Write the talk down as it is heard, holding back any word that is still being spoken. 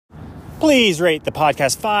Please rate the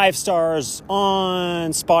podcast 5 stars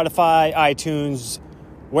on Spotify, iTunes,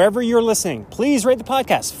 wherever you're listening. Please rate the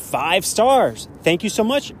podcast 5 stars. Thank you so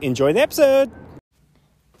much. Enjoy the episode.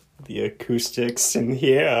 The acoustics in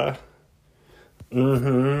here.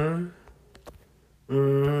 Beard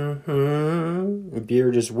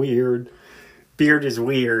is weird. Beard is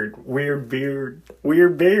weird. Weird beard.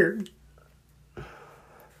 Weird beard.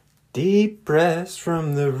 Deep breaths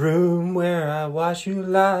from the room where I watch you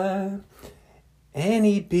lie.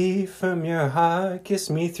 Any beat from your heart, kiss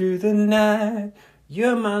me through the night.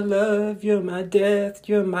 You're my love, you're my death,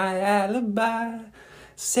 you're my alibi.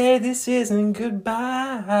 Say this isn't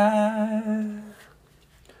goodbye.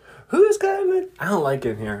 Who's gonna... I don't like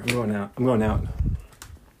it here. I'm going out.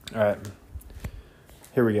 Alright.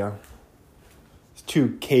 Here we go. It's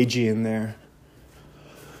too cagey in there.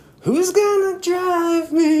 Who's gonna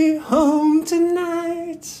drive me home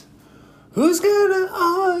tonight? Who's gonna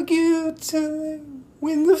argue till they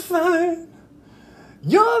win the fight?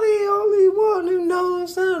 You're the only one who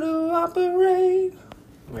knows how to operate.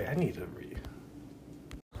 Wait, I need to read.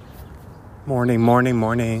 Morning.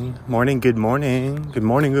 Good morning.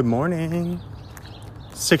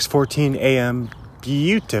 6:14 a.m.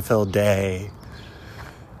 Beautiful day.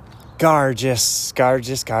 Gorgeous.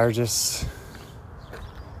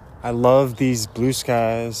 I love these blue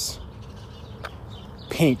skies.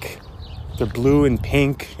 Pink. They're blue and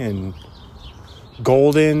pink and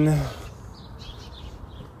golden,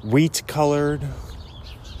 wheat colored.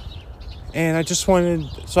 And I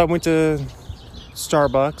went to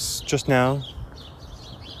Starbucks just now.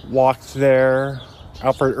 Walked there,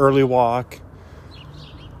 out for an early walk.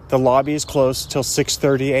 The lobby is closed till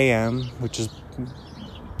 6:30 a.m., which is,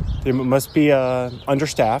 they must be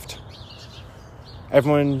understaffed.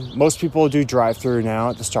 Most people do drive-through now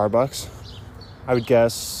at the Starbucks. I would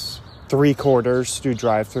guess 3/4 do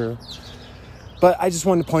drive-through. But I just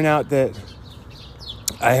wanted to point out that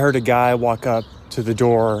I heard a guy walk up to the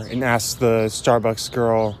door and ask the Starbucks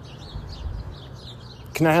girl,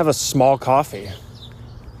 "Can I have a small coffee?"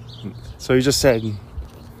 So he just said,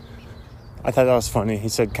 I thought that was funny. He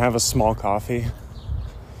said, "Can I have a small coffee?"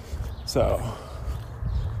 So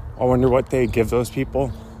I wonder what they give those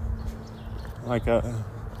people. Like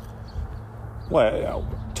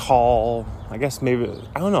tall, I guess maybe,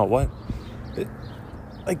 I don't know what,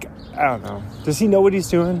 I don't know. Does he know what he's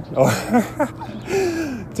doing?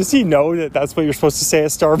 Does he know that that's what you're supposed to say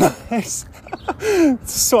at Starbucks?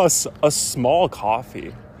 So a small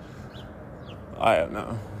coffee. I don't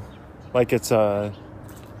know. Like it's a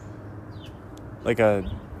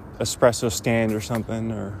espresso stand or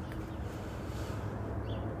something, or...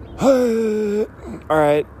 All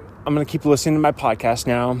right. I'm going to keep listening to my podcast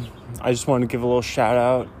now. I just want to give a little shout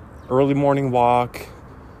out. Early morning walk.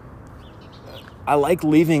 I like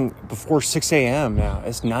leaving before 6 a.m. now.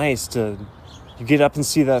 It's nice you get up and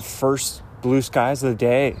see that first blue skies of the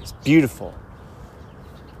day. It's beautiful.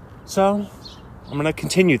 So I'm going to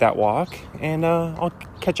continue that walk, and I'll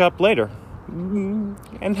catch up later.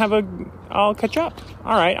 I'll catch up.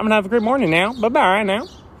 All right. I'm going to have a great morning now. Bye-bye now.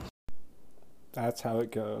 That's how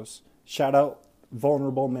it goes. Shout out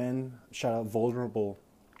vulnerable men. Shout out vulnerable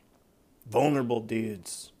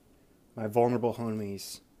dudes. My vulnerable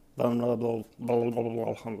homies. Vulnerable.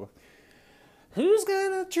 Who's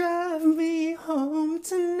gonna drive me home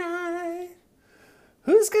tonight?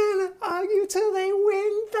 Who's gonna argue till they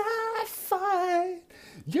win that fight?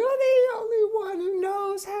 You're the only one who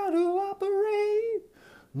knows how to operate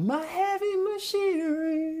my heavy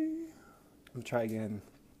machinery. I'll try again.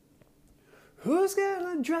 Who's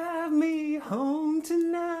gonna drive me home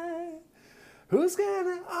tonight? Who's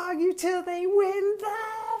gonna argue till they win the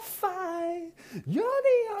fight? You're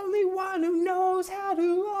the only one who knows how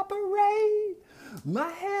to operate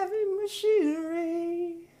my heavy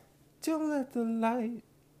machinery. Don't let the light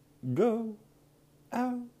go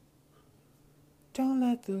out. Don't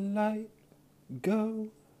let the light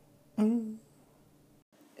go.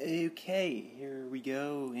 Okay, here we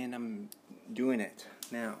go, and I'm doing it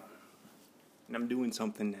now. And I'm doing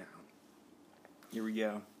something now. Here we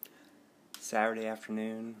go. Saturday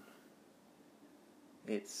afternoon.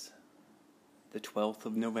 It's the 12th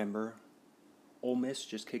of November. Ole Miss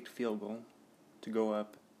just kicked a field goal to go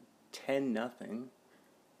up 10-0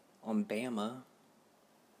 on Bama.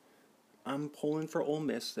 I'm pulling for Ole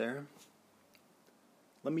Miss there.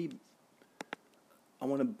 I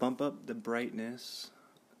want to bump up the brightness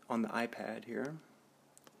on the iPad here.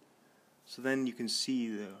 So then you can see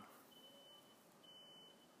the...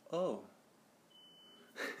 Oh.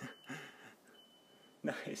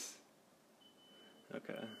 Nice.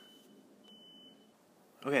 Okay,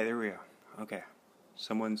 there we go. Okay.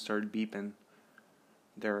 Someone started beeping.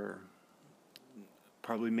 They're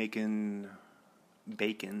probably making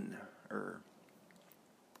bacon or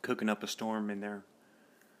cooking up a storm in there.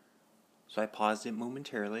 So I paused it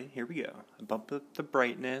momentarily. Here we go. I bumped up the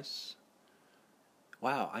brightness.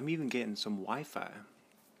 Wow, I'm even getting some Wi-Fi.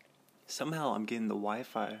 Somehow I'm getting the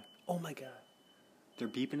Wi-Fi. Oh my god. They're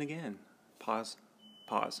beeping again. Pause.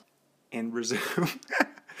 And resume.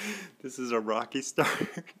 This is a rocky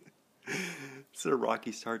start. This is a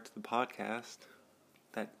rocky start to the podcast.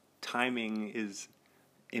 That timing is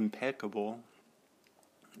impeccable.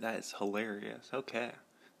 That is hilarious. Okay,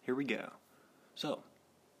 here we go. So,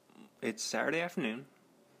 it's Saturday afternoon.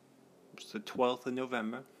 It's the 12th of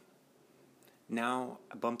November. Now,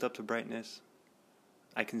 I bumped up the brightness.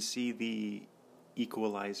 I can see the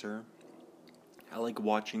equalizer. I like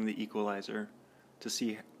watching the equalizer to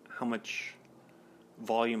see how much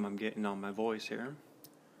volume I'm getting on my voice here.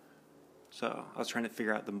 So, I was trying to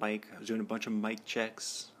figure out the mic. I was doing a bunch of mic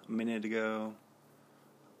checks a minute ago.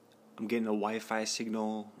 I'm getting a Wi-Fi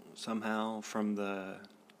signal somehow from the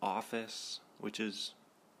office, which is,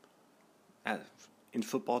 in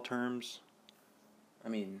football terms,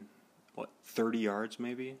 30 yards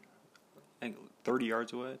maybe? I think 30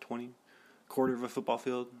 yards away, 20, quarter of a football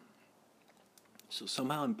field. So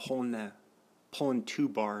somehow I'm pulling 2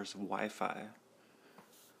 bars of Wi-Fi.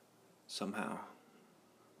 Somehow.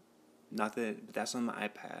 Not that, that's on the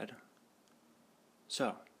iPad.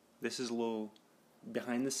 So, this is a little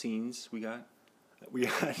behind the scenes. We got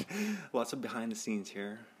lots of behind the scenes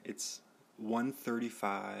here. It's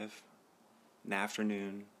 1:35 in the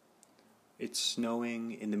afternoon. It's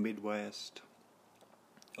snowing in the Midwest.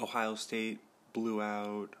 Ohio State blew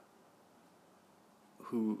out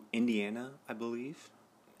Indiana, I believe,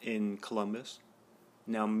 in Columbus.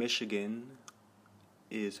 Now Michigan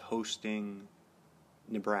is hosting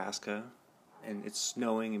Nebraska, and it's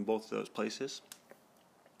snowing in both of those places.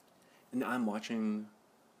 And I'm watching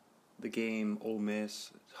the game. Ole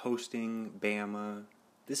Miss hosting Bama.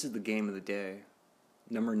 This is the game of the day.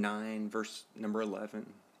 Number 9 versus number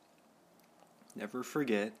 11. Never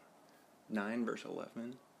forget, 9 versus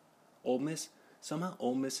 11. Ole Miss, somehow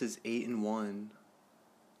Ole Miss is 8-1.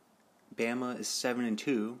 Bama is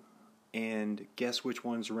 7-2, and guess which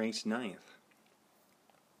one's ranked 9th?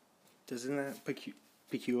 Isn't that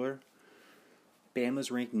peculiar?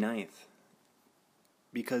 Bama's ranked 9th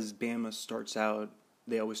because Bama starts out.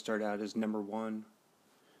 They always start out as number 1,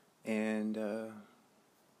 and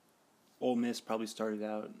Ole Miss probably started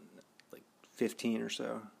out like 15 or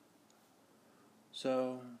so.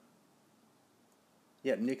 So,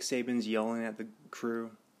 yeah, Nick Saban's yelling at the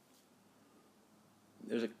crew.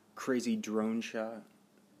 There's a crazy drone shot.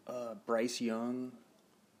 Bryce Young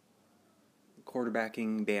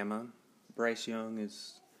quarterbacking Bama. Bryce Young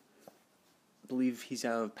is, I believe he's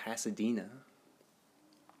out of Pasadena,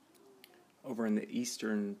 over in the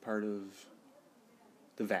eastern part of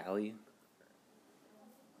the valley.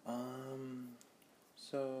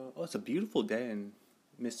 It's a beautiful day in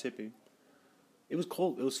Mississippi. It was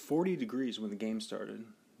cold. It was 40 degrees when the game started,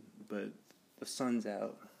 but the sun's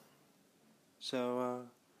out. So,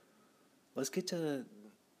 let's get to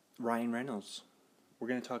Ryan Reynolds. We're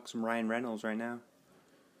going to talk some Ryan Reynolds right now.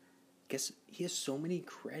 Guess he has so many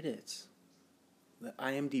credits. The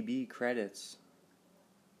IMDb credits.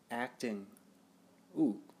 Acting.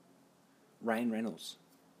 Ooh. Ryan Reynolds.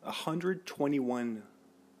 121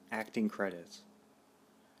 acting credits.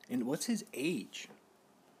 And what's his age?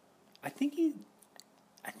 I think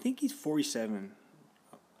he's 47.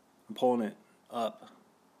 I'm pulling it up.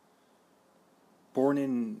 Born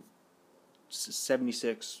in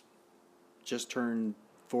 76. Just turned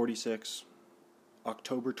 46.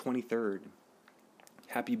 October 23rd.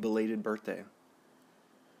 Happy belated birthday.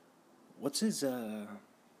 What's his, So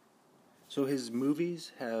his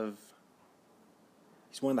movies have...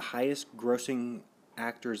 He's one of the highest grossing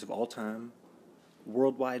actors of all time.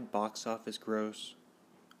 Worldwide box office gross.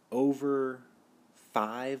 Over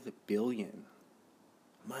 $5 billion.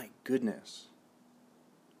 My goodness.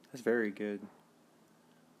 That's very good.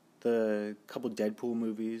 The couple Deadpool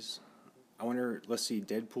movies. Let's see,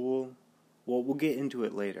 Deadpool. Well, we'll get into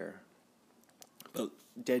it later. But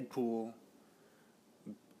Deadpool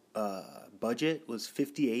budget was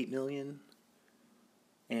 $58 million,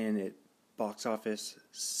 and it box office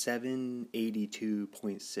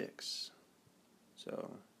 $782.6.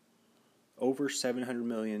 So over $700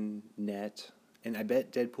 million net, and I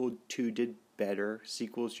bet Deadpool 2 did better.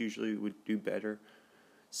 Sequels usually would do better.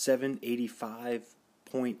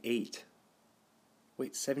 785.8.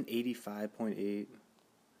 Wait, 785.8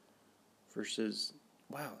 versus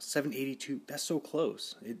Wow, 782. That's so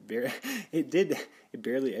close. It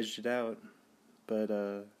barely edged it out. But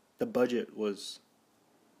the budget was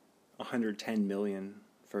 110 million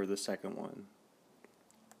for the second one.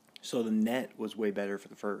 So the net was way better for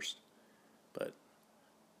the first. But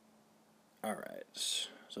all right. So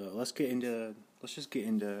let's just get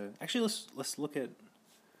into actually let's look at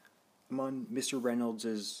I'm on Mr.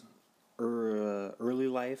 Reynolds' early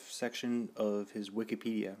life section of his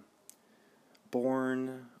Wikipedia.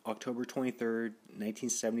 Born October 23rd,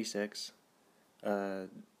 1976.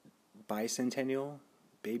 Bicentennial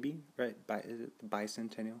baby, right?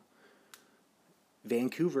 Bicentennial.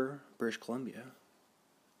 Vancouver, British Columbia.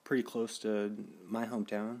 Pretty close to my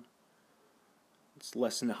hometown. It's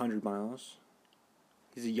less than 100 miles.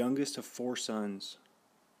 He's the youngest of 4 sons.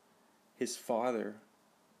 His father...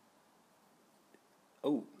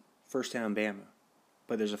 Oh, first down Bama.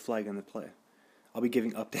 But there's a flag on the play. I'll be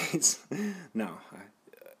giving updates. No.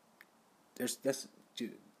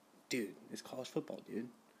 Dude, it's college football, dude.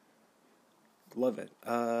 Love it.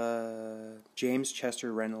 James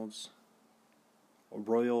Chester Reynolds,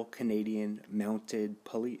 Royal Canadian Mounted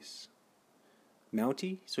Police.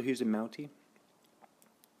 Mountie? So he was a Mountie?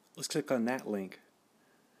 Let's click on that link.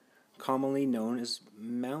 Commonly known as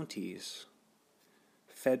Mounties.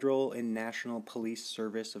 Federal and National Police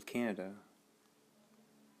Service of Canada.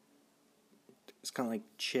 It's kind of like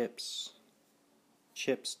Chips.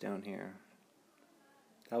 Chips down here.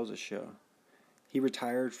 That was a show. He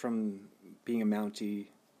retired from being a Mountie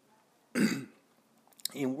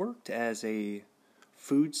and worked as a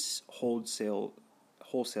foods wholesaler.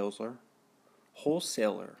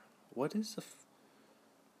 Wholesaler. What does a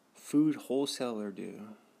food wholesaler do?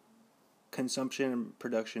 Consumption and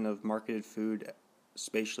production of marketed food,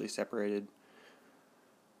 spatially separated.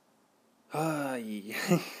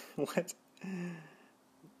 Yeah. What?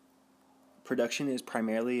 Production is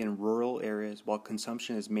primarily in rural areas, while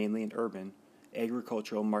consumption is mainly in urban.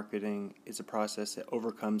 Agricultural marketing is a process that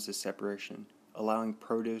overcomes this separation, allowing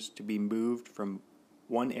produce to be moved from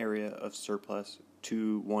one area of surplus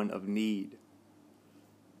to one of need.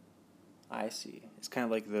 I see. It's kind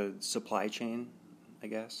of like the supply chain, I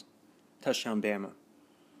guess. Touchdown Bama.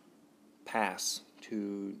 Pass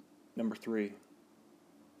to number 3.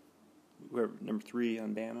 We're number 3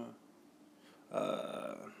 on Bama.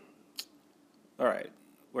 Alright,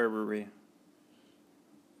 where were we?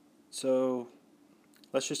 So,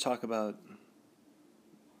 let's just talk about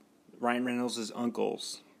Ryan Reynolds'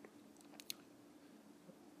 uncles.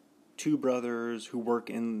 2 brothers who work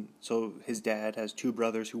in... So, his dad has 2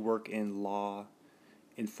 brothers who work in law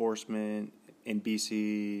enforcement in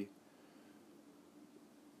BC.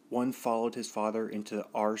 One followed his father into the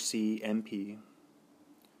RCMP.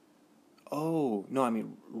 Oh, no, I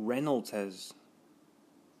mean, Ryan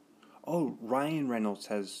Reynolds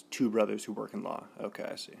has 2 brothers who work in law. Okay,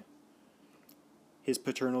 I see. His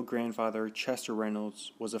paternal grandfather, Chester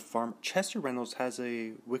Reynolds, was a farmer. Chester Reynolds has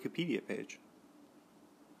a Wikipedia page.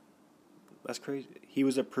 That's crazy. He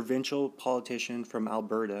was a provincial politician from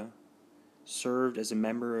Alberta, served as a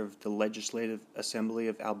member of the Legislative Assembly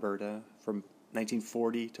of Alberta from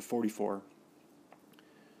 1940 to 44,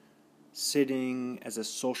 sitting as a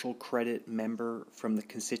social credit member from the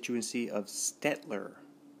constituency of Stettler.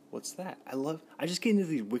 What's that? I just get into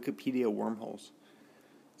these Wikipedia wormholes.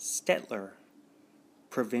 Stettler,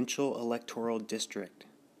 Provincial Electoral District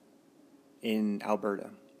in Alberta.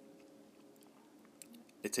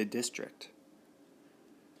 It's a district.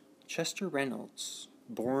 Chester Reynolds,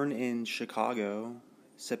 born in Chicago,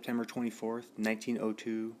 September 24th,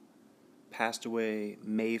 1902, passed away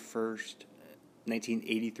May 1st,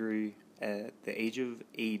 1983, at the age of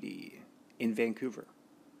 80 in Vancouver.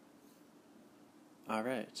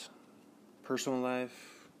 Alright. Personal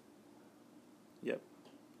life. Yep.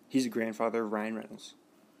 He's a grandfather of Ryan Reynolds.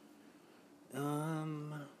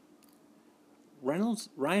 Ryan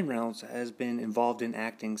Reynolds has been involved in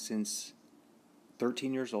acting since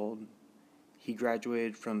 13 years old. He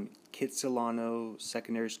graduated from Kitsilano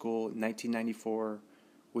Secondary School in 1994,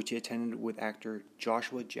 which he attended with actor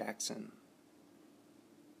Joshua Jackson,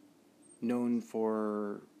 known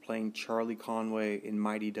for playing Charlie Conway in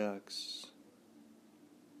Mighty Ducks,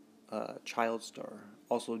 Child Star,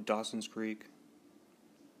 also Dawson's Creek,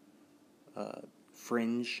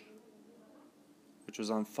 Fringe, which was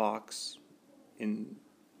on Fox in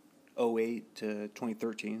 2008 to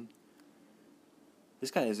 2013.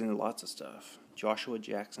 This guy is into lots of stuff. Joshua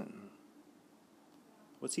Jackson.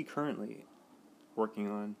 What's he currently working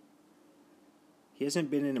on? He hasn't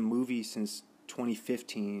been in a movie since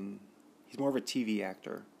 2015. He's more of a TV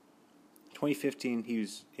actor. 2015, he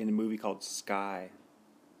was in a movie called Sky.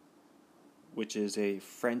 which is a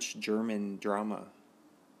French-German drama.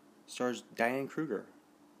 Stars Diane Kruger,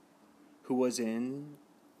 who was in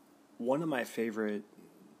one of my favorite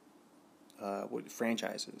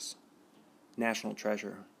franchises, National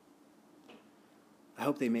Treasure. I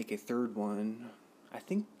hope they make a third one.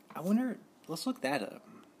 Let's look that up.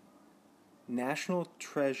 National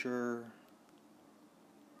Treasure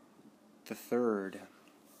the Third.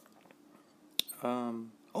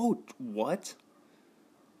 What?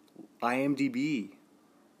 IMDb.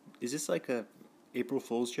 Is this like a April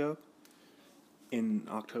Fool's joke in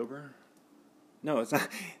October? No, it's not.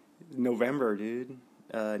 November, dude.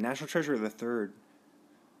 National Treasure the Third.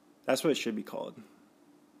 That's what it should be called.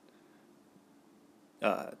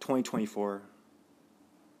 2024.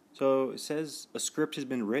 So it says a script has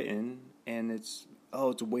been written, and it's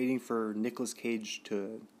waiting for Nicolas Cage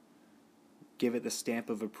to give it the stamp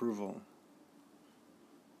of approval.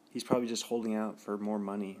 He's probably just holding out for more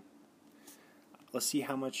money. Let's see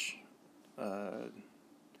how much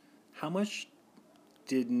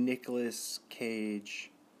did Nicolas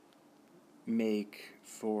Cage make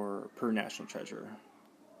per National Treasure?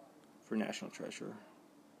 For National Treasure.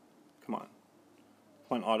 Come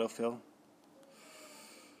on, autofill.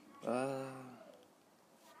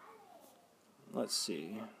 Let's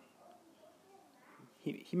see.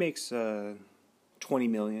 He makes 20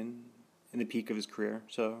 million in the peak of his career.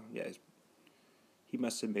 So yeah, he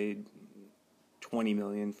must have made 20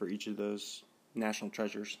 million for each of those National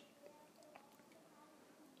Treasures.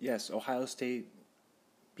 Yes, Ohio State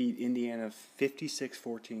beat Indiana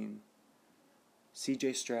 56-14.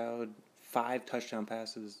 C.J. Stroud, 5 touchdown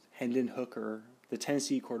passes. Hendon Hooker, the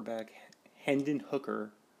Tennessee quarterback, Hendon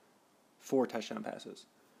Hooker, 4 touchdown passes.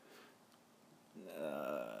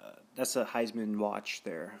 That's a Heisman watch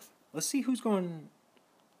there. Let's see who's going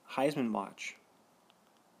Heisman watch.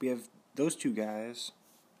 We have those two guys.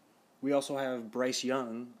 We also have Bryce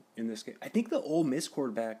Young in this game. I think the Ole Miss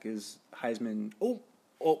quarterback is Heisman.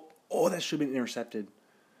 That should have been intercepted.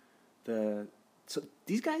 So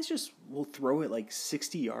these guys just will throw it like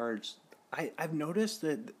 60 yards. I've noticed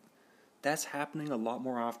that's happening a lot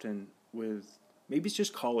more often with, maybe it's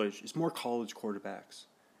just college. It's more college quarterbacks.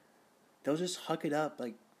 They'll just huck it up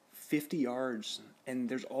like 50 yards, and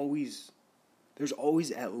there's always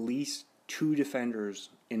at least 2 defenders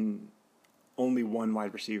in only 1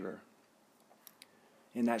 wide receiver.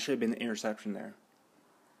 And that should have been the interception there.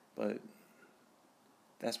 But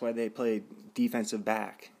that's why they play defensive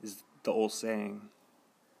back, is the old saying.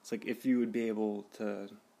 It's like if you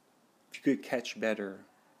could catch better,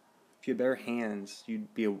 if you had better hands,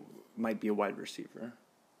 might be a wide receiver.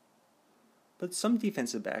 But some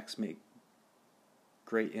defensive backs make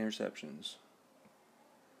great interceptions.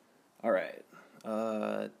 All right.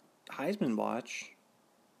 Heisman watch.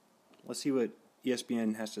 Let's see what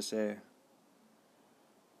ESPN has to say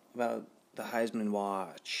about the Heisman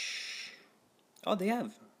watch. Oh, they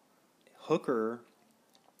have Hooker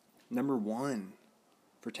number 1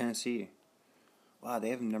 for Tennessee. Wow, they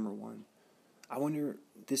have him number 1. I wonder,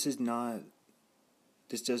 this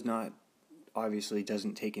obviously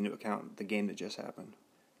doesn't take into account the game that just happened.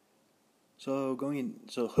 So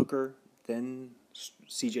Hooker, then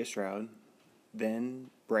C.J. Stroud, then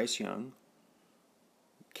Bryce Young,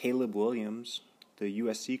 Caleb Williams, the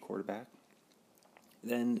USC quarterback,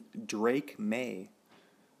 then Drake May,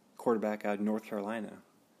 quarterback out of North Carolina.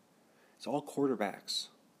 It's all quarterbacks.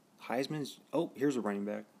 Heisman's, here's a running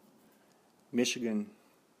back. Michigan,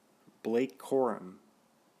 Blake Corum.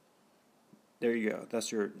 There you go.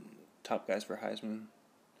 That's your top guys for Heisman.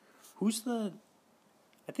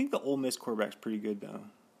 I think the Ole Miss quarterback's pretty good, though.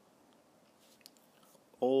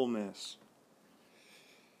 Ole Miss.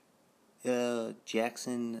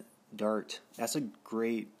 Jackson Dart. That's a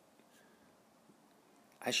great...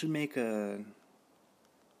 I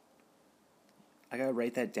gotta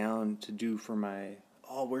write that down to do for my...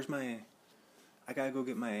 I gotta go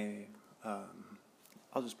get my...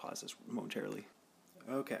 I'll just pause this momentarily.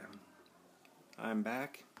 Okay. I'm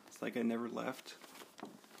back. It's like I never left.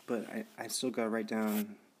 But I still gotta write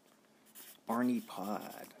down Arnie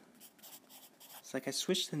Pod. It's like I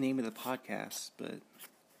switched the name of the podcast, but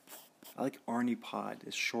I like Arnie Pod.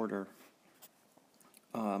 It's shorter.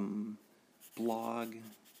 Blog,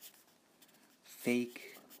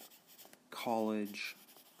 fake, college.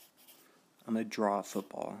 I'm gonna draw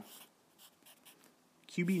football.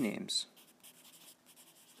 QB names.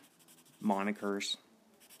 Monikers.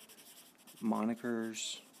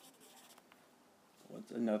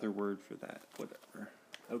 What's another word for that? Whatever.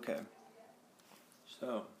 Okay.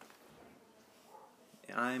 So,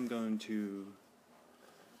 I'm going to...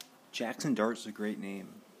 Jackson Dart's a great name.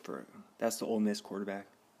 That's the Ole Miss quarterback.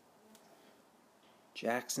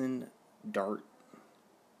 Jackson Dart.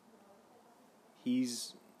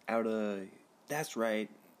 He's out of... That's right.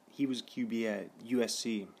 He was QB at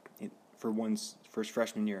USC for his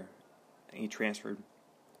freshman year. And he transferred.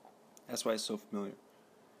 That's why it's so familiar.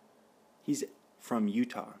 He's from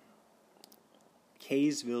Utah.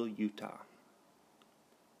 Kaysville, Utah.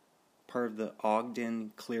 Part of the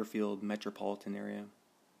Ogden-Clearfield metropolitan area.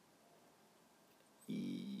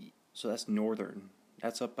 So that's northern.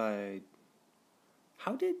 That's up by...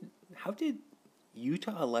 How did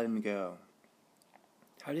Utah let him go?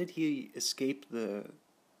 How did he escape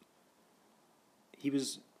He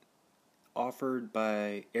was offered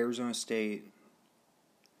by Arizona State,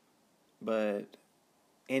 and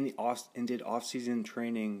did off-season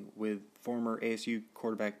training with former ASU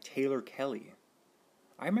quarterback Taylor Kelly.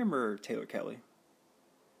 I remember Taylor Kelly.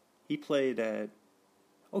 He played at...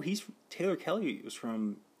 Taylor Kelly was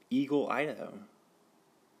from Eagle, Idaho.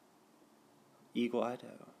 Eagle,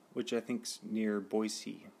 Idaho, which I think's near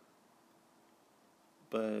Boise.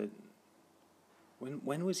 But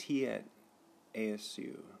when was he at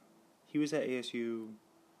ASU? He was at ASU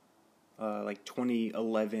like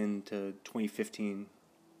 2011 to 2015.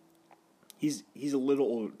 He's a little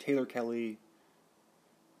older. Taylor Kelly.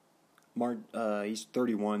 He's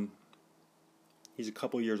 31. He's a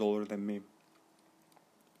couple years older than me.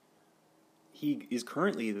 He is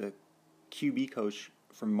currently the QB coach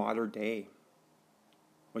for Mater Dei,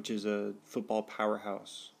 which is a football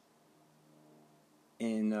powerhouse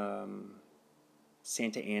in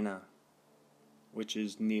Santa Ana, which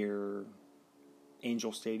is near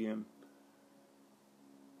Angel Stadium.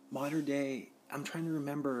 Mater Dei, I'm trying to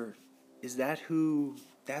remember, that's who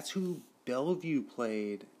Bellevue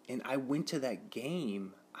played, and I went to that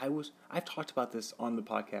game. I've talked about this on the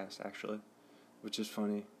podcast, actually, which is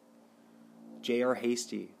funny. J.R.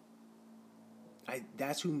 Hasty.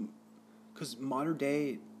 That's who, because Mater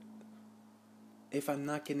Dei, if I'm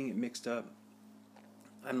not getting it mixed up,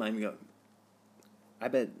 I'm not even going. I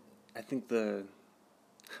think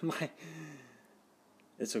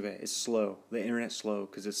it's okay. It's slow. The internet's slow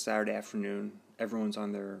because it's Saturday afternoon. Everyone's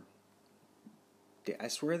on their... I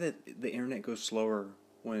swear that the internet goes slower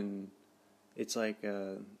when it's like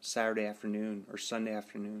Saturday afternoon or Sunday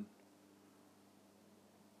afternoon.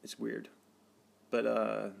 It's weird. But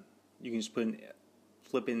you can just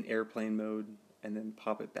flip in airplane mode and then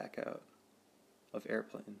pop it back out of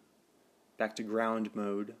airplane. Back to ground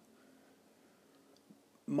mode.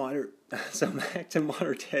 So back to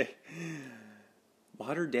Mater Dei.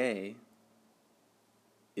 Mater Dei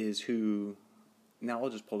is who... Now I'll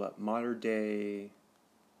just pull up. Mater Dei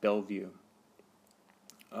Bellevue.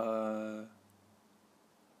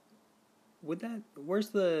 Where's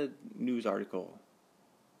the news article?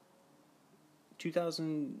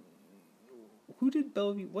 2000... Who did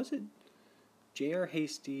Bellevue... Was it J.R.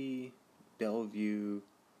 Hasty, Bellevue...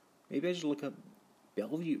 Maybe I should look up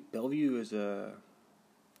Bellevue. Bellevue is a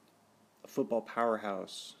football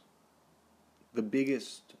powerhouse. The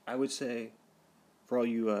biggest, I would say, for all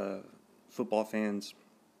you football fans.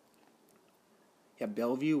 Yeah,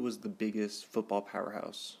 Bellevue was the biggest football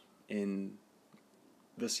powerhouse in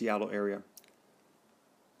the Seattle area.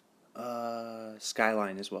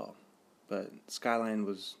 Skyline as well. But Skyline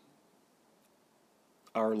was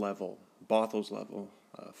our level, Bothel's level,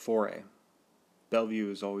 4A.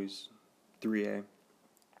 Bellevue is always 3A.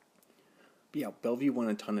 But yeah, Bellevue won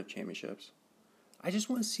a ton of championships. I just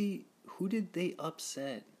want to see, who did they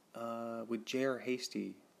upset with J.R.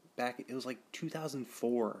 Hasty back? It was like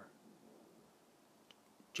 2004.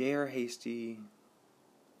 J.R. Hasty,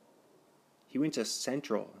 he went to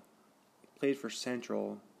Central. He played for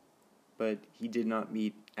Central, but he did not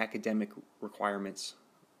meet academic requirements,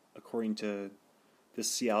 according to the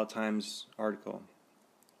Seattle Times article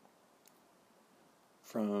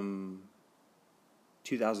from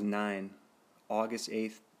 2009, August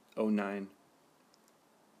 8th, 2009.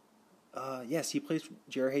 Yes,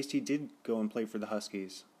 J.R. Hasty did go and play for the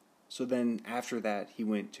Huskies. So then after that, he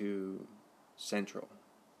went to Central.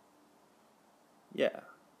 Yeah,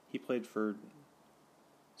 he played for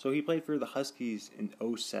the Huskies in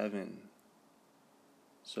 2007.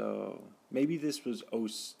 So maybe this was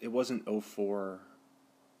it wasn't 2004.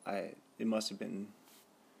 It must have been.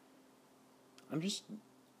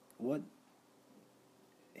 What?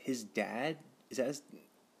 His dad? Is that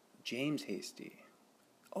James Hasty?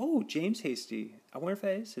 Oh, James Hasty. I wonder if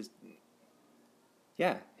that is his...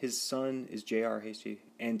 Yeah, his son is J.R. Hasty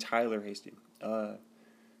and Tyler Hasty.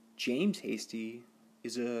 James Hasty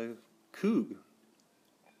is a Coug.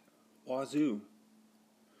 Wazoo.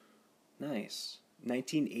 Nice.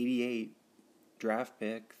 1988 draft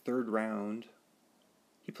pick, 3rd round.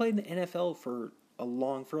 He played in the NFL for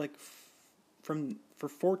for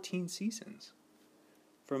 14 seasons.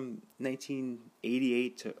 From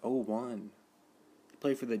 1988 to 01. He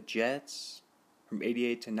played for the Jets from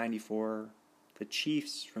 88 to 94, the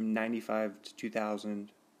Chiefs from 95 to 2000, and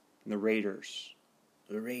the Raiders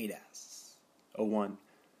 01.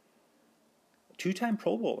 Two-time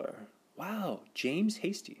Pro Bowler. Wow, James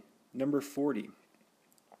Hasty, number 40.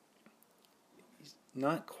 He's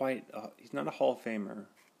not a Hall of Famer,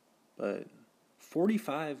 but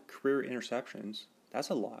 45 career interceptions. That's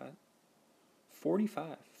a lot.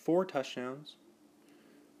 45. 4 touchdowns.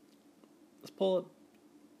 Let's pull up.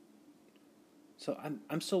 So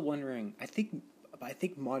I'm still wondering. I think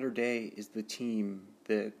Modern Day is the team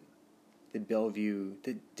that Bellevue.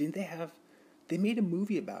 Didn't they have? They made a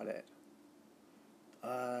movie about it.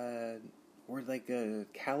 Or like a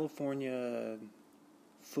California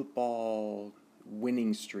football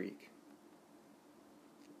winning streak.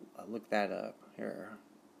 Look that up here.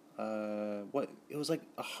 It was like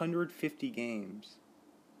 150 games.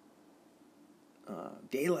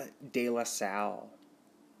 De La Salle.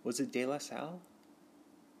 Was it De La Salle?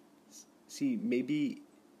 See, maybe,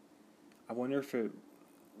 I wonder if it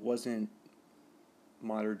wasn't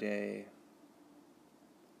Modern Day.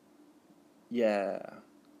 Yeah,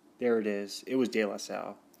 there it is. It was De La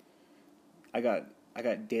Salle. I got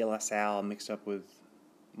De La Salle mixed up with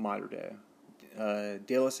Modern Day.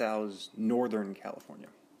 De La Salle is Northern California.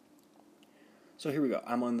 So here we go.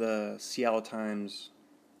 I'm on the Seattle Times.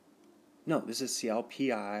 No, this is Seattle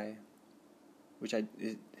PI, which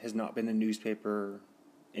it has not been a newspaper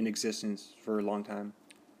in existence for a long time.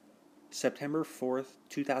 September 4th,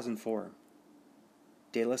 2004.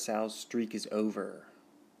 De La Salle's streak is over.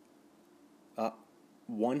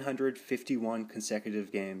 151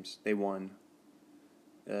 consecutive games they won.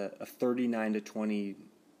 A 39-20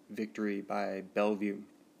 victory by Bellevue.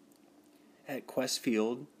 At Qwest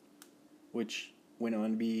Field, which went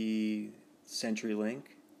on to be CenturyLink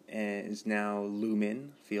and is now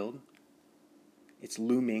Lumen Field. It's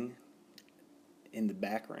looming in the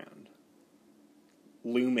background.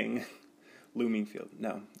 Looming Field.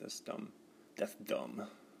 No, that's dumb. That's dumb.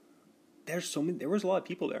 There was a lot of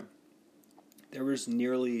people there. There was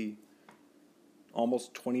nearly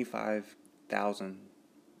almost 25,000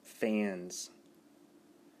 fans.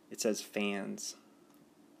 It says fans.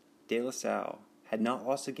 De La Salle had not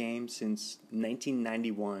lost a game since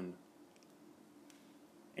 1991.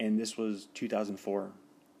 And this was 2004.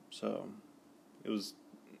 So it was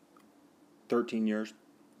 13 years.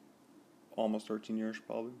 Almost 13 years,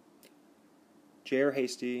 probably. J.R.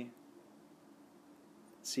 Hasty.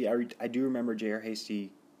 See, I do remember J.R.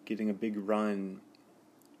 Hasty getting a big run.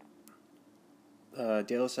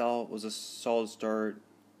 De La Salle was a solid start.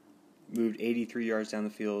 Moved 83 yards down the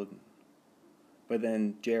field. But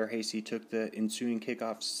then J.R. Hasty took the ensuing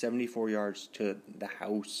kickoff 74 yards to the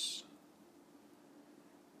house.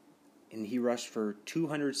 And he rushed for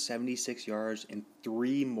 276 yards and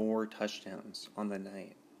 3 more touchdowns on the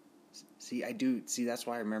night. See, that's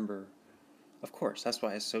why I remember. Of course, that's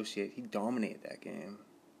why I associate. He dominated that game.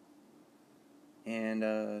 And,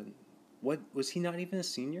 was he not even a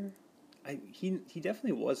senior? He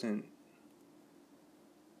definitely wasn't.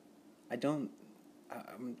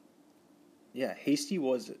 Hasty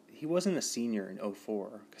he wasn't a senior in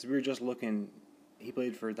 04, because we were just looking, he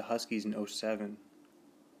played for the Huskies in 07.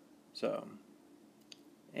 So,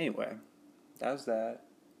 anyway, that was that.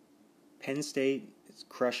 Penn State is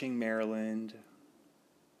crushing Maryland.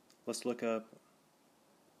 Let's look up,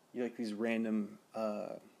 you like these random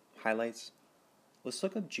highlights? Let's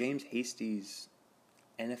look up James Hasty's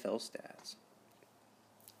NFL stats.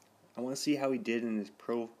 I want to see how he did in his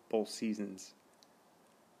Pro Bowl seasons.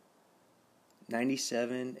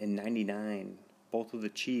 97 and 99, both with the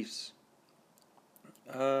Chiefs.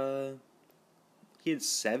 He had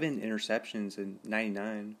 7 interceptions in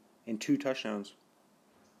 99 and 2 touchdowns.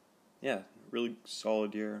 Yeah, really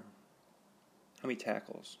solid year. How many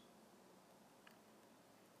tackles?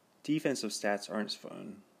 Defensive stats aren't as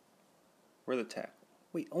fun. Where are the tackles?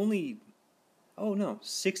 Wait,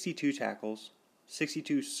 62 tackles.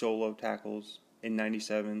 62 solo tackles in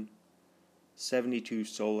 97. 72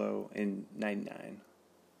 solo in 99.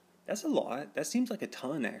 That's a lot. That seems like a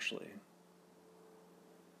ton, actually.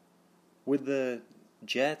 With the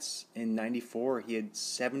Jets in 94, he had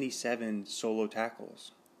 77 solo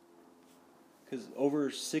tackles. Because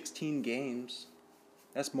over 16 games,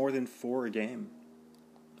 that's more than 4 a game.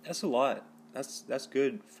 That's a lot. That's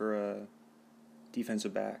good for a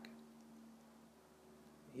defensive back.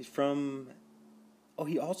 He's from... Oh,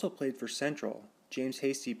 he also played for Central. James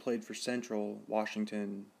Hasty played for Central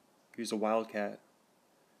Washington. He was a Wildcat.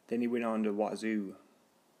 Then he went on to Wazoo,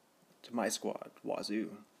 to my squad, Wazoo.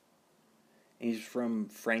 And he's from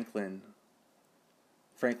Franklin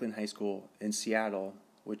High School in Seattle,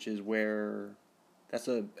 which is where, that's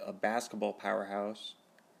a basketball powerhouse.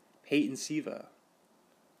 Peyton Siva,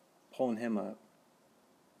 pulling him up.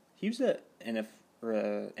 He was a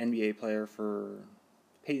NBA player for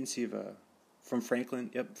Peyton Siva from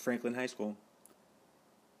Franklin High School.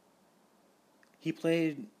 He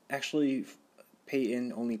played, actually,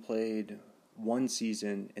 Peyton only played one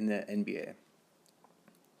season in the NBA.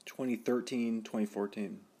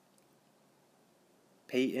 2013-2014.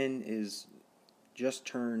 Peyton is just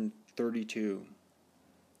turned 32.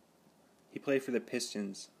 He played for the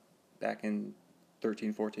Pistons back in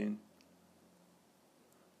 13-14.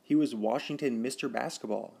 He was Washington Mr.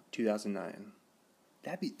 Basketball 2009.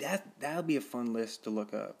 That'll be a fun list to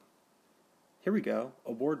look up. Here we go.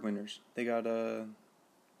 Award winners. They got a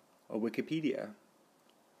Wikipedia.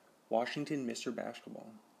 Washington Mr. Basketball.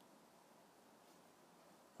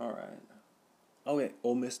 Alright. Oh wait,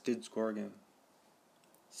 Ole Miss did score again.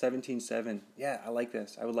 17-7. Yeah, I like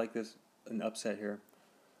this. I would like this, an upset here.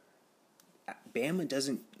 Bama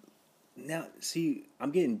doesn't... Now, see,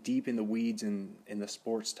 I'm getting deep in the weeds in the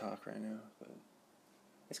sports talk right now. But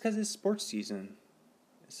it's because it's sports season.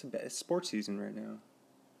 It's sports season right now.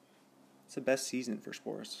 It's the best season for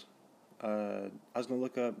sports. I was going to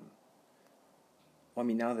look up... Well, I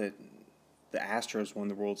mean, now that the Astros won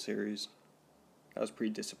the World Series, that was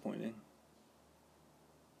pretty disappointing.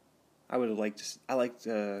 I liked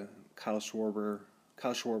Kyle Schwarber.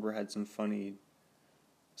 Kyle Schwarber had some funny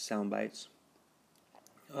sound bites.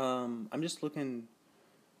 I'm just looking...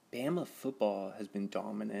 Bama football has been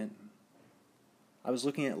dominant. I was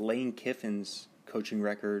looking at Lane Kiffin's coaching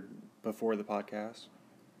record before the podcast.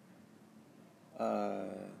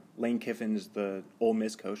 Lane Kiffin is the Ole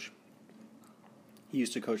Miss coach. He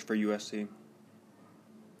used to coach for USC.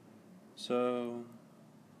 So,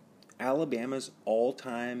 Alabama's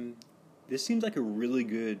all-time... This seems like a really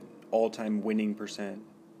good all-time winning percent.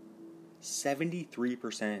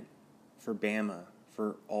 73% for Bama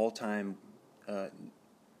for all-time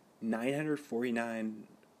 949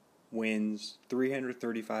 wins,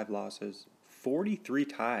 335 losses, 43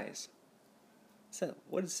 ties.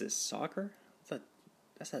 What is this, soccer?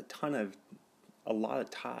 That's a lot of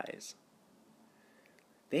ties.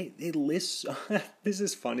 They list, this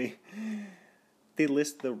is funny. They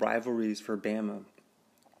list the rivalries for Bama.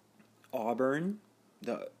 Auburn,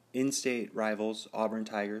 the in-state rivals, Auburn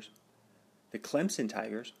Tigers, the Clemson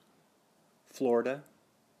Tigers, Florida,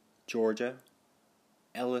 Georgia,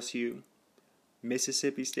 LSU,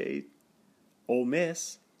 Mississippi State, Ole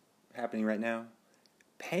Miss, happening right now,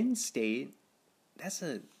 Penn State.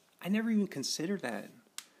 I never even considered that.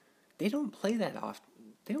 They don't play that often.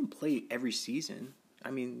 They don't play every season.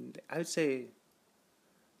 I mean, I would say,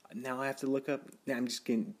 now I have to look up, now I'm just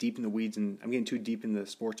getting deep in the weeds, and I'm getting too deep in the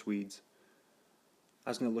sports weeds. I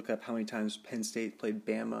was going to look up how many times Penn State played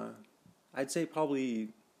Bama. I'd say probably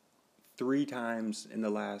 3 times in the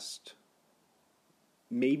last,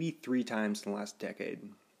 maybe 3 times in the last decade.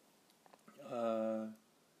 And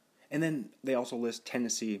then they also list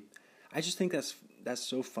Tennessee. I just think that's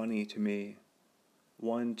so funny to me.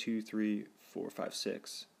 1, 2, 3, 4, 5,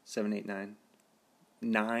 6, 7, 8, 9.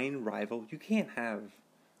 9 rival. You can't have.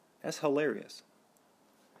 That's hilarious.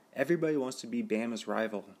 Everybody wants to be Bama's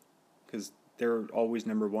rival because they're always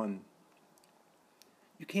number 1.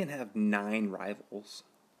 You can't have 9 rivals.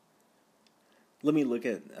 Let me look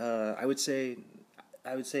at. I would say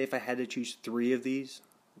if I had to choose 3 of these,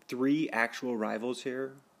 3 actual rivals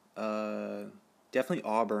here. Definitely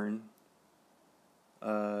Auburn.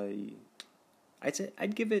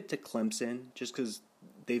 I'd give it to Clemson just because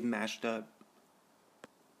they've matched up.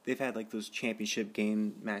 They've had like those championship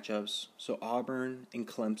game matchups. So Auburn and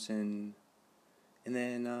Clemson, and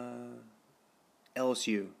then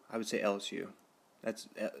LSU. I would say LSU.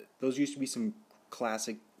 Those used to be some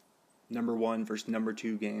classic number 1 versus number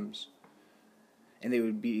 2 games, and they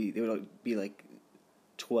would be like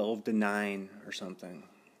 12-9 or something.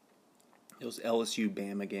 Those LSU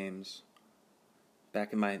Bama games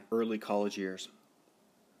back in my early college years.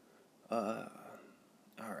 All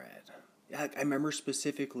right. Yeah, I remember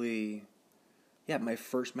specifically. Yeah, my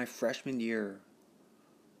freshman year,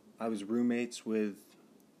 I was roommates with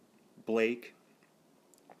Blake,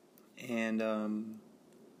 and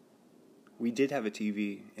we did have a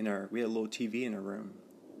TV we had a little TV in our room.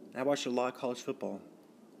 I watched a lot of college football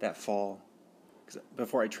that fall. Cause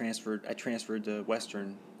before I transferred to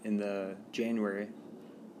Western in the January.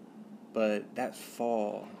 But that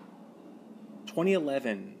fall,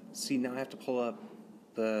 2011. See, now I have to pull up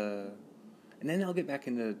And then I'll get back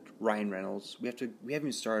into Ryan Reynolds. We haven't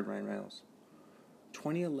even started Ryan Reynolds.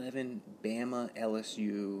 2011 Bama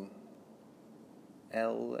LSU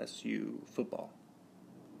football.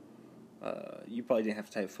 You probably didn't have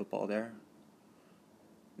to type football there.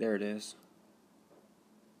 There it is.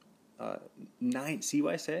 9. See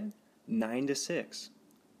what I said? 9-6.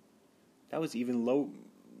 That was even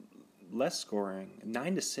less scoring.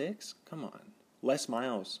 9-6. Come on. Les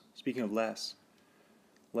Miles. Speaking of Les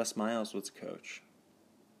Miles was coach.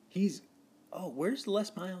 Where's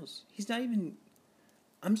Les Miles? He's not even.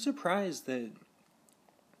 I'm surprised that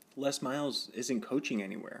Les Miles isn't coaching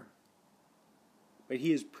anywhere. But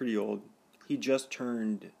he is pretty old. He just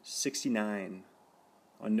turned 69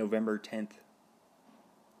 on November 10th.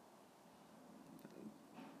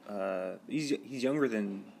 He's younger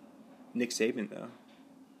than Nick Saban, though.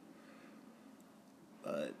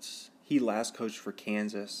 But he last coached for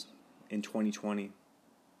Kansas in 2020.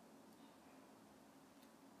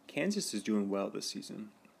 Kansas is doing well this season.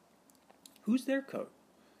 Who's their coach?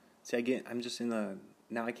 See, again, I'm just now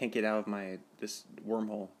I can't get out of this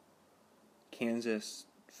wormhole. Kansas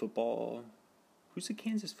football. Who's the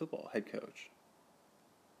Kansas football head coach?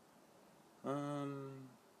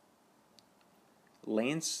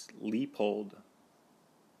 Lance Leipold.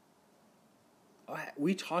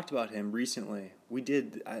 We talked about him recently. We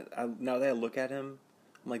did. Now that I look at him,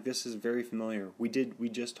 I'm like, this is very familiar. We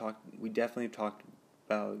definitely talked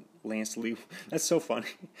about Lance Leipold. That's so funny.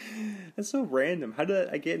 That's so random. How did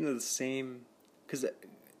I get into the same? Because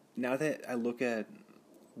now that I look at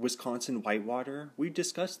Wisconsin Whitewater, we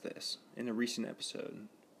discussed this in a recent episode.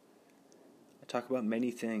 I talk about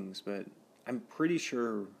many things, but I'm pretty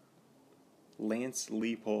sure Lance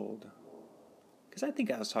Leipold, because I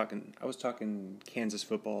think I was talking Kansas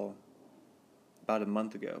football about a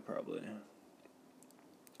month ago, probably,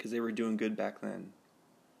 because they were doing good back then,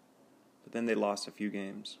 but then they lost a few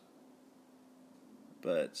games,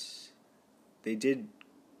 but they did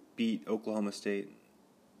beat Oklahoma State.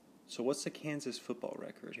 So what's the Kansas football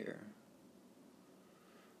record here?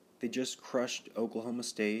 They just crushed Oklahoma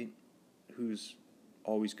State, who's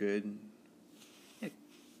always good. Yeah,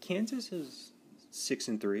 Kansas is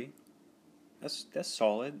 6-3. That's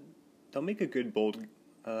solid. They'll make a good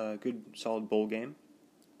solid bowl game.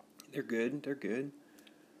 They're good.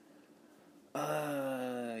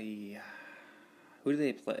 Yeah. Who do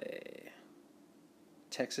they play?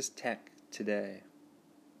 Texas Tech today.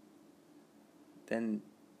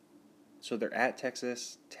 So they're at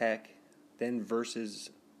Texas Tech, then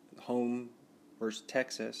home versus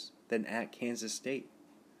Texas, then at Kansas State.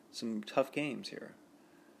 Some tough games here.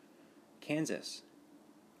 Kansas,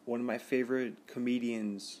 one of my favorite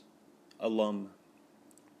comedians, alum,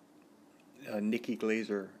 Nikki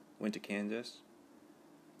Glazer, went to Kansas.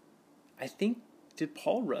 I think, did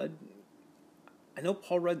Paul Rudd? I know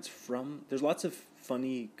Paul Rudd's there's lots of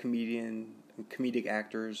funny comedic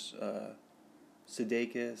actors,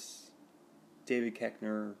 Sudeikis, David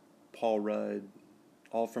Koechner, Paul Rudd,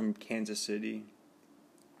 all from Kansas City.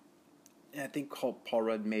 And I think Paul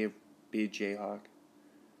Rudd may be a Jayhawk.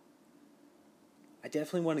 I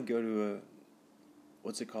definitely want to go to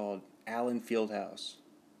what's it called? Allen Fieldhouse.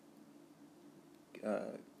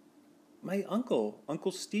 My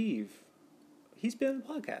Uncle Steve, he's been on the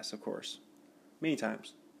podcast, of course, many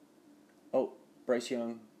times. Oh, Bryce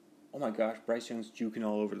Young. Oh my gosh, Bryce Young's juking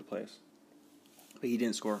all over the place. But he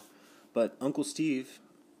didn't score. But Uncle Steve,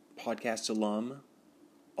 podcast alum,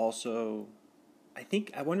 also,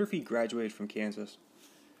 I wonder if he graduated from Kansas.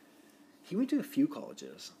 He went to a few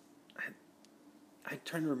colleges. I'm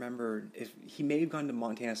trying to remember if he may have gone to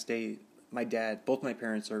Montana State. Both my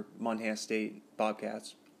parents are Montana State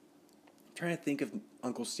Bobcats. I'm trying to think if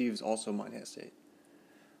Uncle Steve's also Montana State.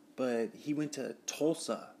 But he went to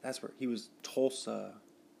Tulsa. That's where he was. Tulsa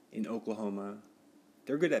in Oklahoma.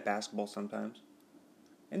 They're good at basketball sometimes.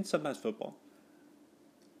 And sometimes football.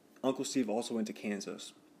 Uncle Steve also went to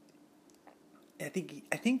Kansas. I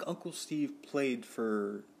think Uncle Steve played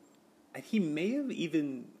for. He may have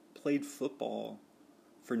even played football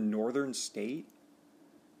for Northern State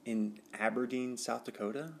in Aberdeen, South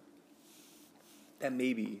Dakota. That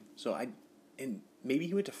may be. And maybe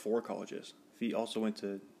he went to 4 colleges. If he also went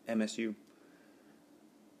to MSU.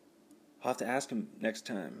 I'll have to ask him next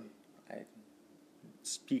time I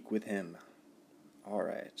speak with him. All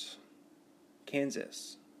right.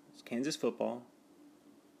 Kansas. It's Kansas football.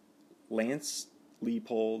 Lance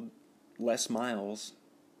Leipold, Les Miles.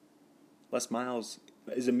 Les Miles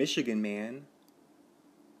is a Michigan man,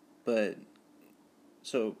 but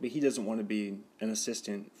he doesn't want to be an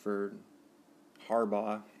assistant for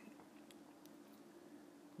Harbaugh.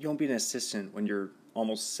 You won't be an assistant when you're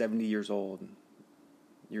almost 70 years old,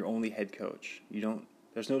 your only head coach. You don't,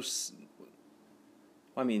 there's no,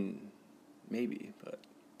 I mean, maybe, but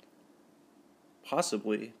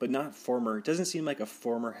possibly, but not former. It doesn't seem like a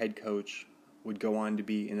former head coach would go on to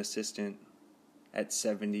be an assistant at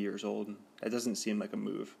 70 years old. That doesn't seem like a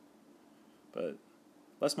move. But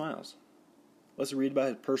Les Miles. Let's read about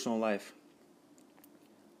his personal life.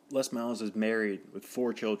 Les Miles is married with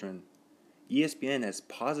 4 children. ESPN has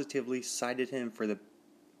positively cited him for the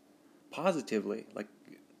positively, like,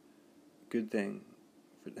 good thing.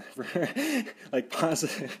 Like,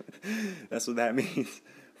 positive. That's what that means.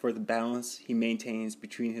 For the balance he maintains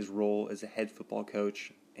between his role as a head football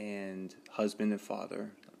coach and husband and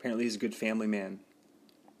father. Apparently he's a good family man.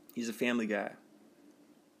 He's a family guy.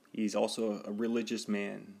 He's also a religious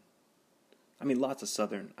man. I mean, lots of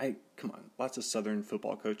Southern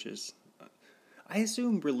football coaches. I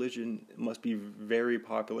assume religion must be very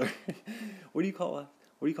popular. What do you call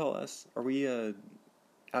us? Are we out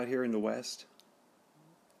here in the West?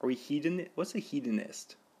 Are we hedon? What's a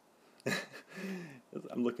hedonist?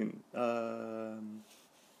 I'm looking.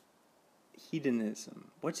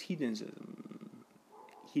 Hedonism. What's hedonism?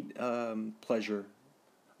 Pleasure.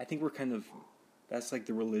 I think we're kind of. That's like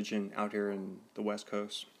the religion out here in the West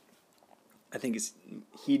Coast. I think it's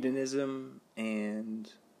hedonism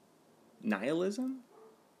and nihilism.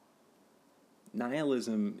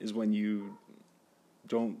 Nihilism is when you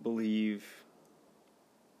don't believe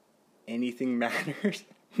anything matters.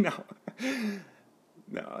 No,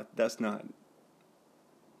 that's not.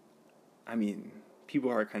 I mean,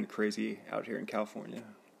 people are kind of crazy out here in California.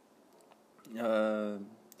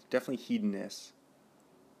 Definitely hedonists.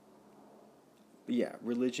 But yeah,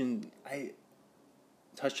 religion. I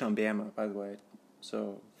touched on Bama, by the way.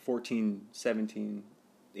 So 14-17,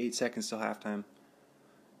 8 seconds till halftime.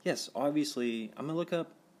 Yes, obviously, I'm gonna look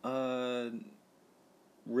up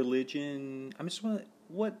religion. I'm just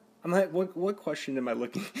what question am I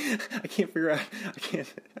looking? I can't figure out. I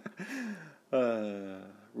can't.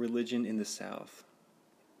 Religion in the South,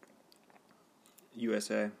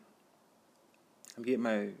 USA. I'm getting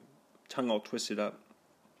my tongue all twisted up.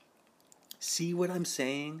 See what I'm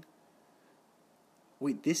saying?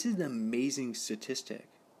 Wait, this is an amazing statistic.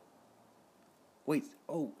 Wait,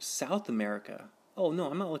 South America. Oh, no,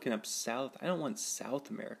 I'm not looking up South. I don't want South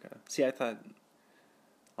America. See, I thought...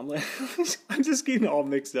 I'm like... I'm just getting all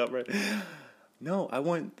mixed up, right? No, I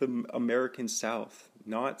want the American South,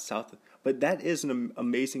 not South... But that is an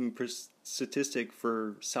amazing statistic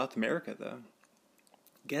for South America, though.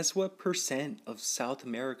 Guess what percent of South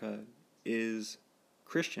America is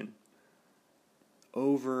Christian?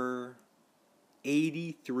 Over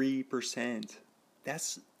 83%.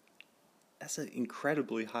 That's an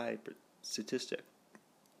incredibly high statistic.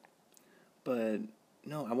 But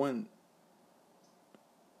no, I want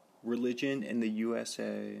religion in the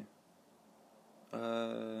USA.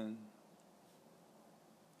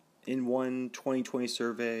 In one 2020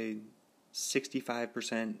 survey,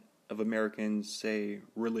 65% of Americans say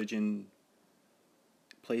religion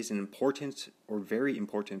plays an important or very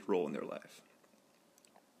important role in their life.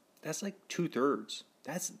 That's like 2/3.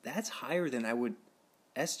 That's higher than I would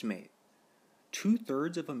estimate.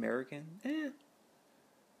 2/3 of American?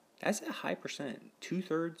 That's a high percent.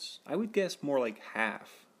 2/3? I would guess more like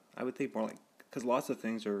half. I would think more like, because lots of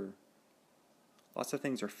things are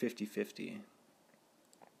 50-50.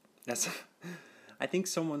 That's, I think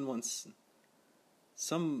someone once,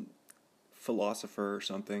 some philosopher or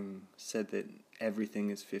something said that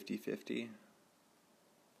everything is 50-50.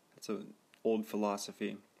 That's an old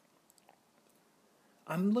philosophy.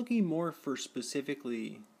 I'm looking more for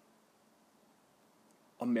specifically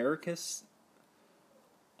America's,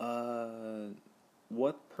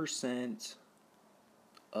 what percent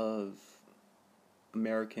of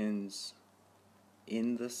Americans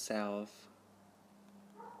in the South,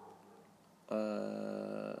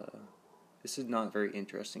 this is not very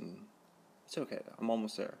interesting. It's okay, I'm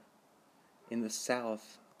almost there. In the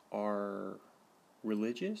South are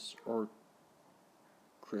religious or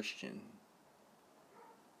Christian?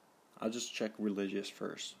 I'll just check religious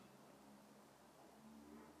first.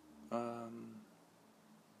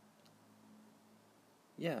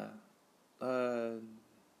 Yeah.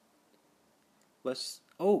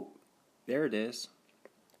 There it is.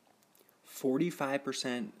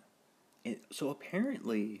 45%. So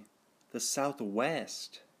apparently the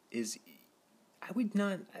Southwest is, I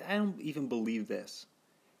don't even believe this.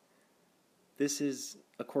 This is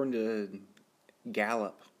according to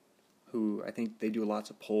Gallup, who I think they do lots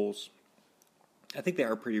of polls. I think they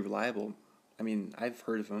are pretty reliable. I mean, I've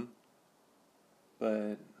heard of them.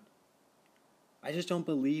 But I just don't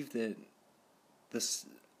believe that this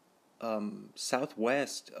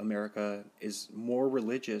Southwest America is more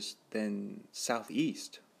religious than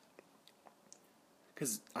Southeast.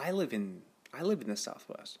 Because I live in the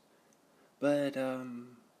Southwest, but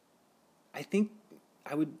I think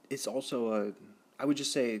I would. It's also a. I would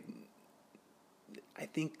just say. I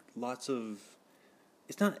think lots of.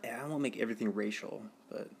 It's not. I don't want to make everything racial,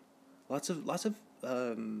 but lots of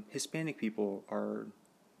Hispanic people are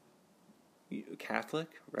Catholic,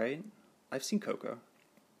 right? I've seen Coco.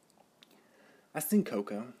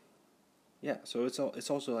 Yeah, so it's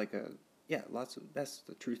also like a lots of that's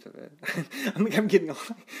the truth of it. I'm getting all,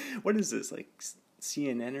 what is this, like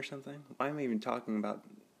CNN or something? Why am I even talking about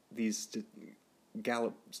these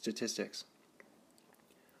Gallup statistics?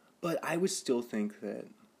 But I would still think that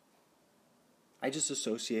I just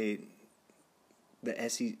associate the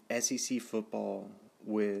SEC football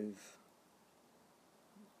with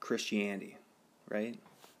Christianity, right?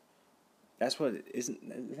 That's what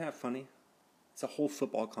isn't that funny? It's a whole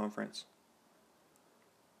football conference.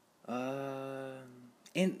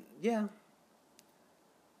 And yeah,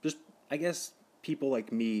 just I guess people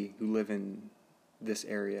like me who live in this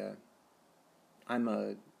area,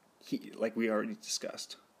 like we already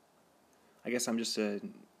discussed. I guess I'm just a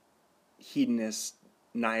hedonist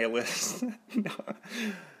nihilist. No,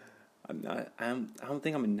 I'm not. I don't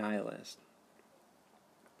think I'm a nihilist.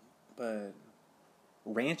 But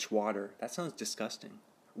ranch water, that sounds disgusting.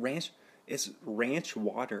 Ranch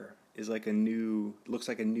water is like looks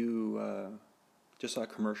like a new, just saw a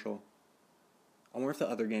commercial. I wonder if the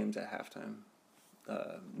other games at halftime,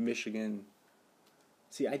 Michigan.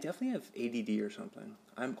 See, I definitely have ADD or something.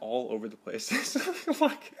 I'm all over the place.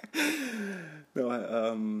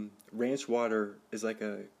 No, ranch water is like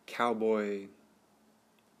a cowboy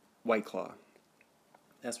White Claw.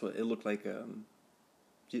 That's what it looked like.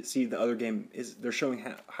 See, the other game they're showing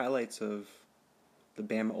highlights of the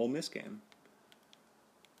Bama Ole Miss game.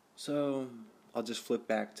 So I'll just flip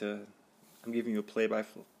back to, I'm giving you a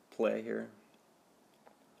play-by-play here.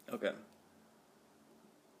 Okay.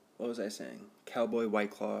 What was I saying? Cowboy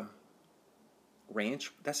White Claw.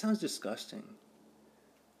 Ranch? That sounds disgusting.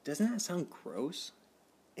 Doesn't that sound gross?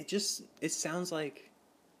 It sounds like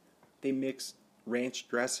they mix ranch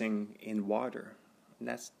dressing in water. And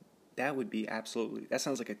that would be that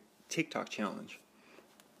sounds like a TikTok challenge.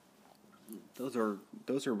 Those are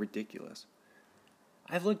ridiculous.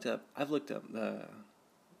 I've looked up the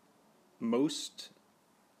most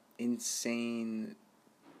insane,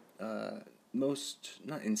 most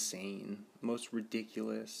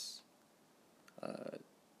ridiculous,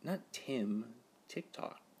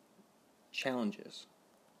 TikTok challenges.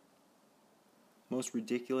 Most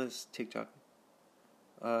ridiculous TikTok.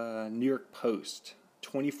 New York Post,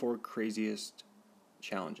 24 craziest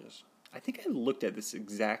challenges. I think I looked at this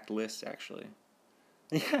exact list, actually.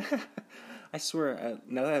 I swear,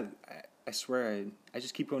 I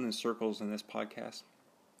just keep going in circles in this podcast.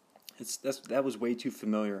 That was way too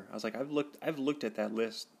familiar. I was like, I've looked at that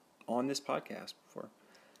list on this podcast before.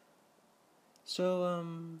 So,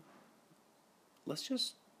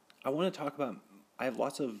 I want to talk about, I have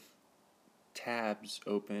lots of tabs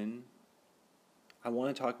open. I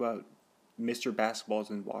want to talk about Mr. Basketballs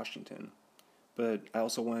in Washington. But I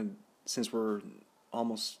also want to, since we're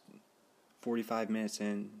almost 45 minutes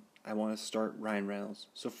in, I want to start Ryan Reynolds.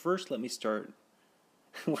 So first, let me start.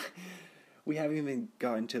 We haven't even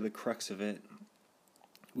gotten to the crux of it.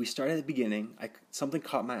 We started at the beginning. Something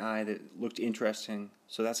caught my eye that looked interesting,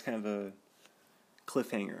 so that's kind of a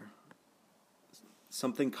cliffhanger.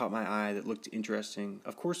 Something caught my eye that looked interesting.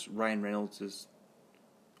 Of course, Ryan Reynolds is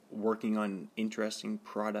working on interesting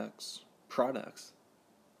products.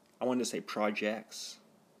 I wanted to say projects.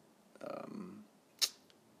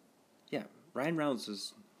 Ryan Reynolds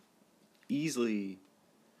is easily,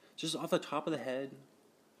 just off the top of the head,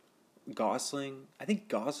 Gosling. I think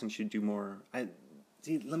Gosling should do more. Let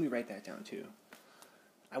me write that down too.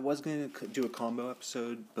 I was going to do a combo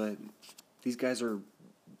episode, but these guys are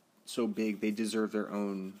so big, they deserve their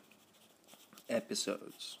own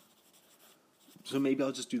episodes. So maybe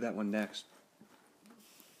I'll just do that one next.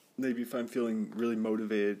 Maybe if I'm feeling really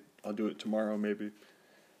motivated, I'll do it tomorrow, maybe.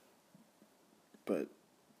 But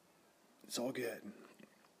it's all good.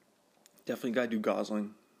 Definitely gotta do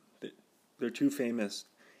Gosling. They're too famous.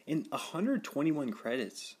 In 121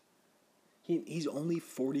 credits, he's only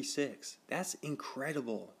 46. That's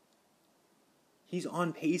incredible. He's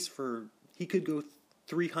on pace for, he could go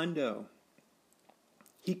 300.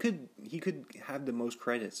 He could have the most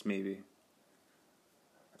credits, maybe.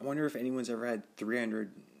 I wonder if anyone's ever had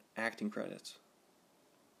 300 acting credits.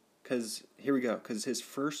 Because, here we go, because his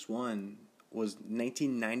first one was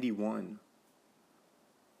 1991.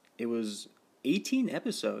 It was 18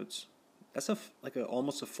 episodes. That's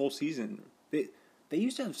almost a full season. They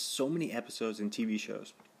used to have so many episodes in TV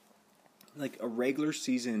shows. Like a regular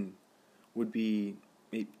season would be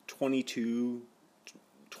maybe 22,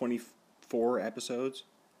 24 episodes.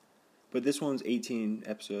 But this one's 18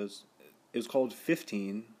 episodes. It was called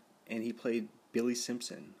 15, and he played Billy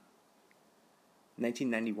Simpson.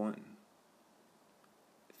 1991.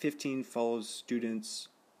 15 follows students'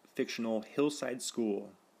 fictional hillside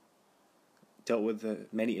school. Dealt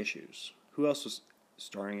with many issues. Who else was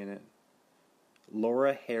starring in it?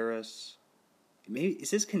 Laura Harris. Maybe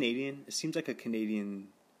is this Canadian? It seems like a Canadian.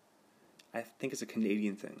 I think it's a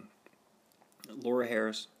Canadian thing. Laura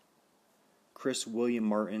Harris. Chris William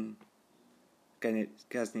Martin.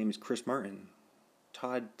 Guy's name is Chris Martin.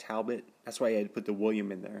 Todd Talbot. That's why I had to put the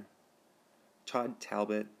William in there. Todd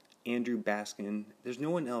Talbot. Andrew Baskin. There's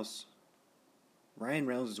no one else. Ryan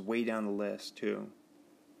Reynolds is way down the list, too.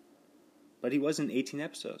 But he was in 18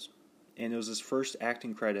 episodes. And it was his first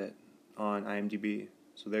acting credit on IMDb.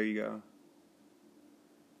 So there you go.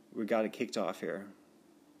 We got it kicked off here.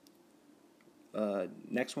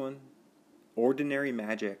 Next one. Ordinary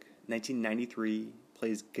Magic. 1993.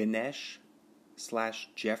 Plays Ganesh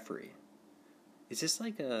 / Jeffrey. Is this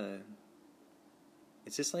like that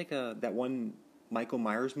one Michael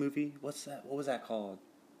Myers movie? What's that? What was that called?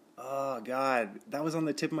 Oh God, that was on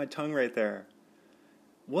the tip of my tongue right there.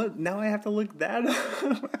 What? Now I have to look that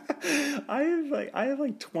up. I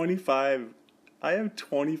have 25. I have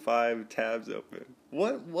 25 tabs open.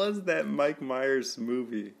 What was that Mike Myers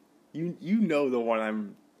movie? You know the one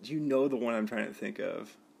I'm trying to think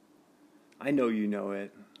of. I know you know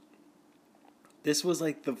it. This was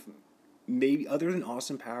like maybe other than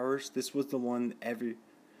Austin Powers, this was the one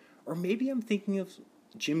or maybe I'm thinking of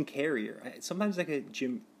Jim Carrey. Sometimes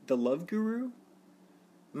The Love Guru.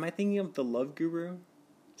 Am I thinking of The Love Guru?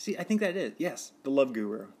 See, I think that is. Yes, The Love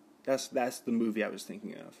Guru. That's the movie I was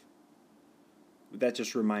thinking of. That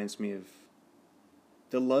just reminds me of...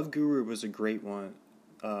 The Love Guru was a great one.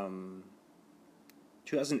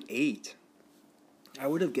 2008. I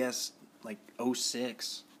would have guessed,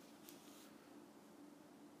 06.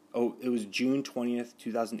 Oh, it was June 20th,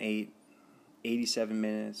 2008. 87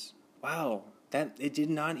 minutes. Wow, it did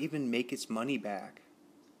not even make its money back.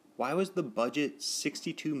 Why was the budget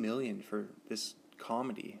 $62 million for this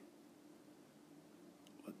comedy?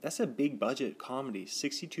 That's a big budget comedy,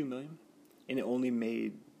 $62 million, and it only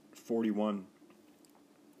made 41.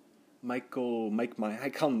 I call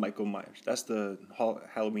him Michael Myers. That's the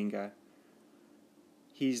Halloween guy.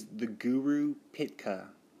 He's the Guru Pitka,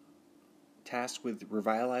 tasked with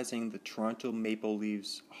revitalizing the Toronto Maple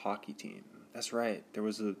Leafs hockey team. That's right. There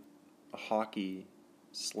was a hockey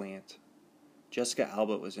slant. Jessica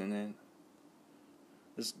Alba was in it.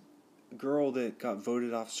 This girl that got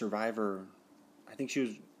voted off Survivor, I think she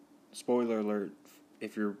was, spoiler alert,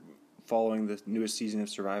 if you're following the newest season of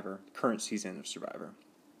Survivor, current season of Survivor.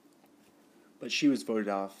 But she was voted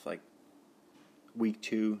off, week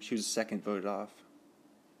 2. She was the second voted off.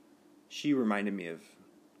 She reminded me of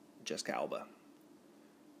Jessica Alba,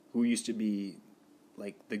 who used to be,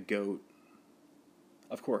 the GOAT.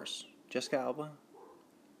 Of course, Jessica Alba.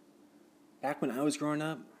 Back when I was growing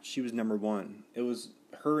up, she was number 1. It was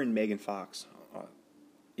her and Megan Fox.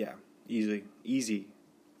 Yeah, easy.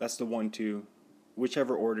 That's the 1-2.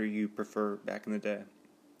 Whichever order you prefer back in the day.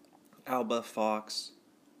 Alba, Fox.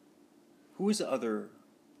 Who was the other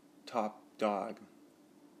top dog?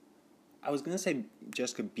 I was going to say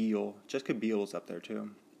Jessica Biel. Jessica Biel was up there too.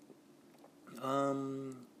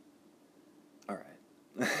 Alright.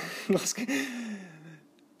 Let's go.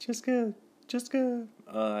 Jessica.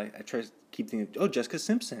 I try to keep thinking. Oh, Jessica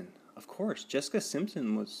Simpson. Of course, Jessica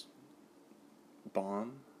Simpson was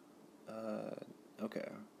bomb. Okay,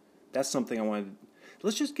 that's something I wanted.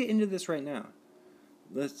 Let's just get into this right now.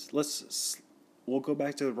 We'll go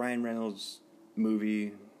back to the Ryan Reynolds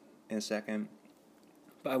movie in a second,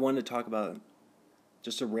 but I wanted to talk about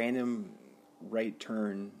just a random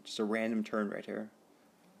turn right here.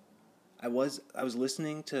 I was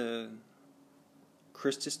listening to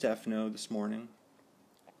Chris DiStefano this morning,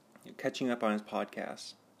 catching up on his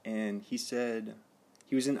podcast, and he said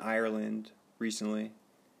he was in Ireland recently.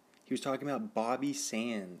 He was talking about Bobby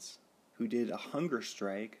Sands, who did a hunger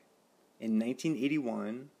strike in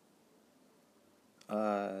 1981,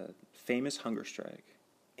 famous hunger strike.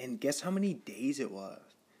 And guess how many days it was?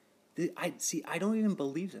 I don't even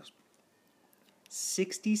believe this.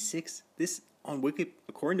 66, this on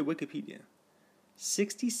according to Wikipedia,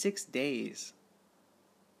 66 days.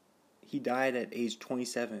 He died at age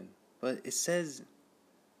 27. But it says,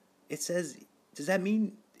 does that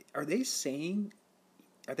mean, are they saying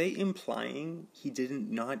Are they implying he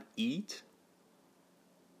didn't not eat?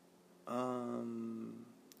 I'm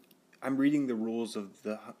reading the rules of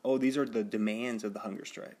the... Oh, these are the demands of the hunger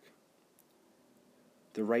strike.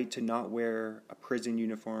 The right to not wear a prison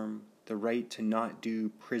uniform, the right to not do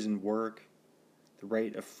prison work, the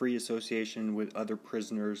right of free association with other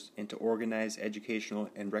prisoners and to organize educational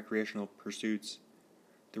and recreational pursuits,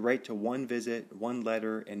 the right to one visit, one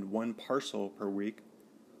letter, and one parcel per week,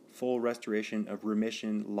 full restoration of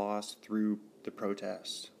remission lost through the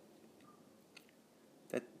protest.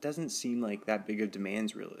 That doesn't seem like that big of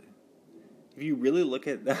demands, really. If you really look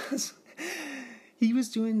at this, he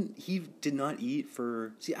did not eat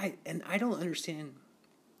for... See, I don't understand.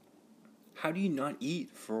 How do you not eat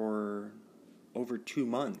for over 2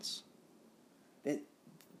 months? That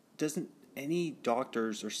doesn't... Any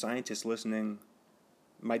doctors or scientists listening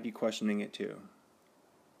might be questioning it too.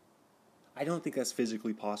 I don't think that's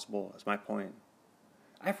physically possible, that's my point.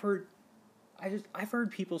 I've heard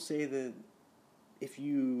people say that if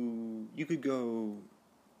you could go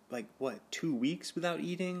 2 weeks without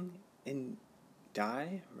eating and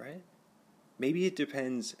die, right? Maybe it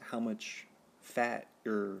depends how much fat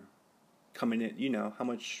you're coming in, how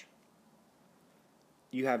much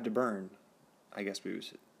you have to burn, I guess we would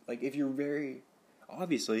say. If you're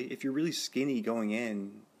if you're really skinny going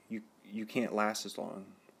in, you can't last as long.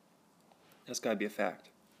 That's gotta be a fact.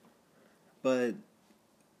 But,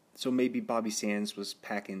 so maybe Bobby Sands was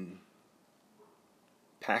packing,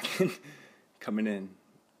 coming in.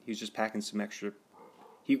 He was just packing some extra.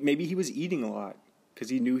 Maybe he was eating a lot because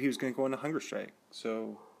he knew he was going to go on a hunger strike.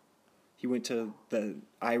 So he went to the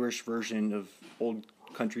Irish version of Old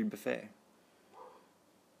Country Buffet,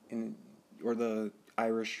 or the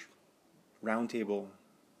Irish Round Table.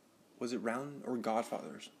 Was it Round or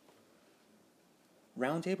Godfathers?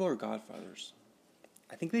 Round Table or Godfathers?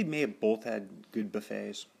 I think they may have both had good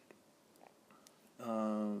buffets.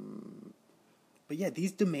 But yeah,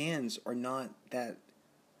 these demands are not that.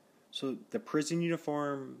 So the prison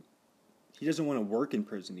uniform, he doesn't want to work in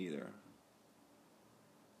prison either.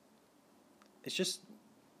 It's just,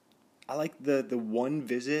 I like the one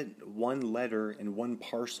visit, one letter, and one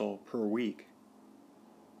parcel per week.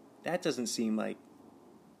 That doesn't seem like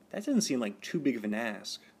too big of an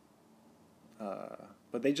ask.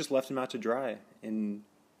 But they just left him out to dry, and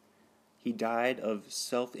he died of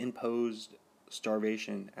self-imposed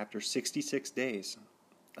starvation after 66 days.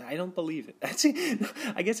 I don't believe it.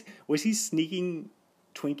 I guess, was he sneaking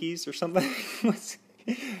Twinkies or something?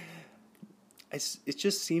 It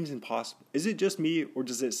just seems impossible. Is it just me, or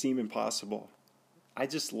does it seem impossible? I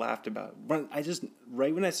just laughed about it.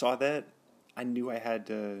 Right when I saw that, I knew I had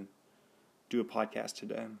to do a podcast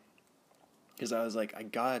today. Because I was like, I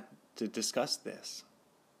got to discuss this.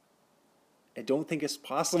 I don't think it's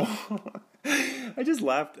possible. I just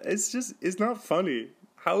laughed. It's not funny.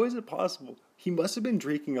 How is it possible? He must have been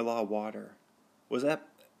drinking a lot of water. Was that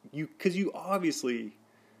you? Because you obviously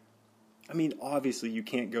you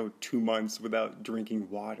can't go 2 months without drinking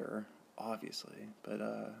water, obviously. But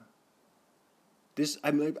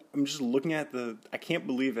I'm just looking at I can't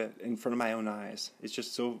believe it in front of my own eyes. It's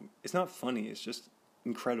just it's not funny. It's just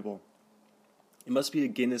incredible. It must be a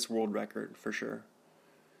Guinness World Record for sure.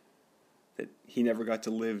 That he never got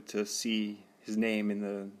to live to see his name in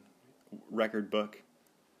the record book.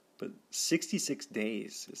 But 66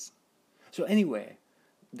 days. So anyway,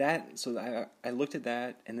 I looked at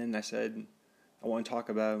that, and then I said, I want to talk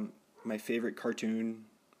about my favorite cartoon,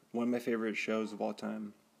 one of my favorite shows of all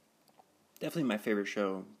time. Definitely my favorite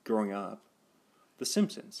show growing up, The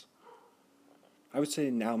Simpsons. I would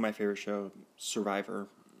say now my favorite show, Survivor.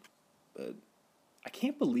 But I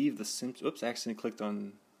can't believe The Simpsons... Oops, I accidentally clicked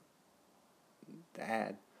on the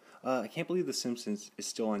ad. I can't believe The Simpsons is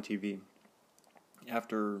still on TV.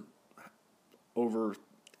 After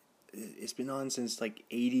it's been on since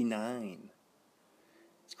 89.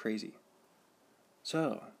 It's crazy.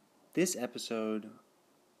 So, this episode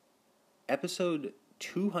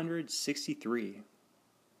 263.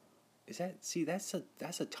 That's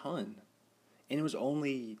a ton. And it was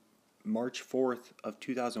only March 4th of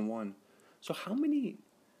 2001. So how many,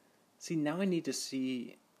 now I need to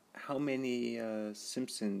see how many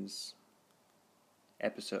Simpsons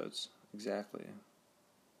episodes exactly.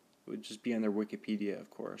 It would just be on their Wikipedia,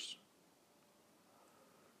 of course.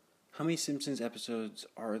 How many Simpsons episodes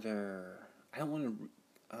are there? I don't want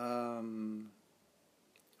to...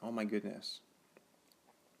 oh my goodness.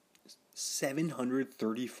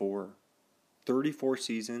 734. 34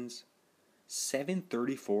 seasons.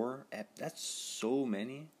 734? That's so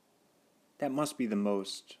many. That must be the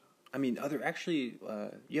most. You have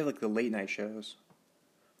the late night shows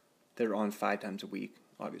that are on 5 times a week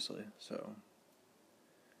obviously. So,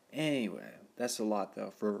 anyway, that's a lot,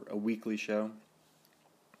 though, for a weekly show.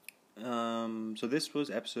 So this was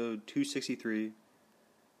episode 263.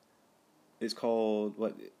 It's called,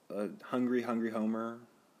 what, Hungry Hungry Homer?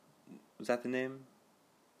 Was that the name?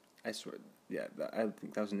 I swear, yeah, I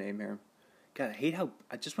think that was the name here. God, I hate how,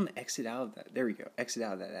 I just want to exit out of that. There we go, exit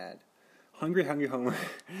out of that ad. Hungry Hungry Homer.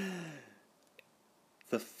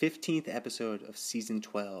 The 15th episode of season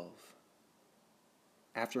 12.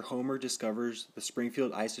 After Homer discovers the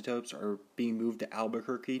Springfield Isotopes are being moved to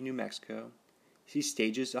Albuquerque, New Mexico, he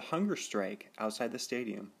stages a hunger strike outside the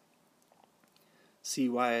stadium. See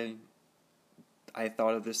why I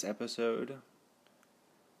thought of this episode?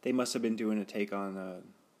 They must have been doing a take on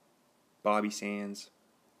Bobby Sands.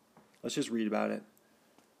 Let's just read about it.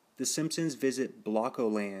 The Simpsons visit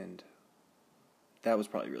Blockoland. That was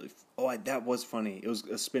probably really... that was funny. It was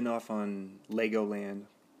a spin-off on Legoland.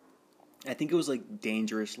 I think it was like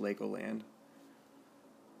Dangerous Legoland.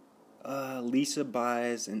 Lisa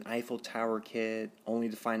buys an Eiffel Tower kit, only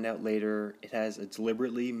to find out later it has a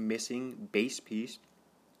deliberately missing base piece.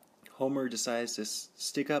 Homer decides to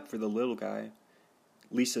stick up for the little guy.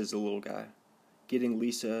 Lisa's the little guy. Getting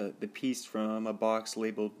Lisa the piece from a box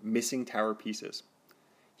labeled Missing Tower Pieces.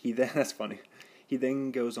 That's funny. He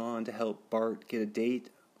then goes on to help Bart get a date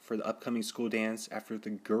for the upcoming school dance after the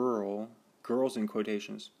girls in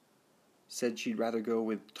quotations, said she'd rather go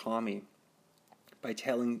with Tommy by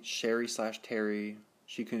telling Sherry/Terry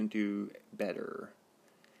she couldn't do better,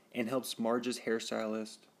 and helps Marge's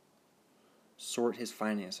hairstylist sort his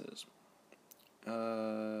finances.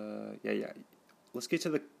 Yeah. Let's get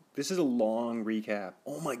to this is a long recap.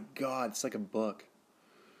 Oh my god, it's like a book.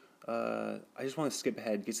 I just want to skip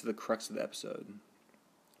ahead, get to the crux of the episode.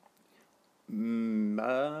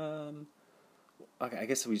 Okay, I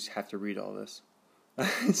guess we just have to read all this.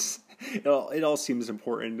 It all seems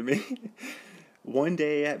important to me. One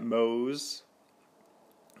day at Moe's.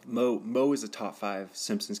 Moe is a top 5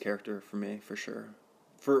 Simpsons character for me, for sure.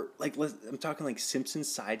 I'm talking like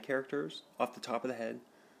Simpsons side characters off the top of the head.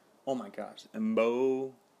 Oh my gosh. And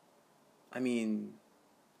Moe, I mean,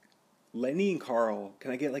 Lenny and Carl.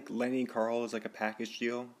 Can I get like Lenny and Carl as like a package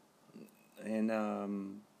deal?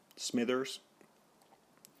 And Smithers.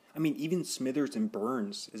 I mean, even Smithers and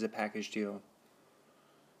Burns is a package deal.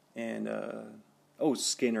 And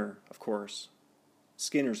Skinner, of course.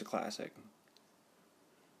 Skinner's a classic.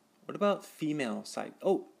 What about female side?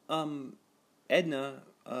 Edna,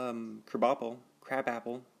 Crabapple,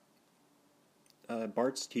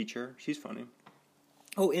 Bart's teacher. She's funny.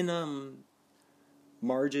 And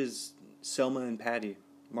Marge's Selma and Patty.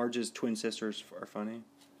 Marge's twin sisters are funny.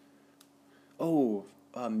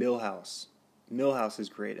 Milhouse. Milhouse is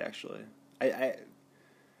great, actually.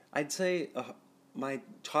 I'd say my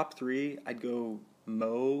top 3, I'd go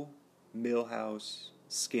Moe, Milhouse,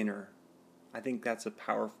 Skinner. I think that's a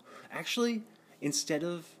powerful... Actually,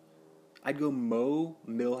 I'd go Moe,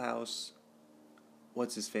 Milhouse,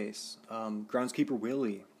 what's his face? Groundskeeper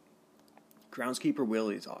Willie. Groundskeeper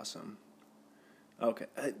Willie is awesome. Okay,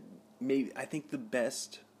 I think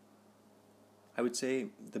I would say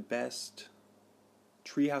the best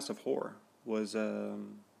Treehouse of Horror was the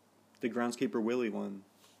Groundskeeper Willie one.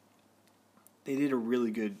 They did a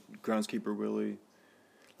really good Groundskeeper Willie.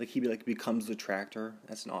 Like, he becomes the tractor.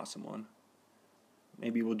 That's an awesome one.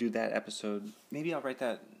 Maybe we'll do that episode. Maybe I'll write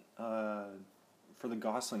that for the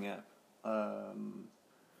Gosling app.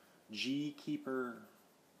 G-Keeper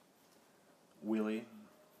Willie.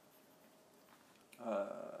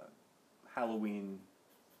 Halloween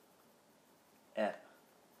ep.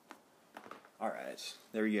 Alright,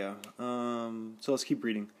 there we go. So let's keep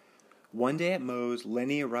reading. One day at Moe's,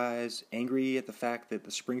 Lenny arrives angry at the fact that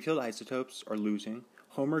the Springfield Isotopes are losing.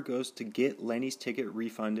 Homer goes to get Lenny's ticket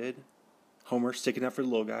refunded. Homer, sticking up for the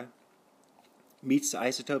little guy, meets the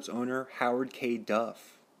Isotopes owner, Howard K.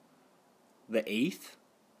 Duff. The 8th?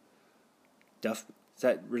 Duff, is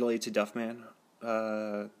that related to Duffman?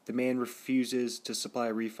 The man refuses to supply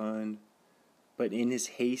a refund, but in his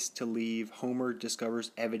haste to leave, Homer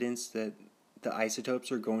discovers evidence that the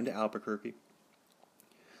Isotopes are going to Albuquerque.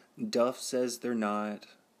 Duff says they're not,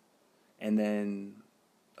 and then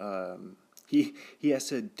he has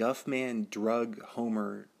to Duffman drug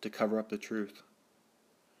Homer to cover up the truth.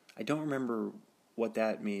 I don't remember what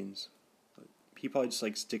that means. He probably just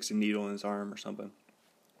like sticks a needle in his arm or something.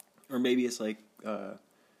 Or maybe it's like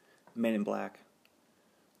Men in Black.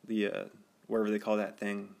 The whatever they call that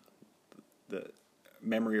thing, the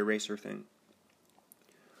memory eraser thing.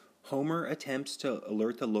 Homer attempts to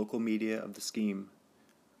alert the local media of the scheme.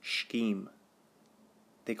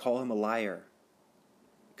 They call him a liar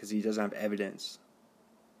because he doesn't have evidence.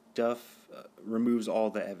 Duff removes all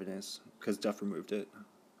the evidence because Duff removed it.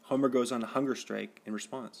 Homer goes on a hunger strike in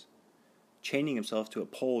response, chaining himself to a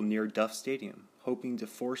pole near Duff Stadium, hoping to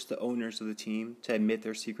force the owners of the team to admit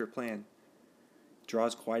their secret plan.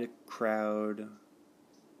 Draws quite a crowd.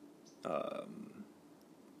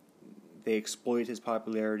 They exploit his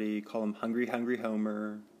popularity, call him Hungry Hungry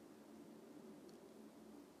Homer.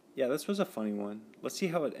 Yeah, this was a funny one. Let's see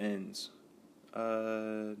how it ends.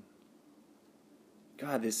 God,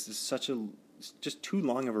 this is it's just too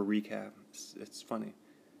long of a recap. It's funny.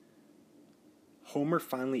 Homer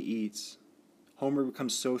finally eats. Homer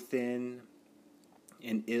becomes so thin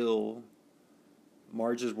and ill.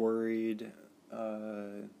 Marge is worried.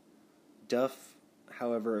 Duff,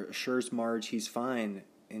 however, assures Marge he's fine,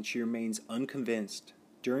 and she remains unconvinced.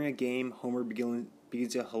 During a game, Homer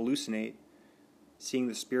begins to hallucinate, seeing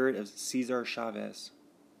the spirit of Cesar Chavez.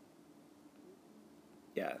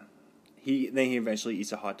 Yeah. Then he eventually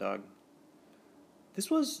eats a hot dog. This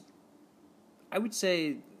was, I would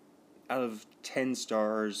say, out of 10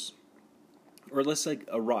 stars, or less like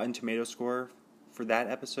a Rotten Tomato score for that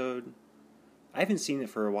episode. I haven't seen it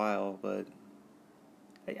for a while, but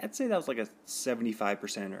I'd say that was like a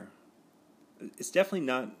 75%er. It's definitely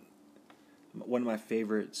not one of my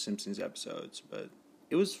favorite Simpsons episodes, but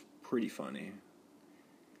it was pretty funny.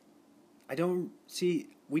 We didn't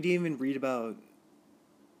even read about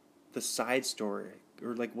the side story,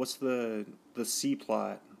 or like what's the C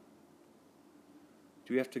plot.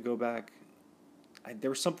 Do we have to go back?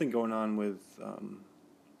 There was something going on with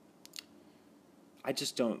I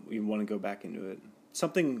just don't even want to go back into it.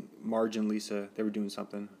 Something Marge and Lisa, they were doing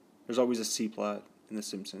something. There's always a C plot in the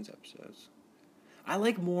Simpsons episodes. I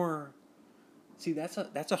like more. See, that's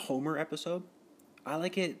a Homer episode. I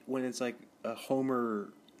like it when it's like a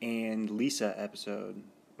Homer and Lisa episode,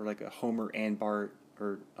 or like a Homer and Bart,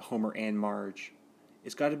 or a Homer and Marge.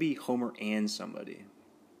 It's got to be Homer and somebody.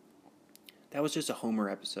 That was just a Homer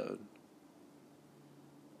episode.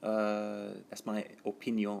 That's my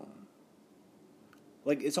opinion.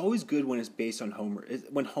 Like, it's always good when it's based on Homer.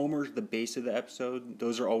 When Homer's the base of the episode,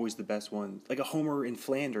 those are always the best ones. Like a Homer in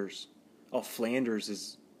Flanders. Oh, Flanders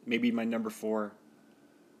is maybe my number 4.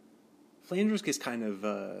 Flanders gets kind of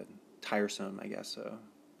tiresome, I guess. So,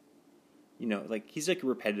 you know, like he's like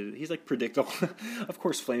repetitive. He's like predictable. Of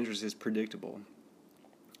course, Flanders is predictable.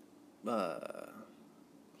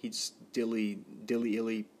 He's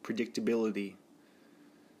dilly-illy predictability.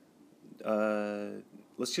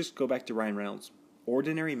 Let's just go back to Ryan Reynolds.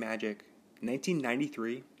 Ordinary Magic,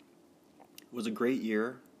 1993, was a great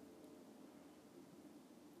year.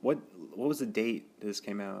 What was the date that this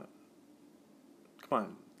came out? Come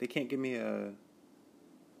on, they can't give me a...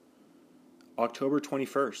 October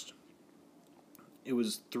 21st. It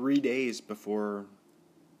was 3 days before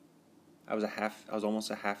I was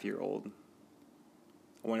almost a half year old.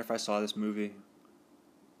 I wonder if I saw this movie.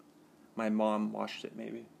 My mom watched it,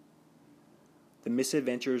 maybe. The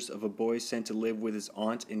misadventures of a boy sent to live with his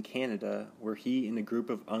aunt in Canada, where he and a group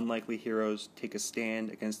of unlikely heroes take a stand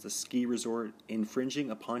against the ski resort infringing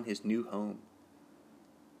upon his new home.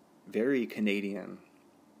 Very Canadian.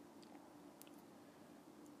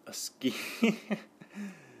 A ski...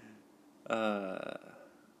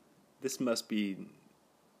 This must be...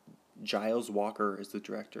 Giles Walker is the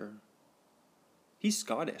director. He's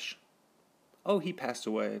Scottish. Oh, he passed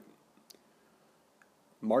away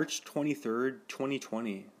March 23rd,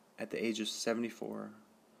 2020, at the age of 74.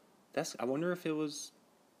 I wonder if it was...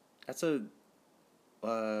 That's a...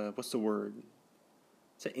 what's the word?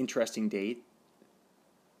 It's an interesting date.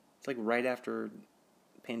 It's like right after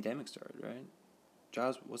the pandemic started, right?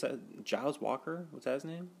 Was that Giles Walker? Was that his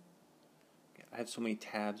name? I have so many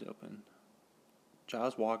tabs open.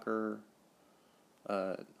 Giles Walker,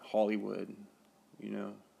 Hollywood,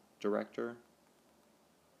 director.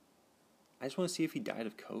 I just want to see if he died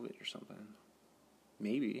of COVID or something.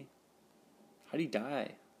 Maybe. How'd he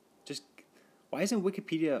die? Why doesn't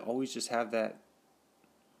Wikipedia always just have that?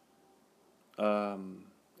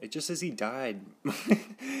 It just says he died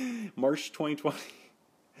March 2020.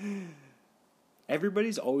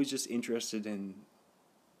 Everybody's always just interested in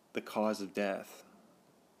the cause of death.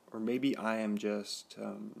 Or maybe I am just,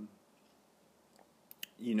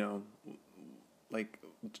 like,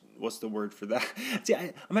 what's the word for that? See,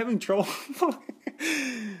 I'm having trouble.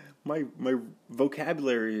 My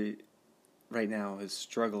vocabulary right now is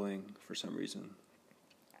struggling for some reason.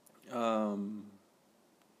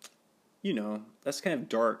 That's kind of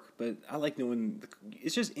dark, but I like knowing,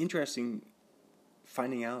 it's just interesting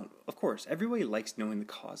finding out. Of course, everybody likes knowing the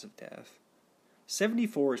cause of death.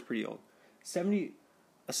 74 is pretty old.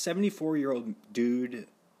 A 74-year-old dude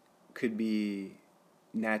could be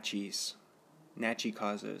Natchies. Natchie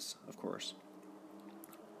causes, of course.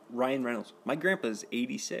 Ryan Reynolds. My grandpa's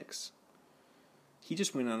 86. He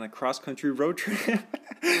just went on a cross-country road trip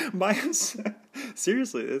by himself.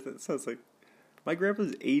 Seriously, that sounds like... My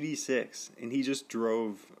grandpa's 86, and he just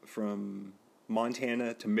drove from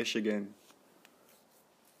Montana to Michigan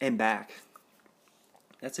and back.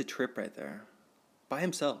 That's a trip right there. By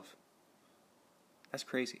himself. That's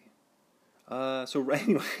crazy. So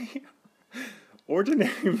anyway,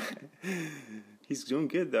 Ordinary Man. He's doing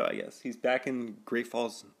good, though, I guess. He's back in Great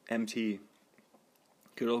Falls, MT.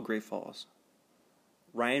 Good old Great Falls.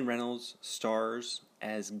 Ryan Reynolds stars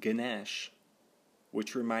as Ganesh,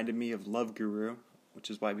 which reminded me of Love Guru, which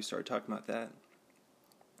is why we started talking about that.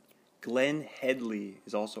 Glenn Headley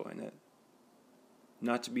is also in it.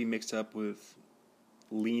 Not to be mixed up with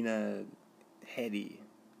Lena Headey,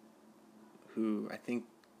 who I think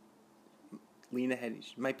Lena Headey,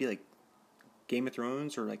 she might be like Game of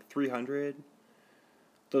Thrones or like 300,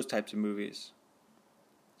 those types of movies.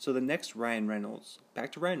 So the next Ryan Reynolds,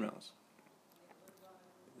 back to Ryan Reynolds,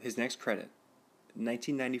 his next credit,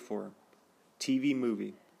 1994, TV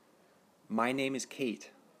movie, My Name is Kate.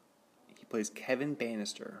 He plays Kevin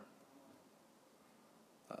Bannister.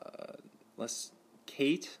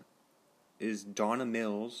 Kate is Donna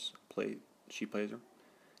Mills, she plays her,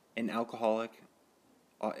 an alcoholic.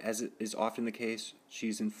 As is often the case,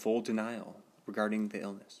 she's in full denial regarding the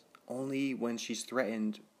illness. Only when she's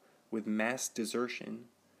threatened with mass desertion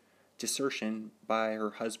by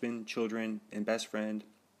her husband, children, and best friend,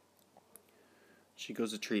 she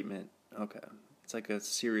goes to treatment. Okay. It's like a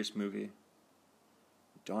serious movie.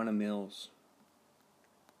 Donna Mills.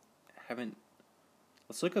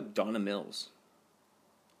 Let's look up Donna Mills.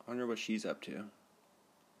 I wonder what she's up to.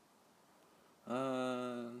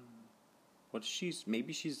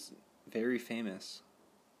 Maybe she's very famous.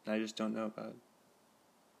 I just don't know about.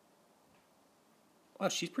 Wow,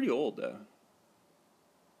 she's pretty old though.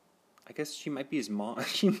 I guess she might be his mom. I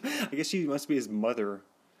guess she must be his mother.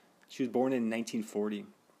 She was born in 1940.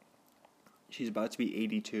 She's about to be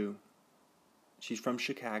 82. She's from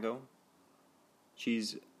Chicago.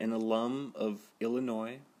 She's an alum of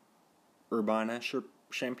Illinois,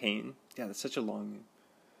 Urbana-Champaign. Yeah, that's such a long name.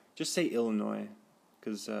 Just say Illinois,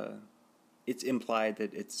 because it's implied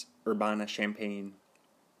that it's Urbana-Champaign.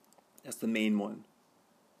 That's the main one.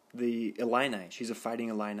 The Illini. She's a Fighting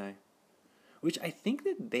Illini, which I think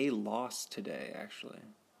that they lost today, actually.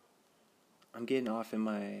 I'm getting off in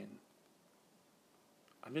my...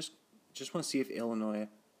 I'm just want to see if Illinois...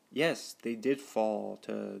 Yes, they did fall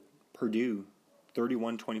to Purdue,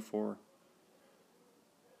 31-24.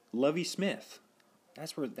 Lovie Smith.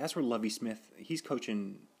 That's where Lovie Smith... He's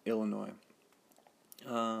coaching Illinois.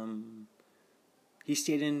 He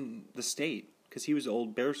stayed in the state because he was the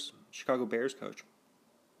old Chicago Bears coach.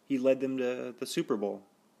 He led them to the Super Bowl.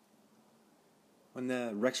 When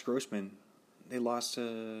the Rex Grossman, they lost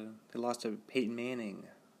to Peyton Manning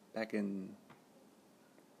back in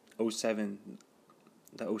 2007,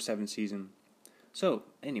 the 2007 season. So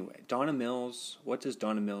anyway, Donna Mills. What does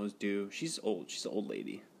Donna Mills do? She's old. She's an old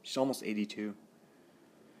lady. She's almost 82.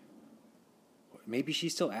 Maybe she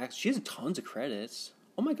still acts. She has tons of credits.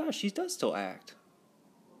 Oh my gosh, she does still act.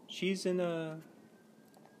 She's in a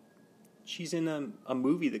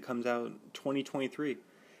movie that comes out 2023.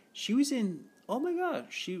 She was in, oh my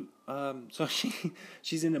gosh,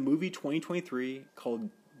 she's in a movie 2023 called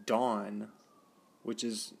Dawn, which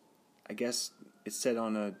is, I guess it's set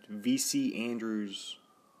on a V.C. Andrews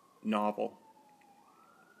novel.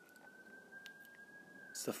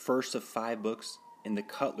 It's the first of 5 books in the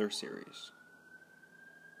Cutler series.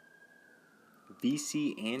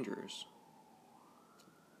 V.C. Andrews.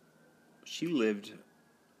 She lived...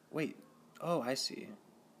 Wait. Oh, I see.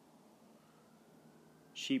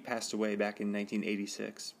 She passed away back in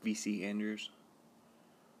 1986. V.C. Andrews.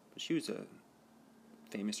 But she was a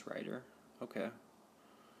famous writer. Okay.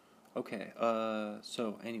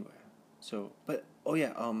 So, anyway.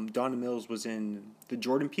 Donna Mills was in the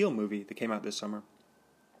Jordan Peele movie that came out this summer.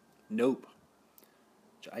 Nope.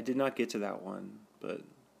 I did not get to that one, but...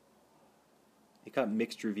 It got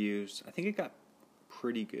mixed reviews. I think it got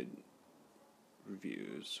pretty good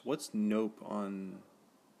reviews. What's Nope on...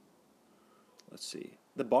 Let's see.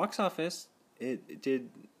 The box office, it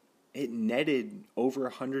netted over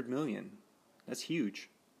 $100 million. That's huge.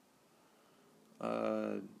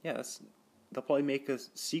 They'll probably make a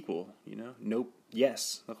sequel, you know? Nope.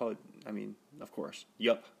 Yes. They'll call it, of course.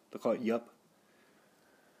 Yup. They'll call it Yup.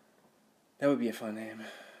 That would be a fun name.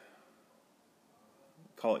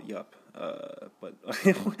 Call it Yup. But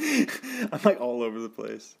I'm like all over the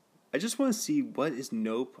place. I just want to see what is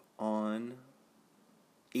Nope on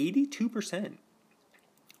 82%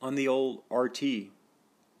 on the old RT,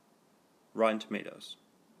 Rotten Tomatoes.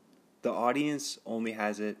 The audience only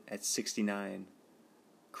has it at 69.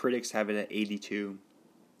 Critics have it at 82.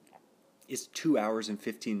 It's 2 hours and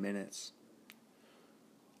 15 minutes.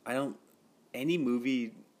 Any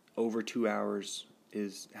movie over 2 hours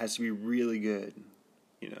has to be really good,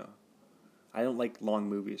 you know. I don't like long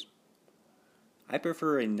movies. I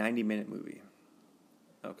prefer a 90-minute movie.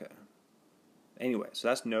 Okay. Anyway, so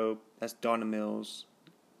that's Nope. That's Donna Mills.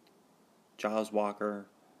 Giles Walker.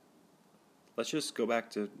 Let's just go back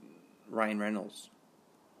to Ryan Reynolds.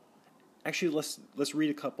 Actually, let's read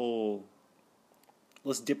a couple.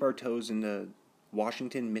 Let's dip our toes into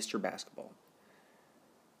Washington Mr. Basketball.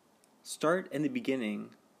 Start in the beginning.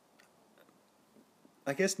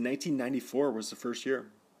 I guess 1994 was the first year.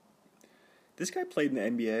 This guy played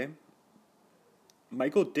in the NBA.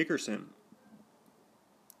 Michael Dickerson.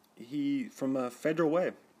 He from Federal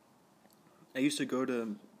Way. I used to go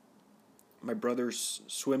to my brother's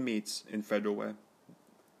swim meets in Federal Way.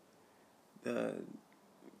 The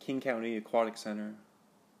King County Aquatic Center.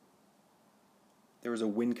 There was a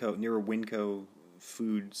Winco, near a Winco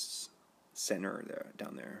Foods Center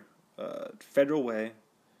down there. Federal Way.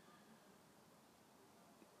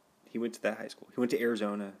 He went to that high school. He went to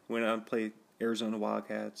Arizona. Went out and played Arizona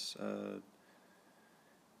Wildcats.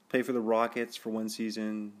 Played for the Rockets for one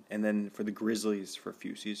season, and then for the Grizzlies for a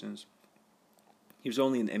few seasons. He was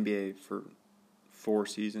only in the NBA for 4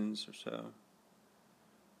 seasons or so.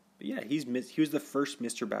 But yeah, he was the first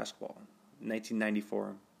Mr. Basketball,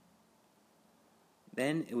 1994.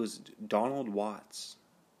 Then it was Donald Watts,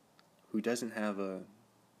 who doesn't have a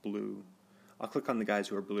blue. I'll click on the guys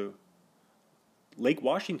who are blue. Lake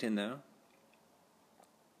Washington, though.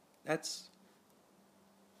 That's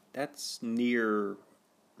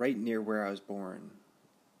right near where I was born.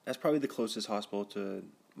 That's probably the closest hospital to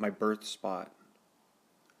my birth spot.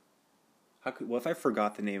 What if I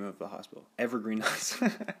forgot the name of the hospital? Evergreen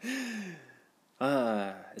Hospital.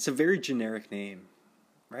 It's a very generic name,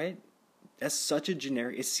 right? That's such a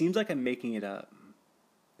generic. It seems like I'm making it up.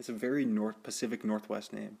 It's a very Pacific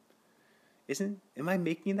Northwest name. Am I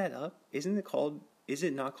making that up? Is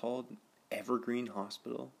it not called Evergreen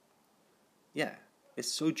Hospital? Yeah,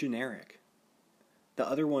 it's so generic. The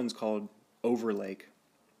other one's called Overlake.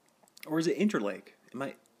 Or is it Interlake?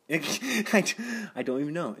 I don't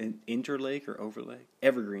even know. Interlake or Overlake?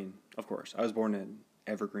 Evergreen, of course. I was born in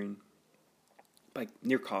Evergreen. Like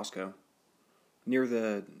near Costco. Near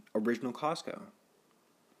the original Costco.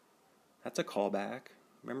 That's a callback.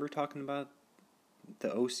 Remember talking about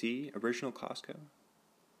the OC, original Costco?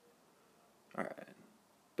 Alright.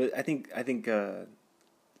 But I think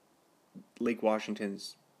Lake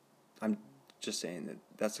Washington's, I'm just saying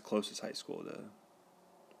that's the closest high school to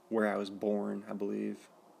where I was born, I believe.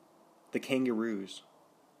 The Kangaroos.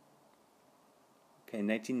 Okay,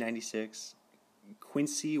 1996.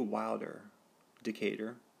 Quincy Wilder,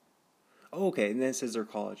 Decatur. Oh, okay, and then it says their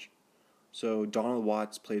college. So Donald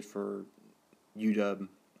Watts played for UW.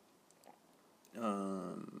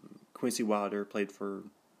 Quincy Wilder played for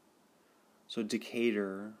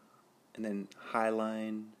Decatur, and then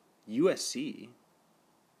Highline, USC.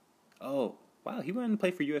 Oh, wow, he went and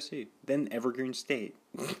played for USC. Then Evergreen State.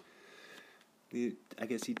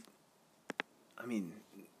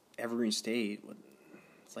 Evergreen State,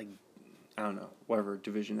 it's like, I don't know, whatever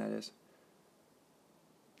division that is.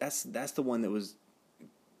 That's the one that was,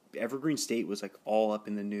 Evergreen State was like all up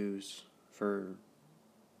in the news for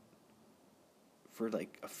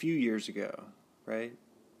like a few years ago, right?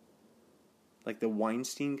 Like the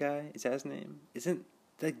Weinstein guy, is that his name? Isn't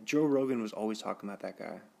that Joe Rogan was always talking about that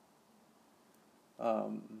guy?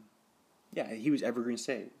 Yeah, he was Evergreen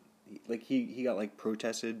State. He got like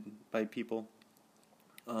protested by people,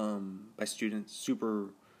 by students. Super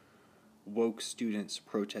woke students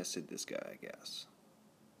protested this guy, I guess.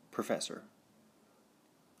 Professor.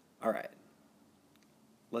 All right.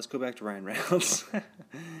 Let's go back to Ryan Reynolds.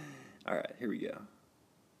 All right, here we go.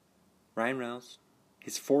 Ryan Reynolds,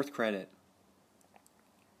 his 4th credit.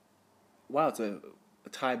 Wow, it's a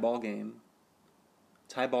tie ball game.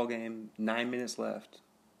 9 minutes left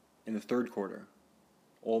in the 3rd quarter.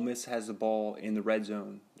 Ole Miss has the ball in the red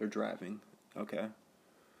zone. They're driving. Okay.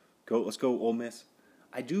 Let's go, Ole Miss.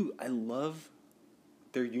 I love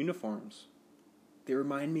their uniforms. They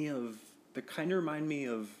kind of remind me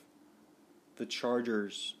of the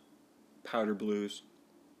Chargers powder blues.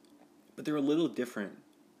 But they're a little different.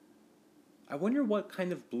 I wonder what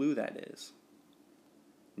kind of blue that is.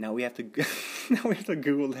 Now we have to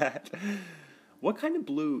Google that. What kind of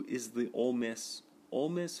blue is the Ole Miss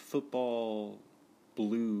football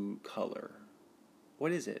blue color?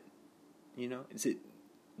 What is it? You know, is it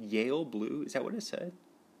Yale blue? Is that what it said?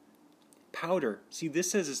 Powder. See, this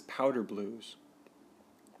says it's powder blues.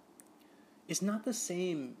 It's not the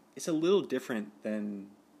same. It's a little different than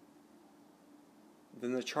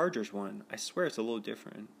the Chargers one. I swear it's a little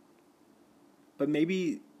different. But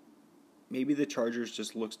maybe the Chargers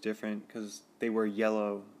just looks different because they wear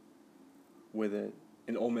yellow with it,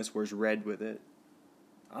 and Ole Miss wears red with it.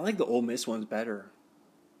 I like the Ole Miss ones better.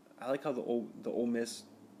 I like how the Ole Miss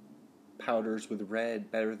powders with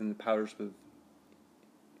red better than the powders with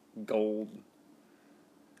gold.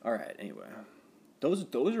 All right, anyway, those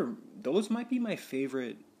might be my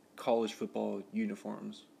favorite college football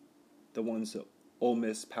uniforms. The ones that Ole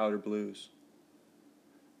Miss powder blues.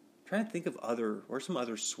 I'm trying to think of some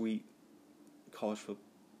other sweet college football.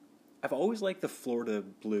 I've always liked the Florida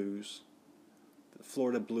blues. The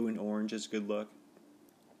Florida blue and orange is a good look.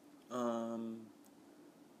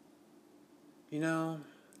 You know,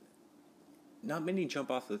 not many jump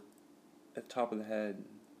off the top of the head.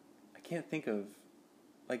 I can't think of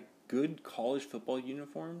like good college football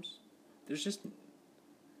uniforms. There's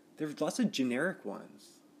lots of generic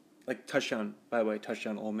ones. Like touchdown, by the way,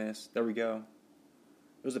 touchdown Ole Miss. There we go.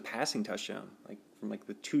 It was a passing touchdown, like from like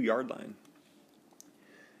the 2-yard line.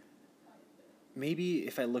 Maybe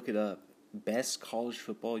if I look it up, best college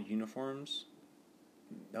football uniforms,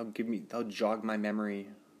 they'll jog my memory.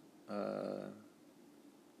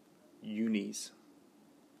 Unis.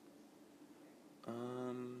 I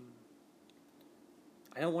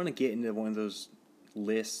don't want to get into one of those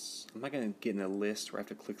lists. I'm not going to get in a list where I have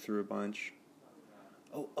to click through a bunch.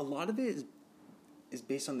 Oh, a lot of it is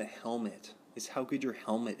based on the helmet. It's how good your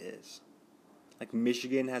helmet is. Like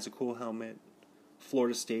Michigan has a cool helmet.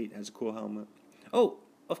 Florida State has a cool helmet. Oh,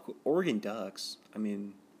 of course, Oregon Ducks. I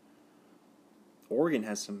mean, Oregon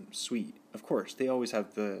has some sweet. Of course, they always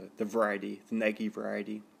have the variety, the Nike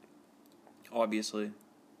variety. Obviously.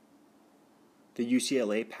 The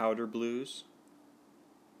UCLA powder blues.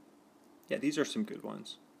 Yeah, these are some good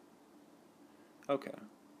ones. Okay.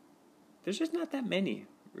 There's just not that many,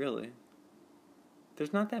 really.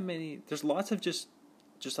 There's not that many. There's lots of just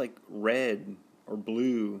like red or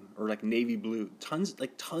blue or like navy blue. Tons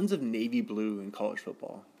of navy blue in college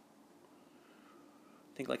football.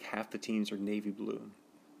 I think like half the teams are navy blue.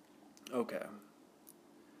 Okay.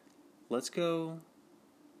 Let's go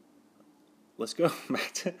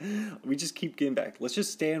back to... We just keep getting back. Let's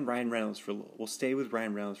just stay on Ryan Reynolds for a little... We'll stay with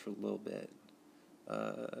Ryan Reynolds for a little bit.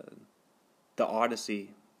 The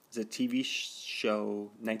Odyssey is a TV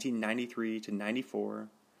show, 1993 to 94.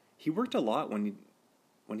 He worked a lot when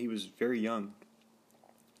he was very young.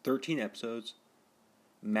 13 episodes.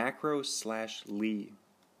 Macro/Lee.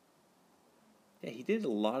 Yeah, he did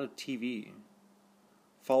a lot of TV.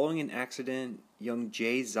 Following an accident, young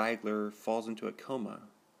Jay Ziegler falls into a coma,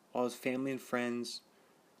 while his family and friends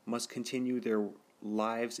must continue their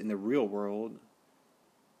lives in the real world.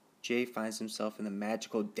 Jay finds himself in the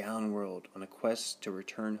magical downworld on a quest to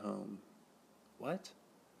return home. What?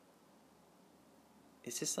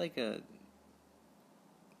 It's just like it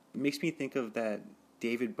makes me think of that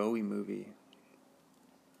David Bowie movie.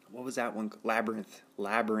 What was that one?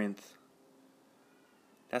 Labyrinth.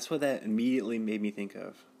 That's what that immediately made me think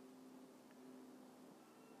of.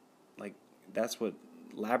 Like, that's what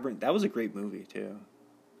Labyrinth... That was a great movie, too.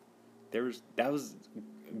 That was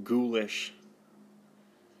ghoulish.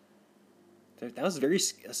 That was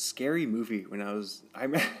a scary movie when I was... I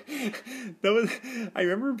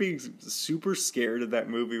remember being super scared of that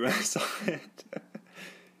movie when I saw it.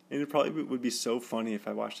 And it probably would be so funny if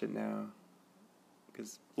I watched it now.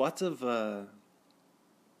 Because lots of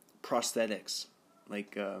prosthetics.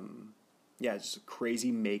 Like, just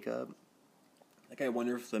crazy makeup. Like, I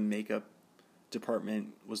wonder if the makeup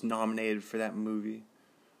department was nominated for that movie.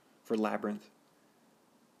 For Labyrinth.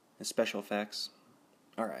 And special effects.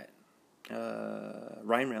 Alright.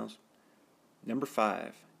 Ryan Reynolds. Number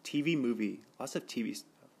 5. TV movie. Lots of TV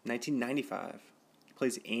stuff. 1995. He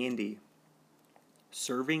plays Andy.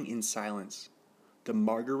 Serving in Silence. The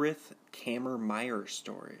Margaret Kammermeyer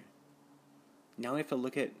story. Now I have to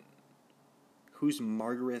look at who's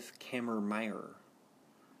Margaret Kammermeyer.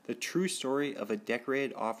 The true story of a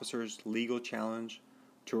decorated officer's legal challenge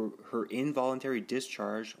to her involuntary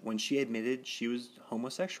discharge when she admitted she was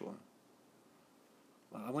homosexual.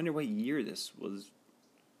 Well, I wonder what year this was.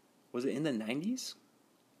 Was it in the 90s?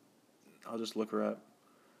 I'll just look her up.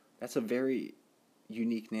 That's a very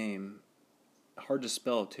unique name. Hard to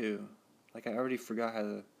spell, too. Like, I already forgot how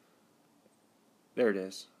to... There it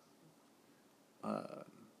is.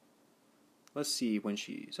 Let's see when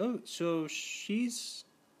she's... So she's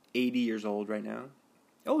 80 years old right now.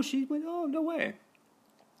 Oh, she went... Oh, no way.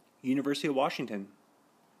 University of Washington.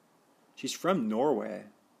 She's from Norway,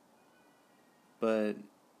 but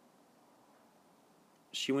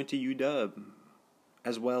she went to UW,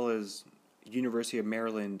 as well as University of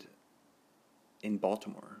Maryland in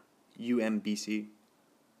Baltimore, UMBC.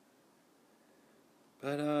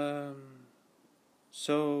 But,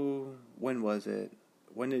 so, when was it?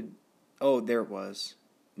 There it was.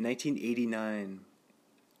 1989,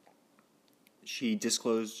 she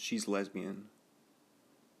disclosed she's lesbian.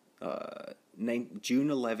 June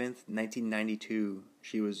 11th, 1992,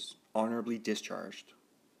 she was honorably discharged.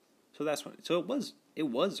 So that's when. So it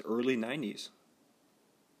was early 90s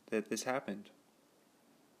that this happened.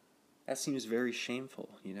 That seems very shameful,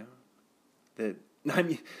 you know? That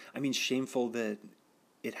I mean shameful that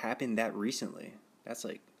it happened that recently. That's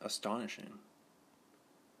like astonishing.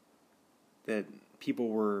 That people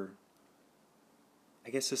were,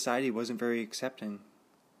 I guess society wasn't very accepting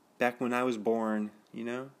back when I was born, you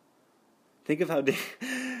know? Think of how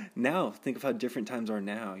different times are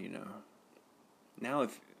now, you know. Now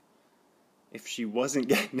if she wasn't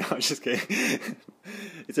gay, no, I'm just kidding.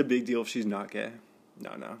 It's a big deal if she's not gay.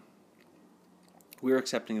 No. We're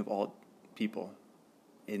accepting of all people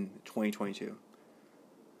in 2022.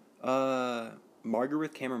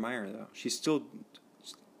 Margaret Cameron Meyer, though, she's still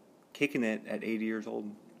kicking it at 80 years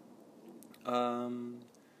old.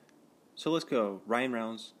 So let's go. Ryan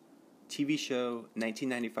Reynolds, TV show,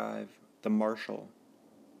 1995, The Marshal.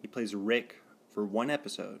 He plays Rick for one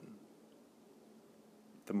episode.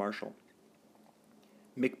 The Marshal.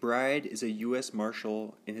 McBride is a U.S.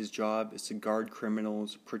 Marshal, and his job is to guard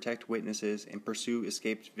criminals, protect witnesses, and pursue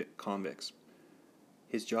escaped convicts.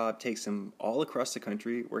 His job takes him all across the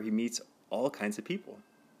country where he meets all kinds of people.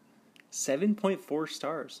 7.4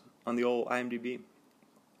 stars on the old IMDb.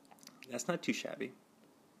 That's not too shabby.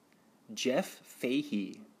 Jeff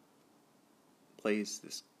Fahey plays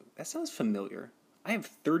this. That sounds familiar. I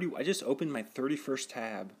just opened my 31st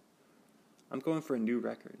tab. I'm going for a new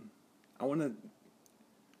record. I want to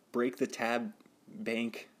break the tab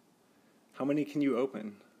bank. How many can you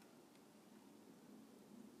open?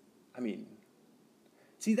 I mean,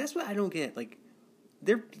 see, that's what I don't get. Like,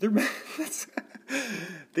 that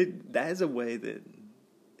is a way that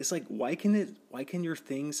it's like, why can your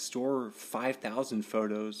thing store 5,000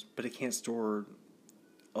 photos, but it can't store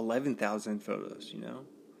 11,000 photos, you know?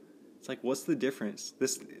 It's like, what's the difference?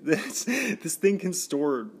 This thing can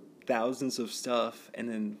store thousands of stuff, and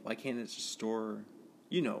then why can't it just store,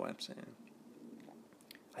 you know what I'm saying?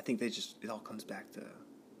 I think it all comes back to,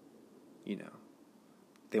 you know,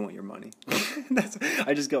 they want your money.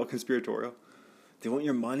 I just get all conspiratorial. They want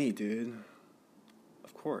your money, dude.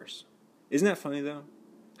 Of course. Isn't that funny, though?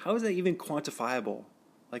 How is that even quantifiable?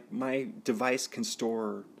 Like, my device can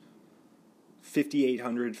store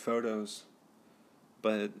 5,800 photos,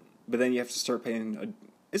 but then you have to start paying,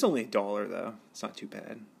 it's only $1, though. It's not too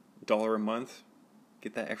bad. $1 a month.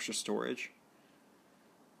 Get that extra storage.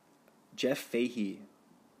 Jeff Fahey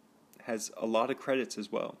has a lot of credits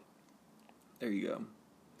as well. There you go.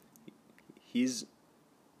 He's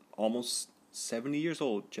almost 70 years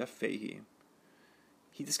old, Jeff Fahey.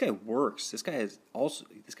 This guy works. This guy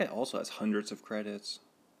also has hundreds of credits.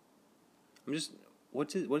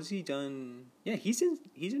 What has he done? Yeah, he's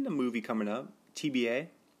in a movie coming up, TBA.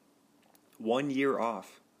 1 Year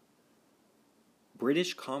Off.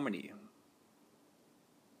 British comedy.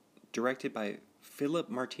 Directed by Philip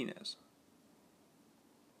Martinez.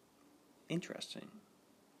 Interesting.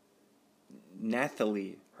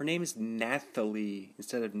 Nathalie. Her name is Nathalie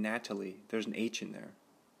instead of Natalie. There's an H in there.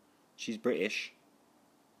 She's British.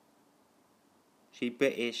 She's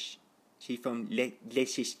British. She's from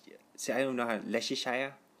Leicestershire. I don't know how.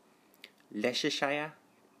 Leicestershire.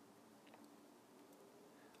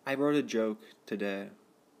 I wrote a joke today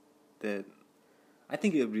that I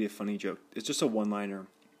think it would be a funny joke. It's just a one-liner.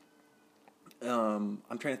 I'm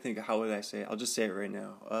trying to think of how would I say it. I'll just say it right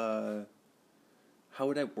now. How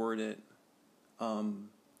would I word it?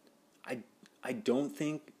 I don't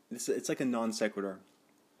think it's like a non sequitur.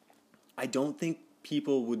 I don't think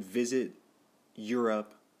people would visit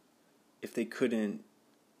Europe if they couldn't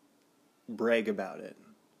brag about it.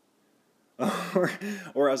 or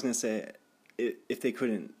I was gonna say, if they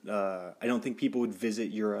couldn't, I don't think people would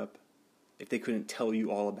visit Europe if they couldn't tell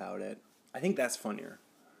you all about it. I think that's funnier.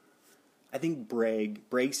 I think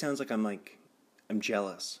brag sounds like I'm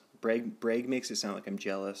jealous. Brag makes it sound like I'm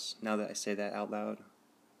jealous now that I say that out loud.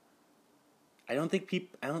 I don't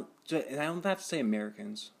have to say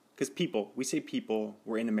Americans, because we say people,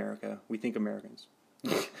 we're in America, we think Americans.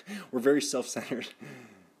 We're very self-centered.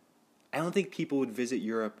 I don't think people would visit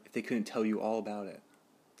Europe if they couldn't tell you all about it.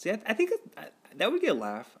 See, I think that would get a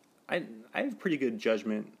laugh. I have pretty good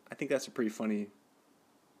judgment. I think that's a pretty funny.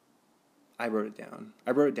 I wrote it down.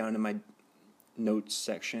 I wrote it down in my notes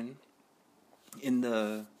section. In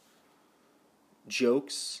the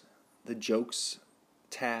jokes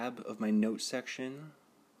tab of my notes section.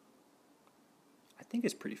 I think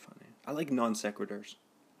it's pretty funny. I like non sequiturs.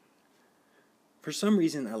 For some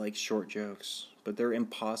reason, I like short jokes, but they're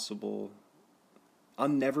impossible. I'll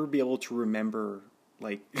never be able to remember,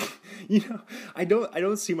 like, I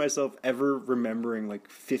don't see myself ever remembering like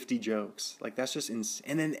 50 jokes. Like, that's just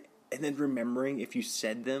insane. And then remembering if you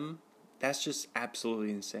said them, that's just absolutely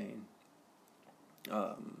insane.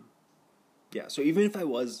 Yeah. So even if I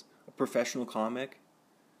was a professional comic,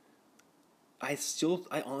 I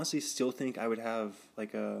honestly still think I would have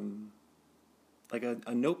like a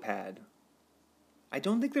notepad. I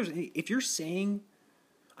don't think there's any, if you're saying,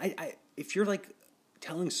 if you're like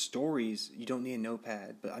telling stories, you don't need a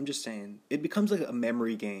notepad. But I'm just saying, it becomes like a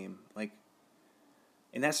memory game, like,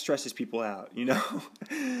 and that stresses people out,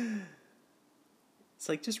 It's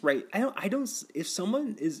like, just write.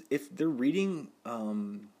 If they're reading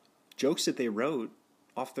jokes that they wrote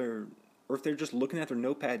off or if they're just looking at their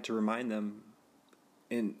notepad to remind them,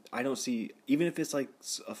 and I don't see, even if it's like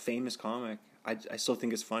a famous comic, I still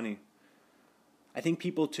think it's funny. I think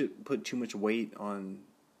people put too much weight on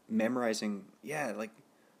memorizing. Yeah, like,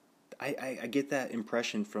 I get that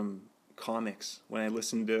impression from comics when I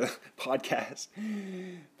listen to podcasts.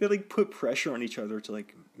 They like put pressure on each other to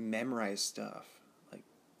like memorize stuff. Like,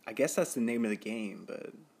 I guess that's the name of the game,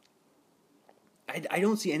 but I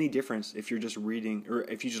don't see any difference if you're just reading or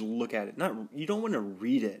if you just look at it. You don't want to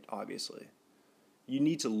read it, obviously. You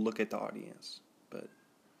need to look at the audience, but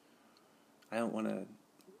I don't want to.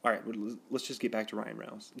 All right, let's just get back to Ryan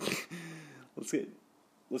Reynolds. let's get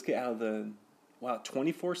out of the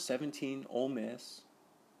 24-17 Ole Miss.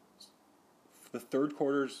 The third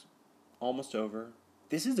quarter's almost over.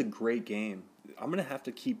 This is a great game. I'm gonna have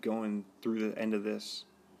to keep going through the end of this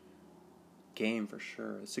game for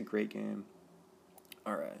sure. It's a great game.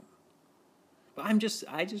 All right, but I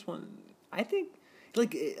think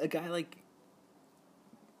like a guy like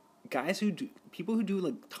people who do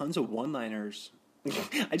like tons of one-liners.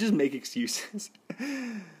 I just make excuses.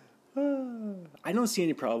 I don't see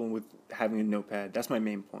any problem with having a notepad. That's my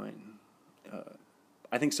main point.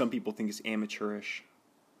 I think some people think it's amateurish.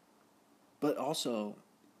 But also,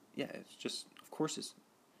 yeah, it's just, of course it's,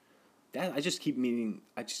 that, I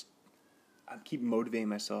keep motivating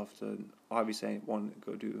myself to, obviously I want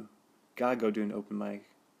to gotta go do an open mic.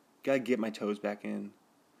 Gotta get my toes back in.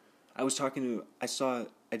 I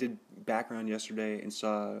did background yesterday and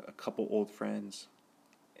saw a couple old friends.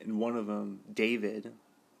 And one of them, David,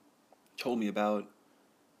 told me about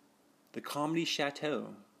the Comedy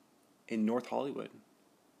Chateau in North Hollywood,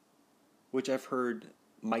 which I've heard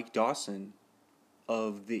Mike Dawson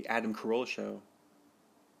of the Adam Carolla Show.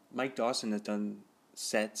 Mike Dawson has done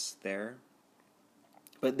sets there,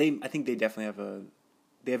 but I think they definitely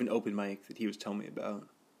have an open mic that he was telling me about.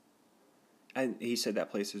 And he said that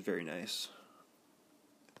place is very nice.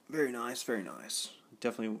 Very nice, very nice.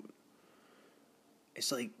 Definitely.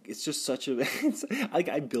 It's like, it's just such a, it's like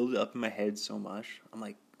I build it up in my head so much. I'm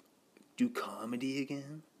like, do comedy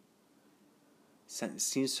again? It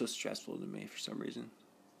seems so stressful to me for some reason.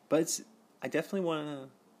 But I definitely want to,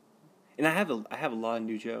 and I have a lot of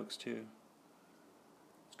new jokes too.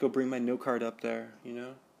 Let's go bring my note card up there,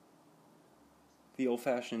 The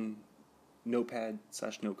old-fashioned notepad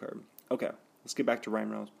 / note card. Okay, let's get back to Ryan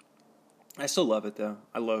Reynolds. I still love it though.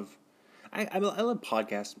 I love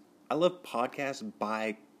podcasts. I love podcasts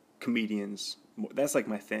by comedians. That's like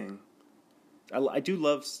my thing. I do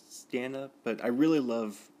love stand-up, but I really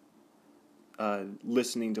love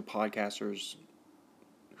listening to podcasters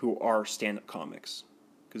who are stand-up comics,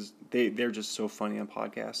 because they're just so funny on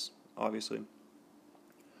podcasts, obviously.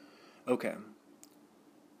 Okay.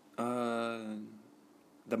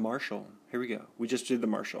 The Marshal. Here we go. We just did The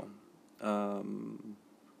Marshal.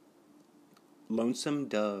 Lonesome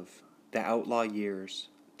Dove, The Outlaw Years,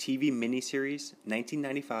 TV miniseries,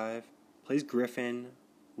 1995, plays Griffin,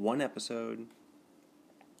 1 episode.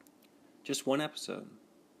 Just 1 episode.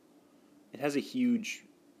 It has a huge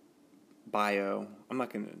bio.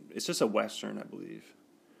 It's just a Western, I believe.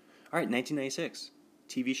 Alright, 1996,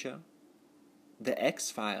 TV show. The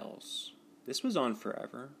X-Files. This was on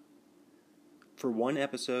forever. For 1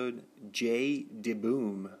 episode, Jay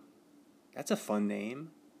DeBoom. That's a fun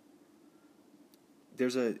name.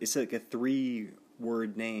 It's like a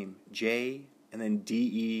 3-word name. J, and then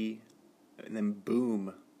D-E, and then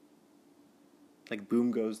boom. Like boom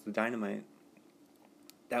goes the dynamite.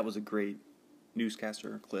 That was a great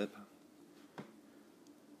newscaster clip.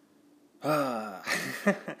 Ah,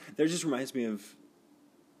 that just reminds me of,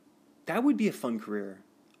 that would be a fun career.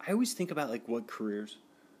 I always think about like what careers.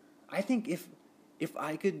 I think if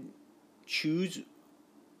I could choose,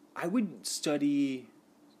 I would study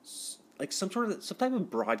like some type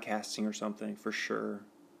of broadcasting or something for sure.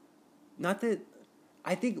 Not that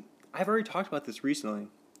I think I've already talked about this recently.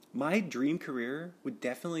 My dream career would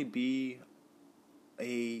definitely be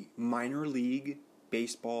a minor league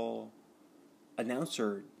baseball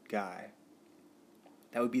announcer guy.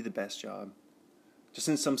 That would be the best job. Just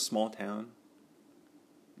in some small town.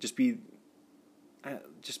 Just be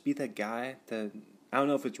that guy that, I don't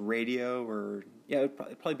know if it's radio or, yeah, it'd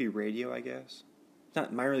probably be radio, I guess.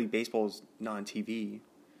 Not minor league baseball is not on TV.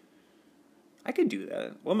 I could do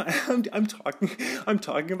that. Well, I'm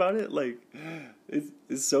talking about it like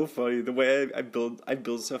it's so funny the way I build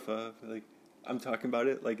stuff up. Like I'm talking about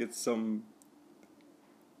it like it's some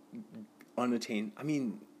unattained. I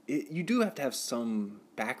mean, you do have to have some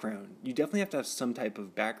background. You definitely have to have some type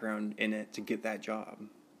of background in it to get that job,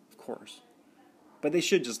 of course. But they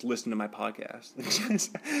should just listen to my podcast.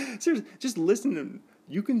 Seriously, just listen to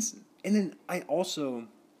you can. And then I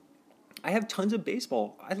have tons of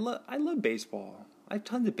baseball. I love baseball. I have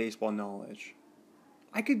tons of baseball knowledge.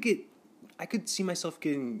 I could see myself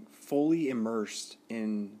getting fully immersed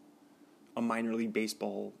in a minor league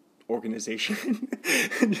baseball organization.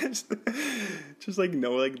 just like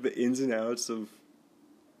know like the ins and outs of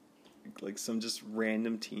like some just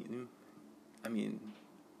random team. I mean,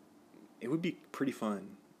 it would be pretty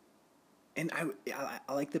fun. And I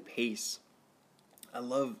like the pace. I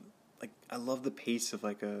love the pace of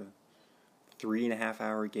like a 3.5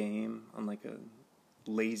 hour game on like a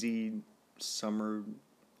lazy summer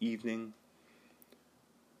evening.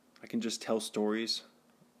 I can just tell stories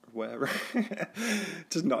or whatever.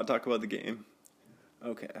 Just not talk about the game.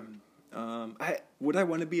 Okay. I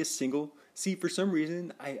want to be a single. See, for some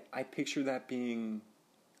reason, I picture that being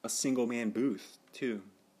a single man booth too.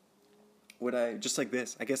 Just like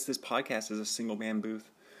this? I guess this podcast is a single man booth.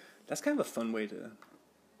 That's kind of a fun way to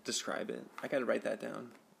describe it. I got to write that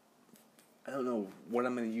down. I don't know what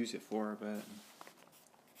I'm going to use it for, but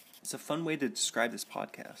it's a fun way to describe this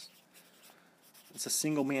podcast. It's a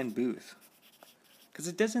single man booth. Because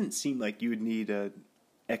it doesn't seem like you would need a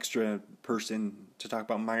extra person to talk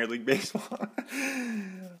about minor league baseball.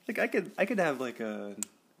 Like I could have like a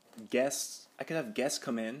guest. I could have guests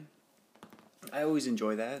come in. I always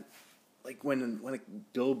enjoy that. Like when like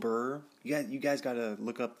Bill Burr. You guys got to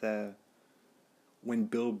look up when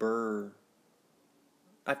Bill Burr.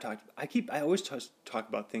 I always talk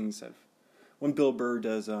about things when Bill Burr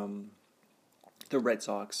does the Red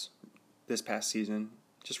Sox this past season,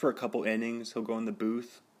 just for a couple innings, he'll go in the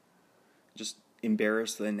booth, just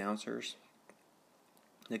embarrass the announcers,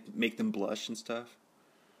 like make them blush and stuff.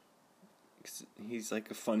 He's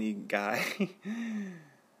like a funny guy.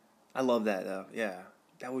 I love that though. Yeah,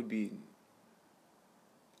 that would be.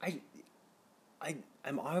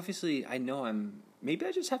 I'm obviously, I know maybe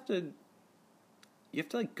I just have to. You have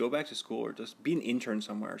to like go back to school or just be an intern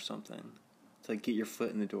somewhere or something to like get your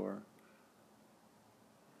foot in the door.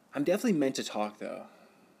 I'm definitely meant to talk though,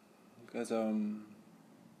 because I mean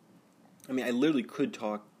I literally could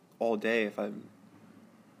talk all day if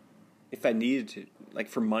I needed to, like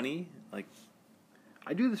for money. Like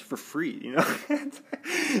I do this for free, you know.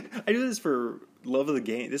 I do this for love of the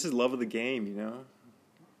game. This is love of the game, you know.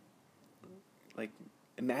 Like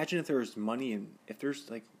imagine if there was money and if there's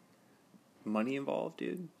like money involved,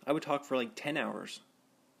 dude. I would talk for like 10 hours.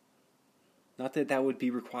 Not that would be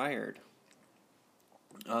required.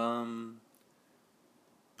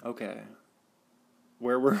 Okay.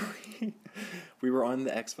 Where were we? We were on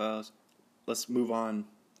the X-Files. Let's move on.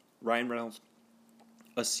 Ryan Reynolds.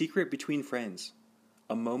 A Secret Between Friends.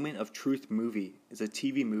 A Moment of Truth movie is a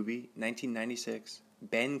TV movie, 1996.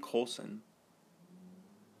 Ben Coulson.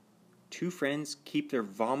 Two friends keep their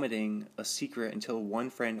vomiting a secret until one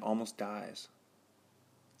friend almost dies.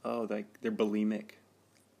 Oh, they're bulimic,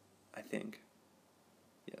 I think.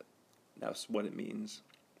 Yeah, that's what it means.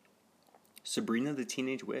 Sabrina the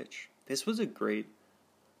Teenage Witch. That was a great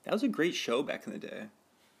show back in the day.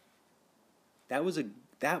 That was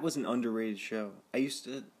an underrated show. I used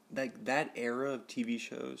to like that era of TV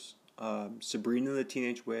shows. Sabrina the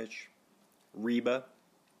Teenage Witch, Reba.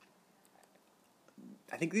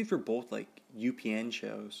 I think these were both like UPN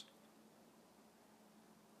shows.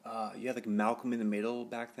 You had like Malcolm in the Middle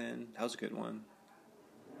back then. That was a good one.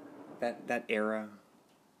 That era.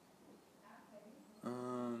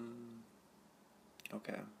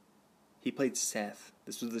 Okay. He played Seth.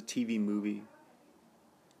 This was a TV movie.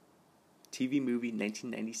 TV movie,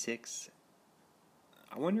 1996.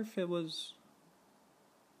 I wonder if it was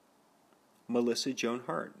Melissa Joan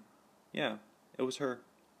Hart. Yeah, it was her.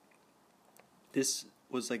 This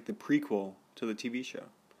was like the prequel to the TV show.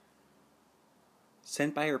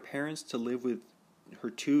 Sent by her parents to live with her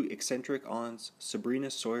two eccentric aunts,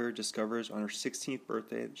 Sabrina Sawyer discovers on her 16th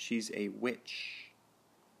birthday that she's a witch.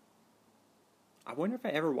 I wonder if I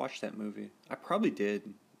ever watched that movie. I probably did.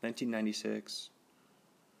 1996.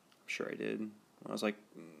 I'm sure I did. When I was like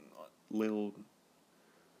little.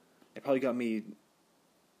 It probably got me.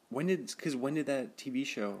 When did that TV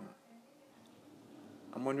show?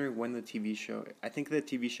 I'm wondering when the TV show. I think the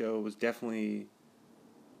TV show was definitely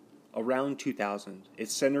around 2000. It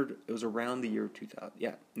was around the year 2000.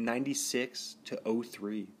 Yeah, 96 to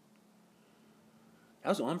 03. That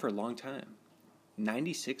was on for a long time.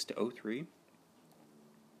 96 to 03.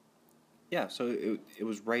 Yeah, so it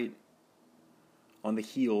was right on the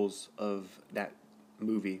heels of that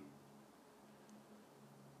movie.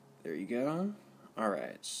 There you go.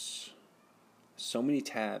 Alright. So many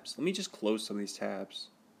tabs. Let me just close some of these tabs.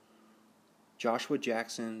 Joshua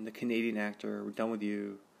Jackson, the Canadian actor. We're done with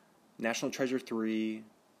you. National Treasure 3.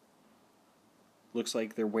 Looks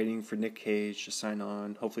like they're waiting for Nick Cage to sign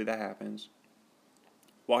on. Hopefully that happens.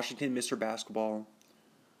 Washington, Mr. Basketball.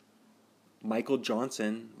 Michael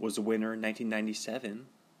Johnson was the winner in 1997.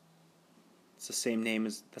 It's the same name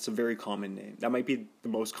that's a very common name. That might be the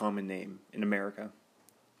most common name in America.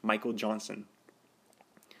 Michael Johnson.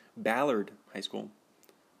 Ballard High School,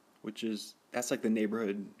 that's like the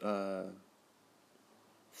neighborhood. My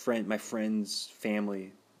friend's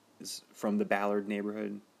family is from the Ballard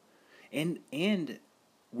neighborhood, and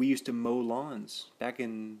we used to mow lawns back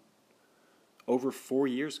in over 4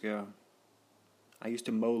 years ago. I used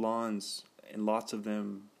to mow lawns, and lots of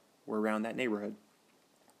them were around that neighborhood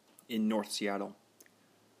in North Seattle.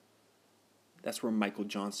 That's where Michael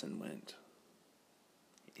Johnson went,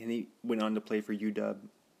 and he went on to play for UW.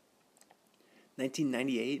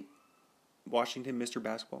 1998, Washington, Mr.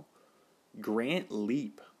 Basketball. Grant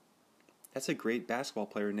Leap. That's a great basketball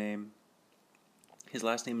player name. His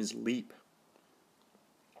last name is Leap.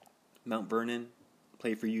 Mount Vernon,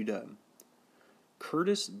 played for UW.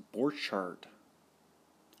 Curtis Borchardt.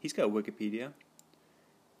 He's got Wikipedia.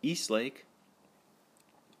 Eastlake.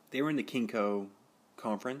 They were in the KingCo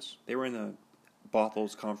conference. They were in the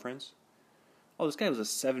Bothell's conference. Oh, this guy was a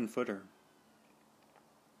 7-footer.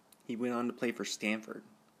 He went on to play for Stanford.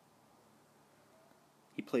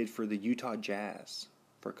 He played for the Utah Jazz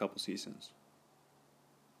for a couple seasons.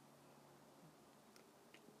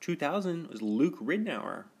 2000 was Luke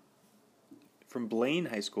Ridnour from Blaine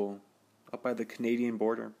High School, up by the Canadian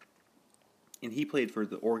border. And he played for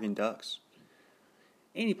the Oregon Ducks.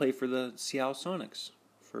 And he played for the Seattle Sonics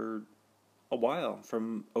for a while,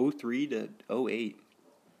 from 03 to 08.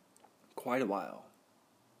 Quite a while.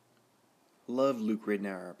 Loved Luke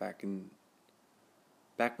Ridnour back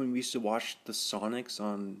when we used to watch the Sonics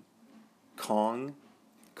on Kong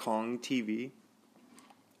TV,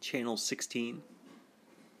 channel 16.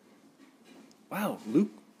 Wow,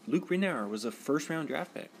 Luke Ridnour was a first-round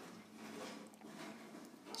draft pick.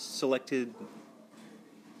 Selected.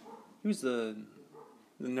 He was the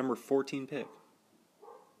number 14 pick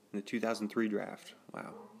in the 2003 draft.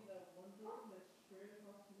 Wow.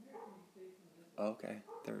 Okay,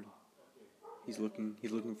 third. He's looking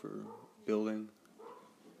for building.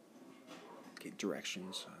 Get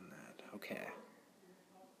directions on that. Okay.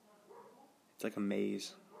 It's like a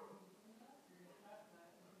maze.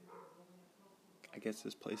 I guess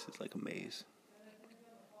this place is like a maze.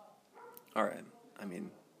 Alright. I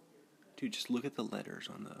mean, dude, just look at the letters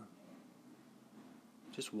on the...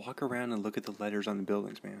 Just walk around and look at the letters on the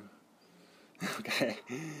buildings, man. Okay.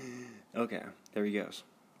 Okay. There he goes.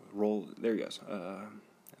 There he goes. I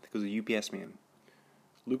think it was a UPS man.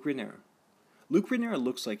 Luke Ridnour. Luke Ridnour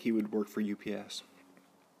looks like he would work for UPS.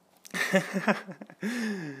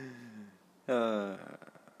 I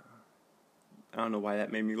don't know why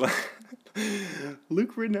that made me laugh.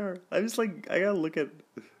 Luke Ridnour. I just gotta look at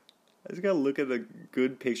a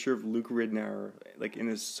good picture of Luke Ridnour, like in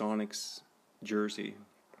his Sonics jersey.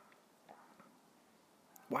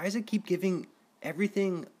 Why does it keep giving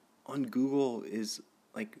everything on Google is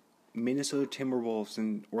like Minnesota Timberwolves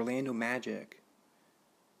and Orlando Magic?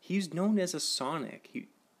 He's known as a Sonic.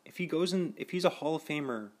 If he's a Hall of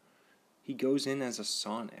Famer, he goes in as a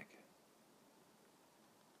Sonic.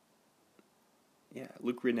 Yeah,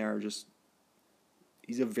 Luke Ridnour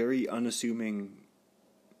he's a very unassuming.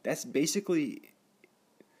 That's basically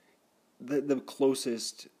the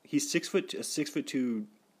closest. He's 6'2"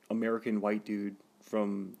 American white dude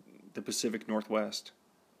from the Pacific Northwest.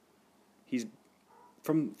 He's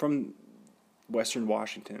from Western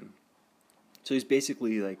Washington. So he's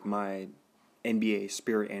basically like my NBA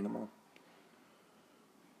spirit animal.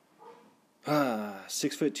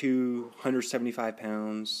 6'2", 175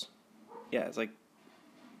 pounds. Yeah, it's like,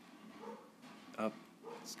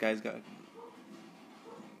 this guy's got.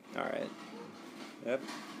 All right. Yep.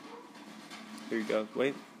 Here you go.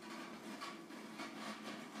 Wait.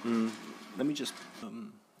 Let me just.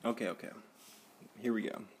 Okay. Here we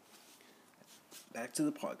go. Back to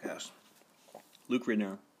the podcast. Luke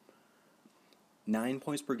Ridnour. 9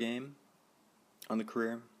 points per game on the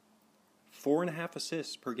career. 4.5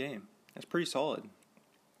 assists per game. That's pretty solid.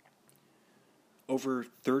 Over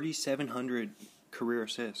 3,700 career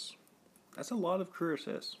assists. That's a lot of career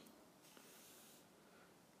assists.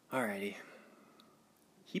 Alrighty.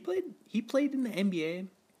 He played in the NBA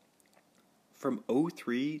from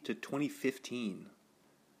 2003 to 2015.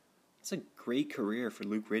 That's a great career for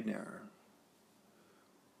Luke Ridnour.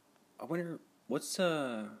 I wonder what's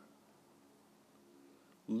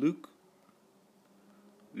Luke.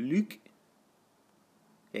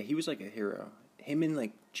 Yeah, he was like a hero. Him and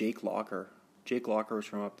like Jake Locker. Jake Locker was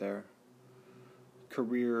from up there.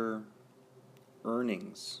 Career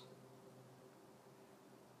earnings.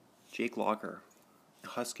 Jake Locker,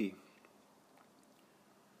 Husky.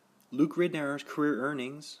 Luke Ridnour's career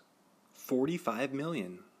earnings, $45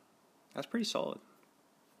 million. That's pretty solid.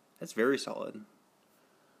 That's very solid.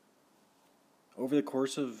 Over the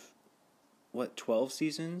course of 12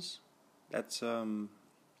 seasons? That's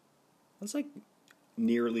like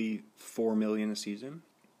nearly $4 million a season.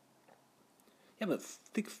 Yeah, but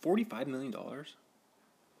think $45 million.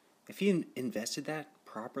 If he invested that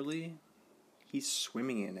properly, he's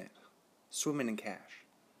swimming in it. Swimming in cash.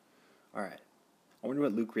 Alright. I wonder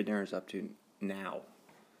what Luke Ridnour is up to now.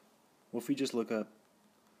 Well, if we just look up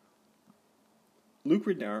Luke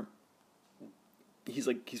Ridnour, he's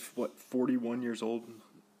 41 years old?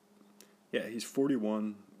 Yeah, he's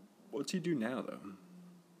 41. What's he do now, though?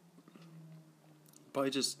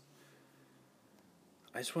 Probably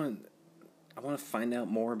I want to find out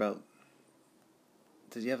more about,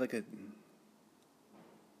 does he have like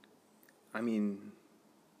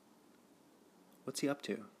what's he up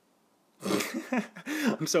to?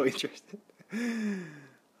 I'm so interested.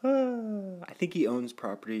 I think he owns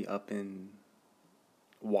property up in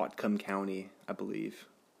Whatcom County, I believe.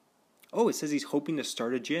 Oh, it says he's hoping to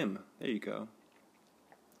start a gym. There you go.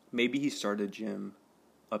 Maybe he started a gym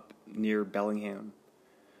up near Bellingham,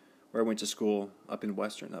 where I went to school, up in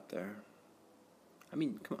Western up there. I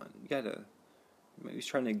mean, come on, you gotta. Maybe he's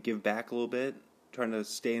trying to give back a little bit, trying to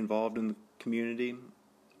stay involved in the community,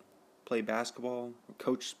 play basketball,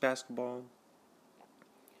 coach basketball.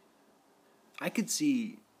 I could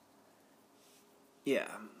see. Yeah,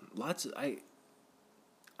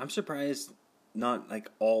 I'm surprised not like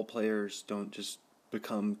all players don't just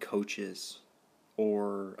become coaches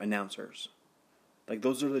or announcers. Like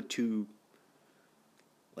those are the two.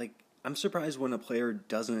 Like I'm surprised when a player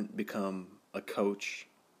doesn't become a coach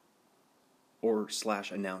or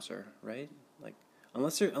 / announcer, right? Like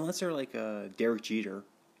unless they're like Derek Jeter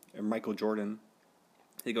or Michael Jordan,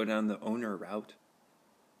 they go down the owner route.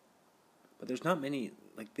 But there's not many.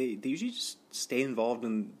 Like they usually just stay involved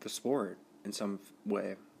in the sport in some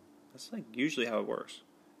way. That's like usually how it works.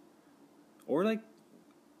 Or like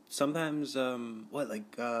sometimes who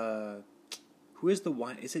is the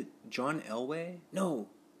wine? Is it John Elway? No,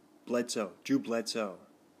 Bledsoe. Drew Bledsoe.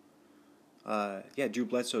 Drew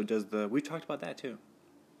Bledsoe does we talked about that too.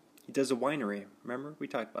 He does a winery. Remember? We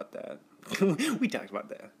talked about that. We talked about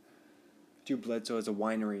that. Drew Bledsoe has a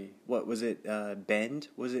winery. What was it? Bend?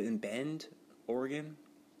 Was it in Bend, Oregon?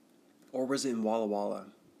 Or was it in Walla Walla?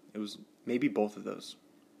 It was maybe both of those.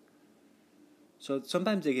 So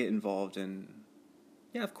sometimes they get involved in,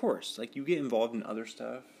 yeah, of course. Like you get involved in other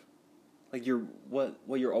stuff. Like what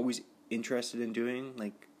you're always interested in doing.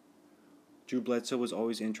 Like Drew Bledsoe was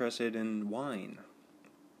always interested in wine.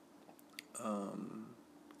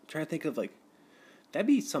 Trying to think of like, that'd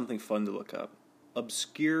be something fun to look up.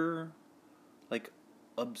 Obscure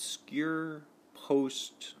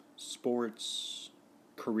post sports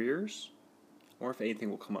careers, or if anything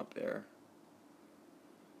will come up there.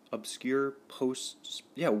 Obscure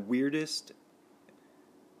weirdest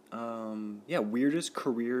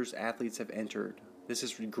careers athletes have entered. This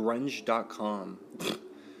is from grunge.com.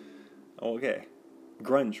 Okay.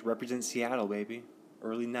 Grunge represents Seattle, baby.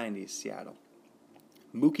 Early 90s Seattle.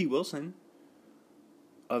 Mookie Wilson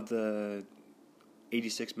of the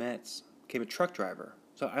 86 Mets became a truck driver.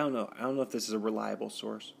 So I don't know if this is a reliable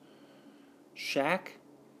source. Shaq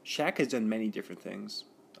has done many different things.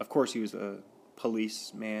 Of course, he was a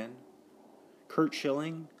policeman. Curt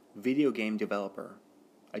Schilling, video game developer.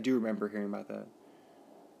 I do remember hearing about that.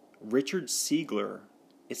 Richard Siegler.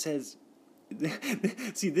 It says,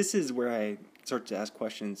 see, this is where I start to ask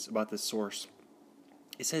questions about the source.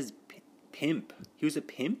 It says pimp. He was a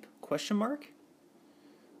pimp? Question mark?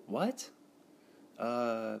 What?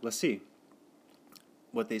 Let's see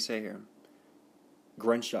what they say here.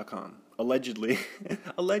 Grunge.com. Allegedly.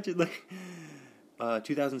 Allegedly.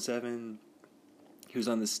 2007, he was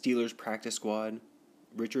on the Steelers practice squad.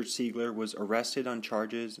 Richard Siegler was arrested on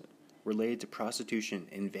charges related to prostitution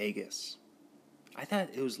in Vegas. I thought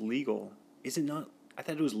it was legal. Is it not? I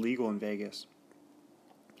thought it was legal in Vegas.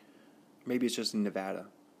 Maybe it's just in Nevada.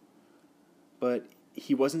 But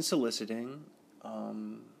he wasn't soliciting.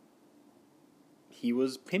 He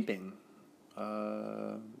was pimping.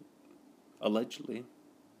 Allegedly.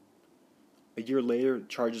 A year later,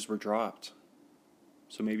 charges were dropped.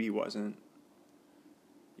 So maybe he wasn't.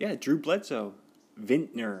 Yeah, Drew Bledsoe.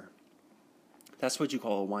 Vintner. That's what you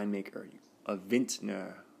call a winemaker. A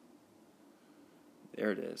vintner.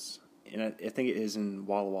 There it is. And I think it is in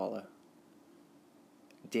Walla Walla.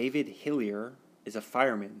 David Hillier is a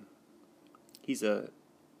fireman. He's a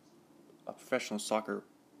professional soccer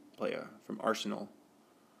player from Arsenal.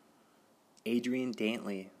 Adrian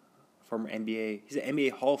Dantley, former NBA. He's an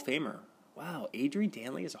NBA Hall of Famer. Wow, Adrian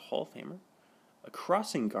Dantley is a Hall of Famer? A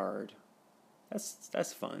crossing guard.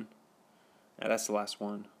 That's fun. Now that's the last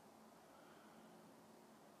one.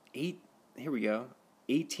 Here we go.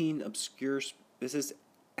 18 obscure... This is...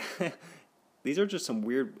 These are just some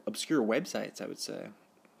weird, obscure websites, I would say.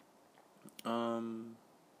 I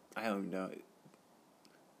don't know.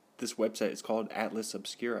 This website is called Atlas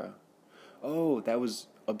Obscura. Oh, that was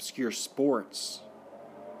Obscure Sports.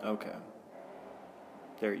 Okay.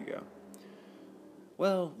 There you go.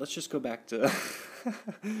 Well, let's just go back to...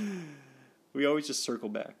 We always just circle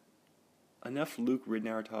back. Enough Luke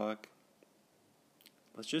Ridnour talk.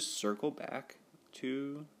 Let's just circle back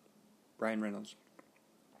to Ryan Reynolds.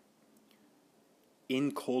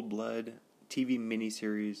 In Cold Blood, TV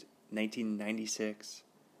miniseries, 1996,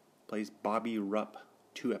 plays Bobby Rupp,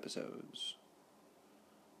 2 episodes.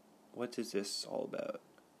 What is this all about?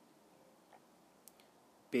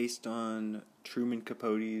 Based on Truman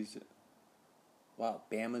Capote's... Wow,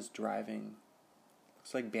 Bama's driving.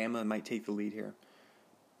 Looks like Bama might take the lead here.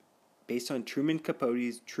 Based on Truman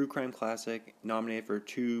Capote's true crime classic, nominated for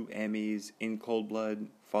 2 Emmys, In Cold Blood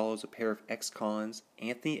follows a pair of ex-cons,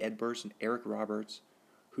 Anthony Edwards and Eric Roberts,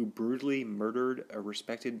 who brutally murdered a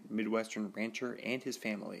respected Midwestern rancher and his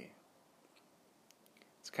family.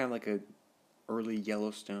 It's kind of like a early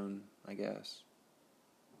Yellowstone, I guess.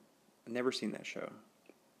 I've never seen that show,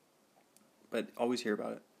 but always hear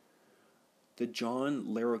about it. The John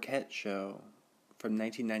Larroquette Show from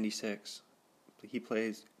 1996. He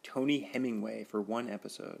plays Tony Hemingway for 1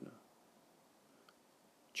 episode.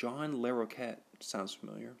 John Larroquette sounds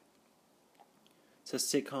familiar. It's a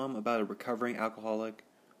sitcom about a recovering alcoholic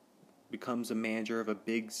becomes a manager of a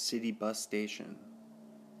big city bus station.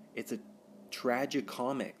 It's a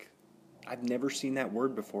tragicomic. I've never seen that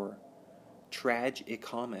word before.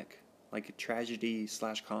 Tragicomic, like a tragedy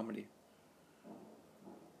 / comedy.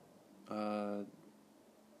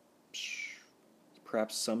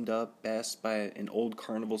 Perhaps summed up best by an old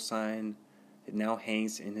carnival sign that now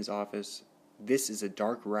hangs in his office. This is a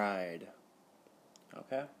dark ride.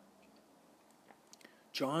 Okay.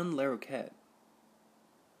 John Larroquette.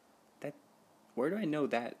 Where do I know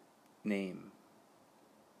that name?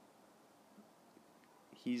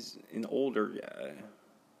 He's an older guy.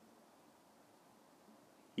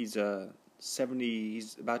 He's 70.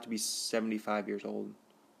 He's about to be 75 years old.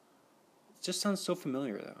 It just sounds so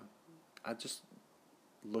familiar, though. I just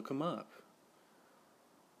look him up.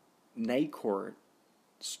 Night Court,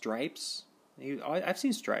 Stripes. I've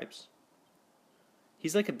seen Stripes.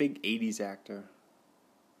 He's like a big 80s actor.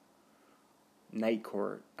 Night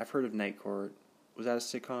Court. I've heard of Night Court. Was that a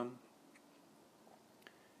sitcom?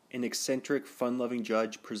 An eccentric, fun-loving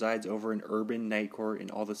judge presides over an urban night court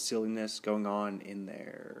and all the silliness going on in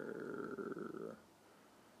there.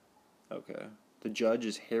 Okay. The judge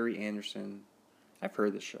is Harry Anderson. I've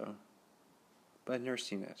heard this show, but I've never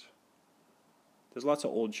seen it. There's lots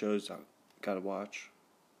of old shows I've got to watch.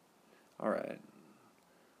 Alright.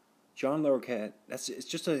 John Larroquette. It's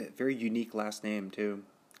just a very unique last name, too.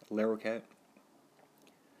 Larroquette.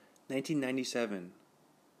 1997.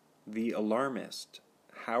 The Alarmist.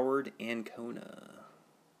 Howard Ancona.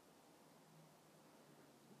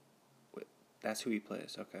 Wait, that's who he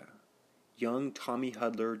plays. Okay. Young Tommy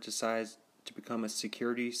Hudler decides to become a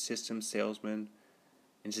security system salesman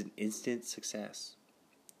and is an instant success.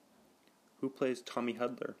 Who plays Tommy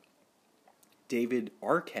Hudler? David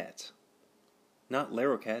Arquette. Not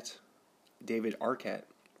Larroquette. David Arquette.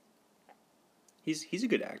 He's a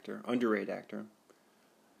good actor. Underrated actor.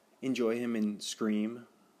 Enjoy him in Scream.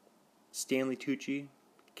 Stanley Tucci.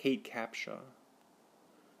 Kate Capshaw.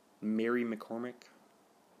 Mary McCormick.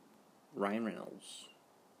 Ryan Reynolds.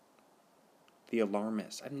 The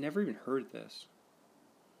Alarmist. I've never even heard of this.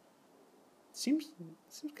 Seems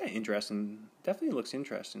kind of interesting. Definitely looks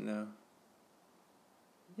interesting though.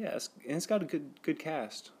 Yeah, it's got a good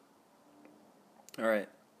cast. All right.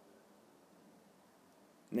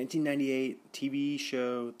 1998 TV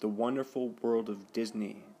show The Wonderful World of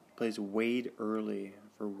Disney. He plays Wade Early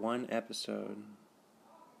for one episode.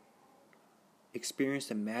 Experience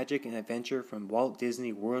the magic and adventure from Walt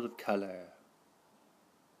Disney World of Color.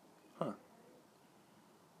 Huh.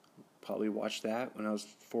 Probably watched that when I was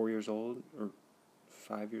 4 years old or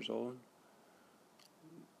 5 years old.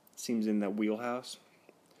 Seems in that wheelhouse.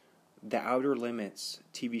 The Outer Limits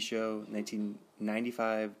TV show,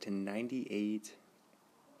 1995 to 98.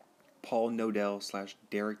 Paul Nodell /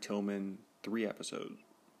 Derek Tillman, 3 episodes.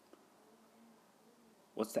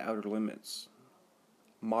 What's The Outer Limits?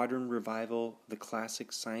 Modern revival of the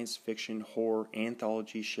classic science fiction horror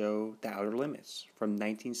anthology show The Outer Limits from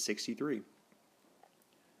 1963.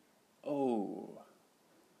 Oh,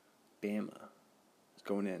 Bama. It's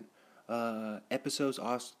going in. Episodes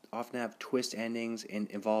often have twist endings and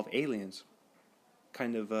involve aliens.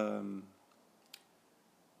 Kind of, God,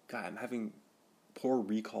 I'm having poor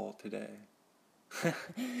recall today.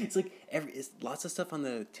 It's like, it's lots of stuff on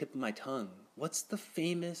the tip of my tongue. What's the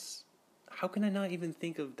famous... How can I not even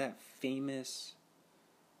think of that famous...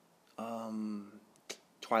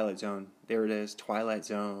 Twilight Zone. There it is. Twilight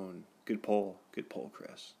Zone. Good poll,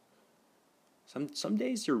 Chris. Some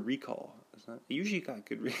days your recall. I usually got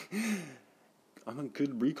good. I'm a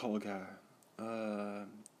good recall guy.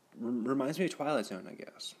 Reminds me of Twilight Zone, I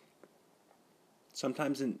guess.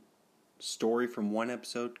 Sometimes a story from one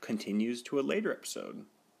episode continues to a later episode,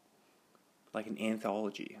 like an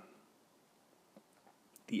anthology.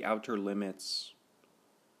 The Outer Limits.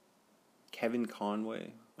 Kevin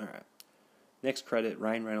Conway. All right. Next credit: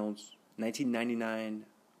 Ryan Reynolds. 1999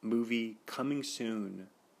 movie coming soon.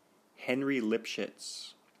 Henry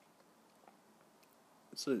Lipschitz.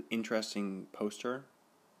 It's an interesting poster.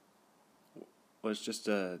 Well, it's just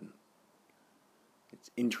it's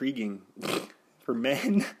intriguing for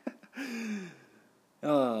men.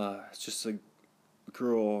 It's just a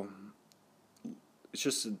girl. It's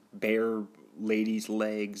just a bare lady's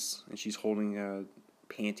legs, and she's holding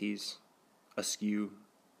panties askew.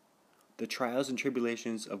 The trials and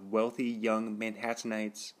tribulations of wealthy young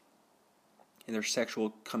Manhattanites and their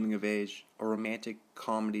sexual coming of age, a romantic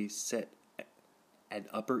comedy set at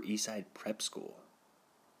Upper East Side prep school.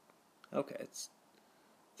 Okay, it's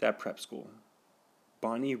at prep school.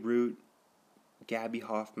 Bonnie Root, Gabby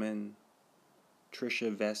Hoffman,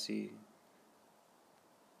 Trisha Vesey.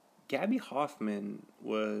 Gabby Hoffman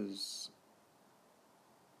was...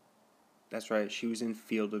 That's right, she was in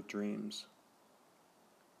Field of Dreams.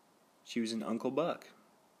 She was in Uncle Buck.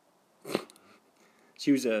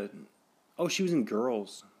 She was she was in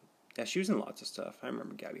Girls. Yeah, she was in lots of stuff. I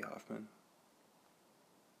remember Gabby Hoffman.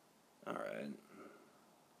 Alright.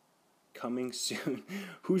 Coming soon.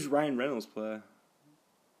 Who's Ryan Reynolds play?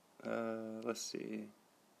 Let's see.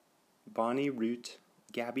 Bonnie Root,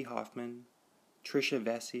 Gabby Hoffman, Trisha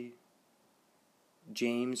Vesey,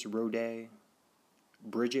 James Roday,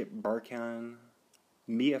 Bridget Barkan,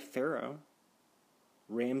 Mia Farrow,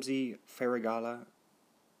 Ramsey Farragala,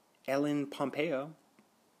 Ellen Pompeo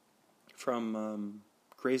from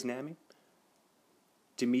Grey's Anatomy,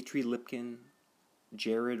 Dimitri Lipkin,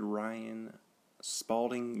 Jared Ryan,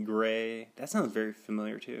 Spalding Gray. That sounds very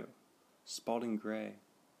familiar too. Spalding Gray.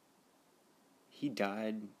 He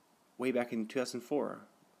died way back in 2004.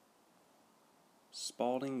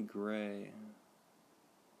 Spalding Gray.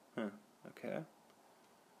 Huh, okay.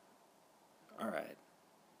 Alright.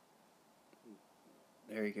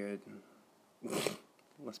 Very good.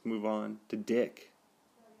 Let's move on to Dick.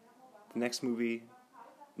 The next movie,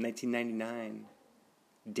 1999.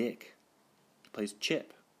 Dick. He plays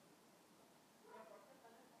Chip.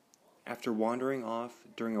 After wandering off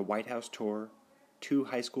during a White House tour, 2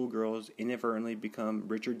 high school girls inadvertently become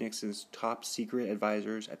Richard Nixon's top secret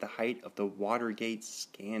advisors at the height of the Watergate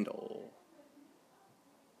scandal.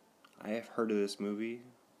 I have heard of this movie.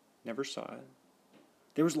 Never saw it.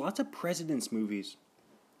 There was lots of presidents movies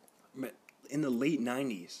in the late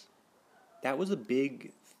 90s. That was a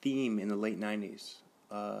big theme in the late 90s.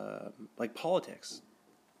 Like politics.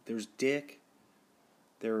 There's Dick.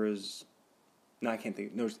 There was... No, I can't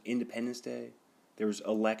think. There was Independence Day. There was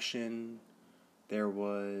Election. There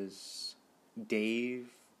was Dave.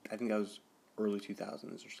 I think that was early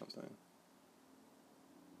 2000s or something.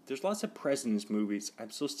 There's lots of Presidents movies.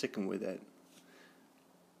 I'm still sticking with it.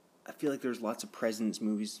 I feel like there's lots of Presidents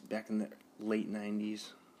movies back in the late 90s.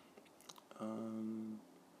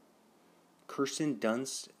 Kirsten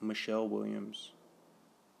Dunst, Michelle Williams.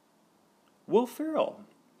 Will Ferrell.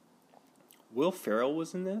 Will Ferrell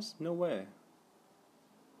was in this? No way.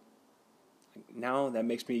 Now that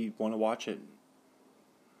makes me want to watch it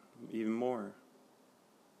even more.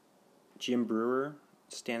 Jim Brewer,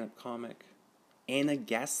 stand-up comic. Anna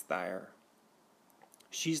Gasteyer.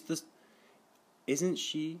 Isn't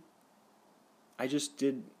she?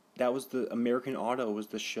 That was the American Auto was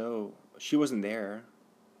the show. She wasn't there,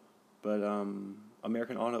 but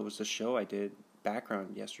American Auto was the show I did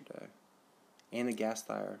background yesterday. Anna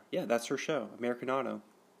Gasteyer. Yeah, that's her show, American Auto.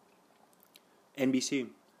 NBC.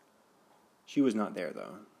 She was not there,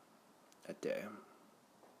 though, that day.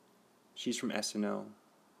 She's from SNL.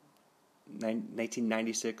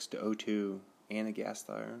 1996 to 2002, Anna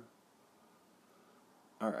Gasteyer.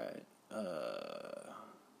 Alright.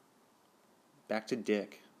 Back to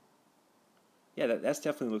Dick. Yeah, that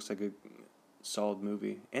definitely looks like a solid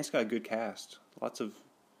movie. And it's got a good cast. Lots of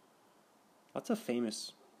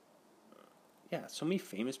famous... Yeah, so many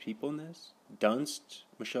famous people in this. Dunst,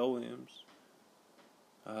 Michelle Williams,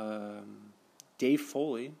 Dave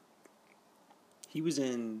Foley. He was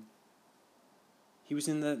in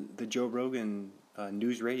the Joe Rogan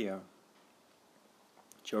news radio.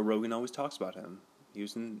 Joe Rogan always talks about him. He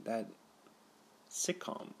was in that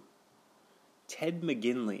sitcom. Ted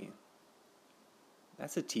McGinley.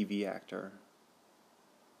 That's a TV actor.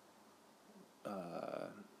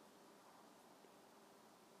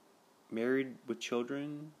 Married with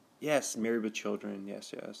Children? Yes, Married with Children.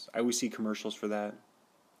 Yes. I always see commercials for that.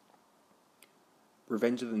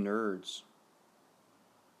 Revenge of the Nerds.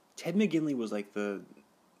 Ted McGinley was like the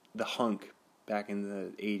hunk back in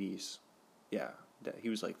the 80s. Yeah, he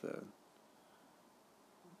was like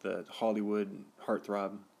the Hollywood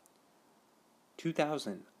heartthrob.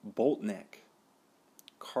 2000, Boltneck.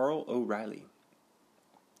 Carl O'Reilly.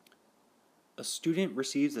 A student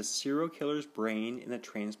receives a serial killer's brain in a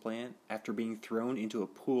transplant after being thrown into a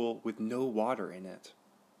pool with no water in it.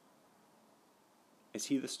 Is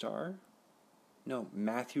he the star? No,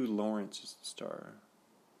 Matthew Lawrence is the star.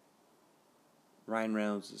 Ryan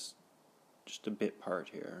Reynolds is just a bit part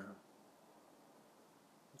here.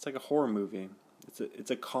 It's like a horror movie.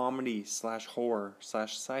 It's a comedy / horror /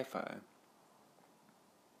 sci-fi.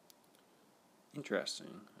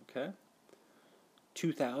 Interesting. Okay.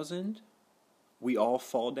 2000, We All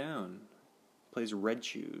Fall Down. Plays Red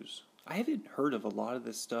Shoes. I haven't heard of a lot of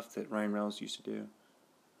this stuff that Ryan Reynolds used to do.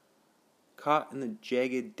 Caught in the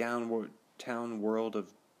jagged downtown world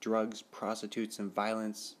of drugs, prostitutes, and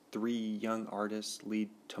violence, 3 young artists lead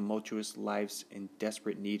tumultuous lives in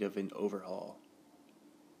desperate need of an overhaul.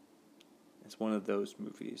 It's one of those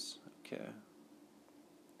movies. Okay.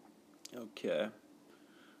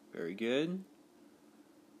 Very good.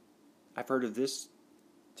 I've heard of this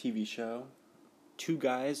TV show. 2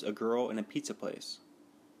 Guys, a Girl, and a Pizza Place.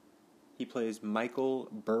 He plays Michael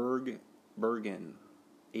Bergen.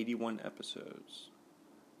 81 episodes.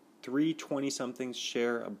 3 20-somethings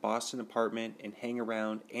share a Boston apartment and hang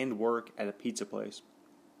around and work at a pizza place.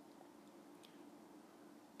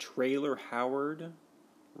 Trailer Howard,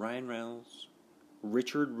 Ryan Reynolds,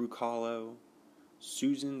 Richard Ruccolo,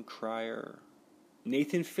 Susan Cryer,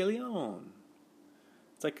 Nathan Fillion.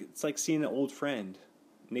 It's like seeing an old friend,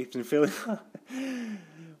 Nathan Fillion.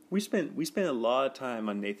 we spent a lot of time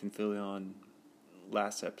on Nathan Fillion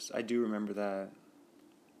last episode. I do remember that.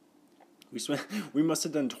 We must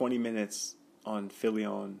have done 20 minutes on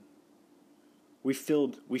Fillion. We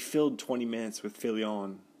filled 20 minutes with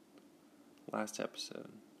Fillion last episode.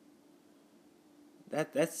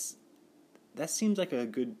 That seems like a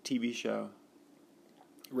good TV show.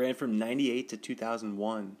 It ran from 98 to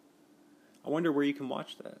 2001. I wonder where you can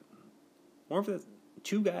watch that. More of the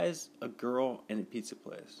 2 Guys, a Girl, and a Pizza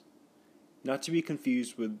Place. Not to be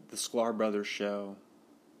confused with the Sklar Brothers show,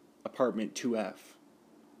 Apartment 2F.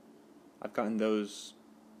 I've gotten those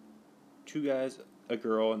 2 Guys, a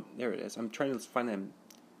Girl, and there it is. I'm trying to find it on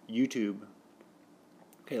YouTube.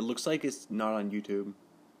 Okay, it looks like it's not on YouTube.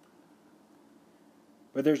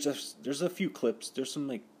 But there's a few clips. There's some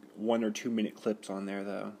like 1 or 2 minute clips on there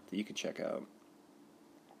though that you can check out.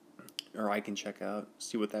 Or I can check out,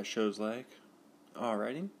 see what that show's like.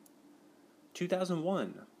 Alrighty.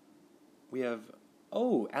 2001. We have,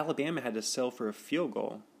 Alabama had to sell for a field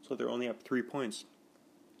goal, so they're only up 3 points.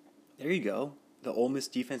 There you go. The Ole Miss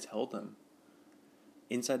defense held them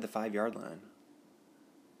inside the 5-yard line.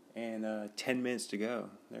 And 10 minutes to go.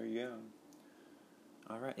 There you go.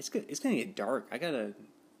 All right, it's good. It's gonna get dark. I gotta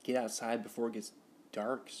get outside before it gets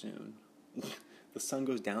dark soon. The sun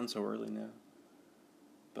goes down so early now.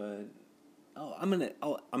 But I'm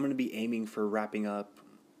gonna be aiming for wrapping up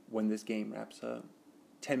when this game wraps up.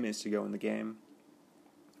 10 minutes to go in the game,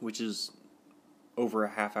 which is over a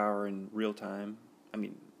half hour in real time. I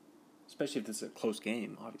mean, especially if this is a close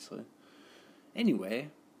game, obviously. Anyway,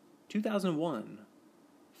 2001,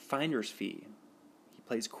 Finder's Fee. He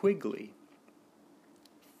plays Quigley.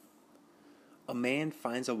 A man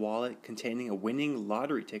finds a wallet containing a winning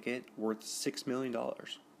lottery ticket worth $6 million.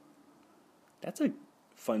 That's a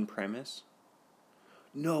fun premise.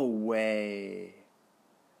 No way.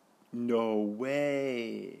 No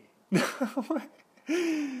way.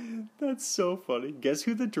 That's so funny. Guess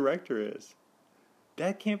who the director is?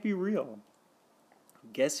 That can't be real.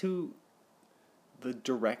 Guess who the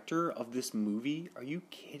director of this movie? Are you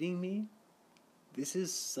kidding me? This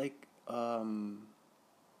is like a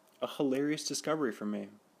hilarious discovery for me.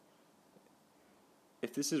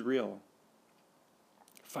 If this is real.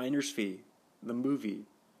 Finder's Fee, the movie,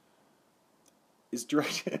 is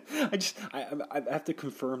directed. I have to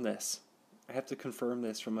confirm this. I have to confirm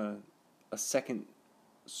this from a second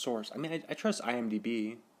source. I mean, I trust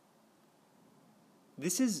IMDb.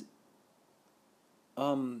 This is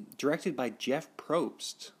directed by Jeff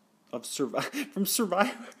Probst of from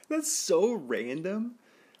Survivor. That's so random.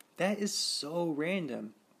 That is so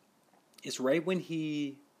random. It's right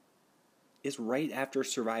after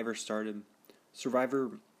Survivor started.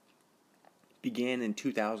 Survivor began in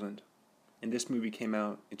 2000, and this movie came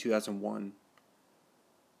out in 2001.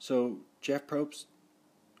 So Jeff Probst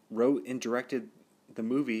wrote and directed the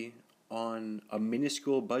movie on a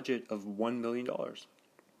minuscule budget of $1 million.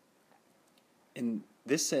 And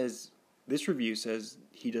this review says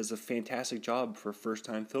he does a fantastic job for a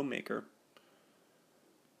first-time filmmaker.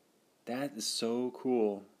 That is so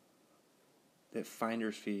cool. That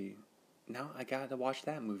Finder's Fee. Now I gotta watch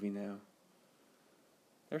that movie now.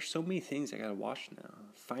 There's so many things I gotta watch now.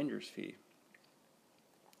 Finder's Fee.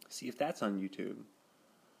 See if that's on YouTube.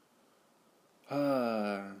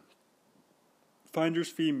 Finder's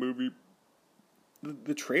Fee movie.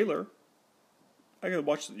 The trailer. I gotta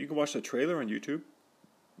watch. You can watch the trailer on YouTube.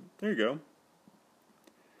 There you go.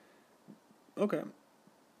 Okay.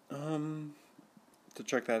 To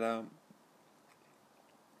check that out.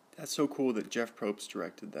 That's so cool that Jeff Probst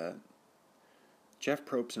directed that. Jeff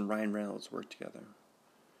Probst and Ryan Reynolds worked together.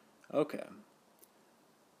 Okay.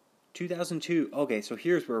 2002. Okay, so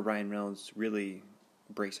here's where Ryan Reynolds really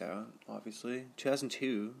breaks out, obviously.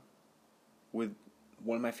 2002, with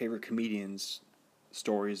one of my favorite comedians'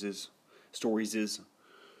 stories is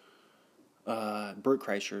Bert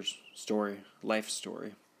Kreischer's life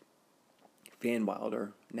story. Van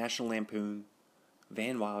Wilder, National Lampoon,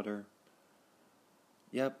 Van Wilder.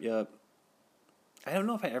 Yep. I don't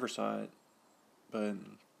know if I ever saw it, but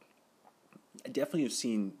I definitely have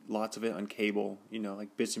seen lots of it on cable,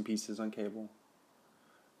 like bits and pieces on cable.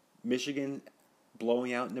 Michigan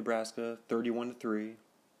blowing out Nebraska 31-3,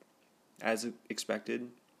 as expected.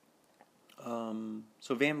 So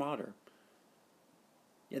Van Wilder.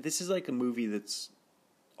 Yeah, this is like a movie that's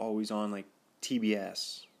always on like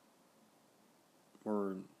TBS.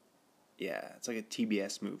 Or, yeah, it's like a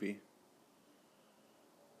TBS movie.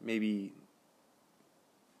 Maybe,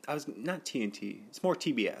 not TNT, it's more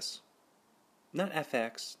TBS. Not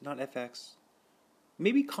FX.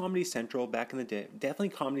 Maybe Comedy Central back in the day. Definitely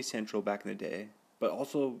Comedy Central back in the day. But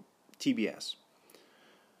also TBS.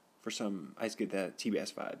 I just get that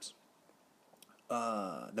TBS vibes.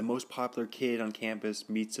 The most popular kid on campus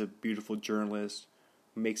meets a beautiful journalist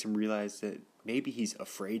who makes him realize that maybe he's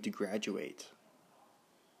afraid to graduate.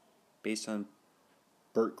 Based on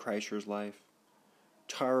Bert Kreischer's life.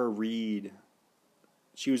 Tara Reid.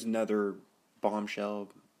 She was another bombshell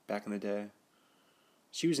back in the day.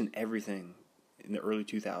 She was in everything in the early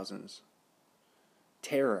 2000s.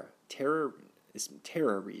 Tara is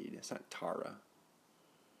Tara Reid. It's not Tara.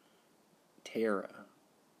 Tara.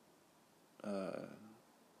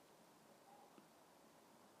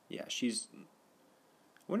 Yeah, she's. I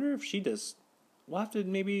wonder if she does. We'll have to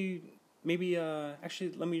maybe.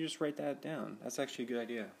 Actually, let me just write that down. That's actually a good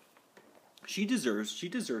idea. She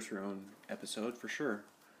deserves her own episode for sure.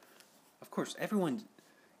 Of course, anyone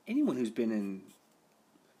who's been in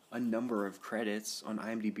a number of credits on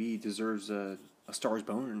IMDb deserves a Stars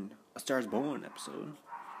Born episode.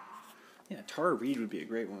 Yeah, Tara Reid would be a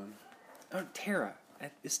great one. Oh, Tara.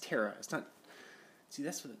 It's Tara. It's not. See,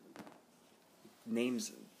 that's what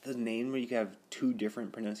names. The name where you can have two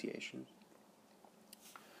different pronunciations.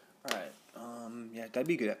 All right. Yeah, that'd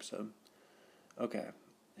be a good episode. Okay,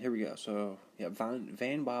 here we go. So, yeah,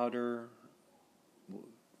 Van Wilder,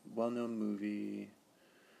 well-known movie.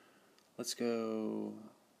 Let's go.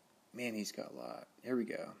 Man, he's got a lot. Here we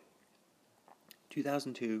go.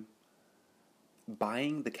 2002,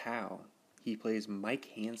 Buying the Cow. He plays Mike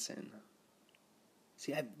Hansen.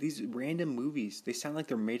 See, these random movies, they sound like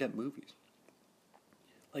they're made-up movies.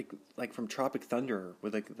 Like from Tropic Thunder,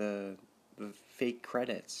 with like the fake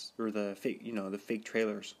credits, or the fake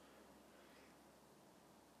trailers.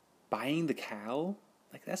 Buying the Cow?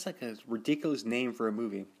 Like, that's like a ridiculous name for a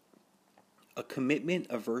movie. A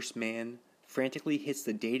commitment-averse man frantically hits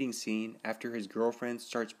the dating scene after his girlfriend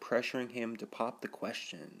starts pressuring him to pop the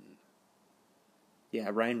question. Yeah,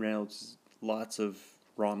 Ryan Reynolds, lots of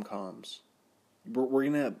rom-coms. We're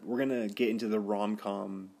gonna get into the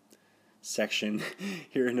rom-com section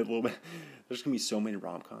here in a little bit. There's gonna be so many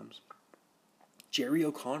rom-coms. Jerry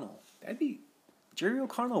O'Connell. Jerry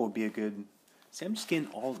O'Connell would be a good. See, I'm just getting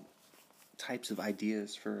all types of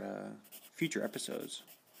ideas for future episodes.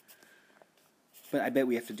 But I bet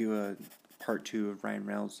we have to do a part 2 of Ryan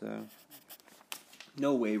Reynolds, though.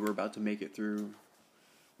 No way we're about to make it through.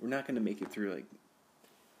 We're not going to make it through, like,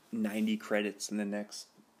 90 credits in the next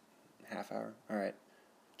half hour. Alright.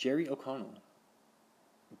 Jerry O'Connell.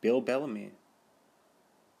 Bill Bellamy.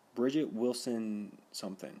 Bridget Wilson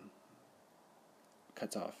something.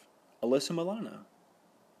 Cuts off. Alyssa Milano.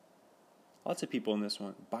 Lots of people in this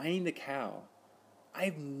one. Buying the Cow.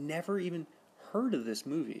 I've never even heard of this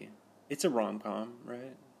movie. It's a rom-com,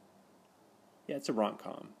 right? Yeah, it's a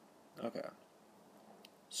rom-com. Okay.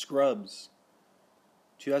 Scrubs.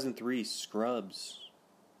 2003, Scrubs.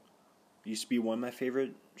 Used to be one of my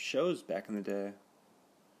favorite shows back in the day.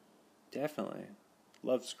 Definitely.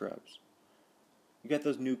 Love Scrubs. You got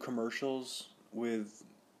those new commercials with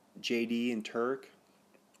JD and Turk.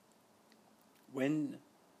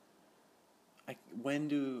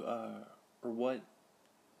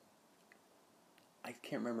 I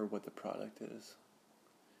can't remember what the product is.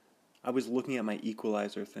 I was looking at my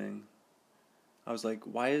equalizer thing. I was like,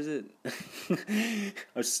 why is it... I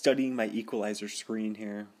was studying my equalizer screen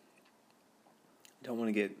here.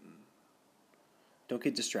 Don't get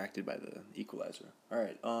distracted by the equalizer.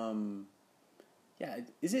 Alright, yeah,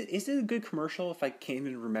 is it a good commercial if I can't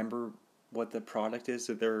even remember what the product is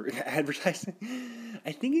that they're advertising?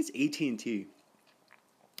 I think it's AT&T.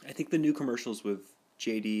 I think the new commercials with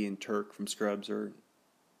JD and Turk from Scrubs are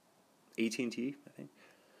AT&T, I think.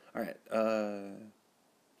 Alright,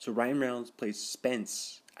 so Ryan Reynolds plays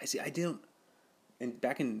Spence. Back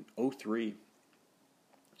in 2003,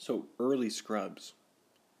 so early Scrubs.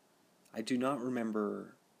 I do not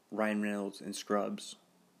remember Ryan Reynolds in Scrubs,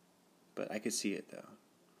 but I could see it though.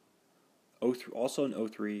 Also in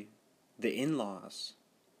 2003, The In-Laws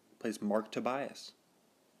plays Mark Tobias.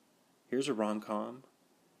 Here's a rom-com.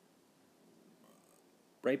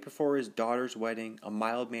 Right before his daughter's wedding, a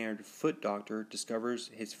mild-mannered foot doctor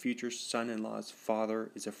discovers his future son-in-law's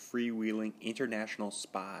father is a freewheeling international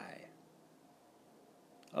spy.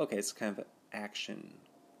 Okay, it's kind of an action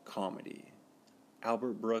comedy.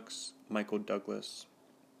 Albert Brooks, Michael Douglas,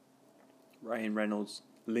 Ryan Reynolds,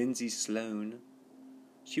 Lindsay Sloane.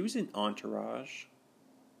 She was in Entourage.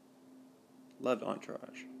 Loved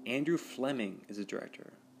Entourage. Andrew Fleming is a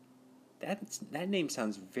director. That name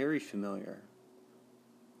sounds very familiar.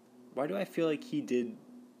 Why do I feel like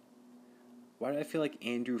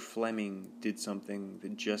Andrew Fleming did something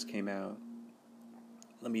that just came out?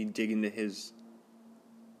 Let me dig into his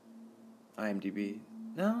IMDb.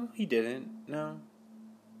 No, he didn't. No.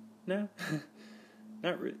 Not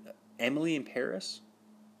really. Emily in Paris?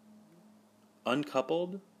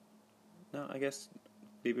 Uncoupled? No, I guess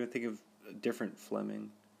maybe I think of a different Fleming.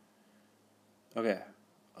 Okay.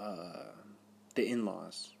 The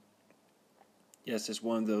In-Laws. Yes, it's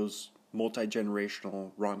one of those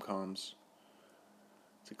multi-generational rom-coms.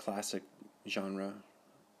 It's a classic genre.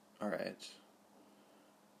 Alright.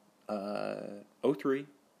 2003.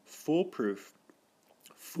 Foolproof.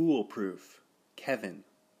 Kevin.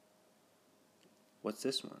 What's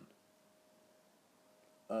this one?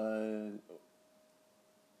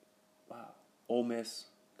 Wow. Ole Miss.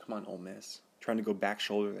 Come on, Ole Miss. Trying to go back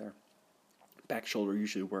shoulder there. Back shoulder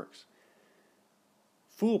usually works.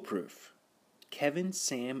 Foolproof. Kevin,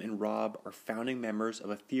 Sam, and Rob are founding members of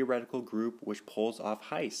a theoretical group which pulls off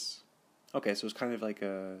heists. Okay, so it's kind of like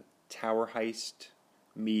a tower heist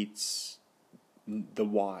meets The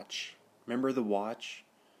Watch. Remember The Watch?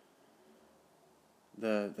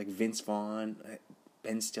 Like Vince Vaughn,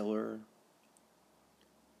 Ben Stiller.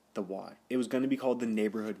 The Watch. It was going to be called The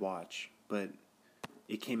Neighborhood Watch, but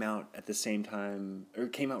it came out at the same time, or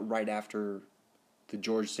it came out right after the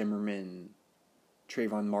George Zimmerman,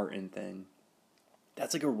 Trayvon Martin thing.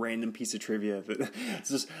 That's like a random piece of trivia. It's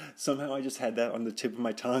just somehow I just had that on the tip of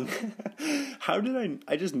my tongue. How did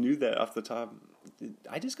I just knew that off the top.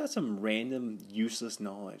 I just got some random useless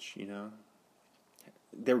knowledge, you know.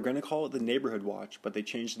 They were going to call it the Neighborhood Watch, but they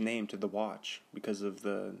changed the name to The Watch because of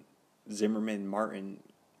the Zimmerman Martin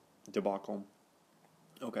debacle.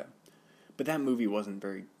 Okay. But that movie wasn't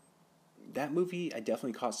very... That movie, I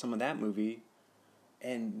definitely caught some of that movie,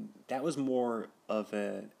 and that was more of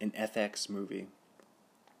an FX movie,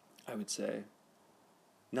 I would say.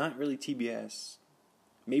 Not really TBS.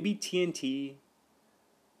 Maybe TNT,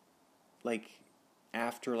 like,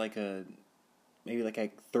 after, like, maybe like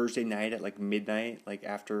a Thursday night at, like, midnight, like,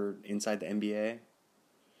 after Inside the NBA.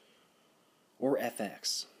 Or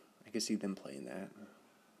FX. I could see them playing that.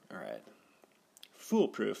 Alright.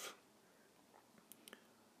 Foolproof.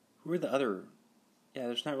 Who are the other... Yeah,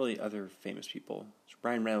 there's not really other famous people.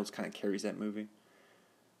 Ryan Reynolds kind of carries that movie.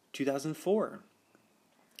 2004.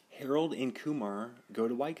 Harold and Kumar Go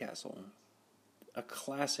to White Castle. A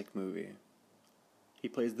classic movie. He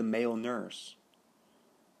plays the male nurse.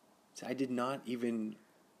 So I did not even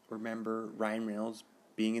remember Ryan Reynolds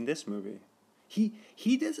being in this movie. He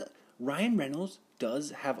does... Ryan Reynolds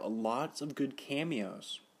does have lots of good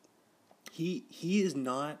cameos. He is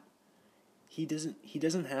not... He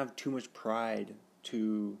doesn't have too much pride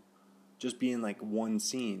to just be in like one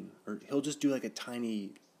scene, or he'll just do like a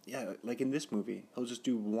tiny, like in this movie, he'll just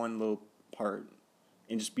do one little part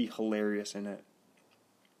and just be hilarious in it.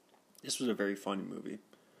 This was a very funny movie.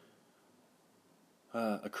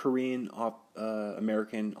 A Korean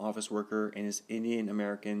American office worker and his Indian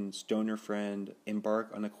American stoner friend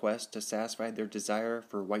embark on a quest to satisfy their desire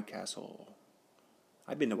for White Castle.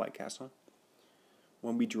 I've been to White Castle.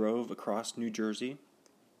 When we drove across New Jersey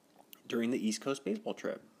during the East Coast baseball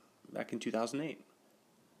trip back in 2008.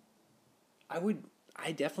 I would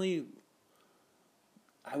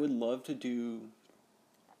love to do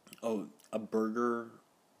a burger,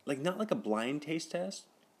 like not like a blind taste test.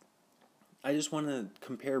 I just want to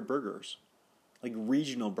compare burgers, like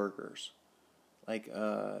regional burgers, like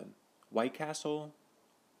White Castle,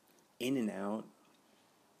 In-N-Out,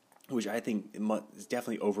 which I think is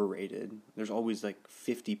definitely overrated. There's always like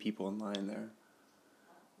 50 people in line there.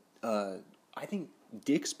 I think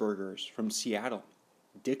Dick's Burgers from Seattle.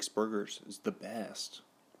 Dick's Burgers is the best.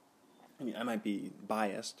 I mean, I might be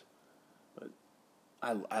biased, but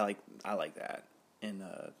I like that. And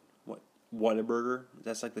Whataburger,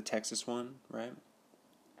 that's like the Texas one, right?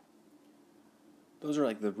 Those are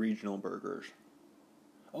like the regional burgers.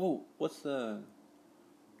 Oh, what's the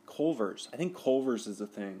Culver's? I think Culver's is the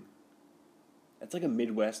thing. It's like a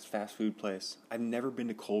Midwest fast food place. I've never been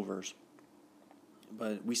to Culver's,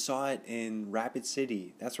 but we saw it in Rapid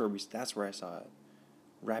City. That's where I saw it.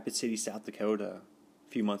 Rapid City, South Dakota, a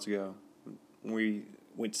few months ago. When we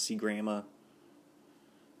went to see Grandma,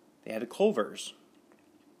 they had a Culver's.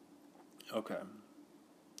 Okay.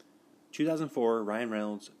 2004, Ryan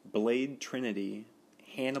Reynolds, Blade Trinity,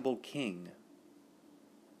 Hannibal King.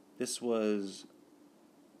 This was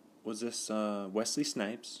this Wesley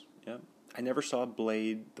Snipes? Yep. I never saw the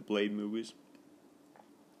Blade movies.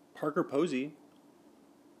 Parker Posey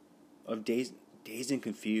of Dazed and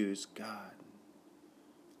Confused. God.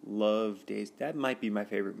 Love Dazed. That might be my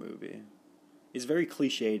favorite movie. It's very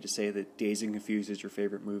cliche to say that Dazed and Confused is your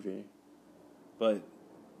favorite movie. But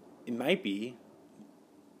it might be.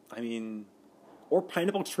 I mean, or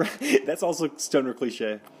Pineapple Express. That's also stoner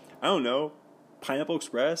cliche. I don't know. Pineapple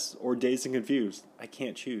Express or Dazed and Confused. I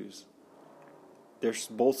can't choose. They're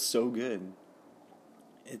both so good.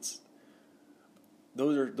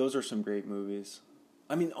 Those are some great movies.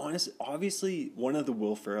 I mean, obviously one of the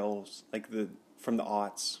Will Ferrells, like from the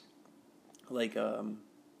aughts, like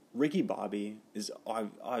Ricky Bobby is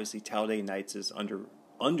obviously Talladega Nights is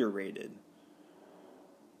underrated.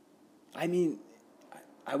 I mean,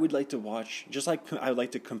 I would like to watch, just like I would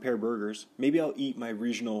like to compare burgers. Maybe I'll eat my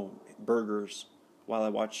regional burgers while I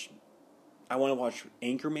want to watch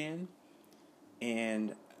Anchorman.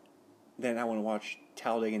 And then I want to watch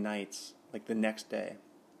Talladega Nights, like, the next day.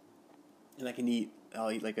 And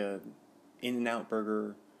I'll eat, like, a In-N-Out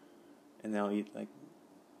burger, and then I'll eat, like,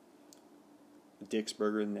 a Dick's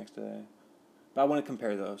burger the next day. But I want to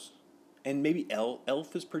compare those. And maybe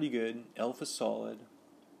Elf is pretty good. Elf is solid.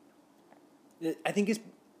 I think it's...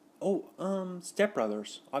 Step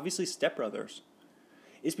Brothers. Obviously Step Brothers.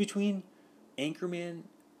 It's between Anchorman,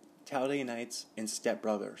 Talladega Nights, and Step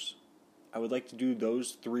Brothers. I would like to do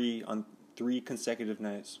those three on 3 consecutive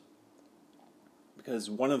nights. Because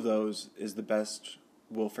one of those is the best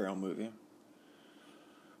Will Ferrell movie.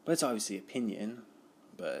 But it's obviously opinion.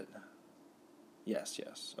 but yes.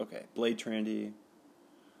 Okay, Blade Trinity.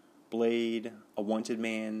 Blade, a wanted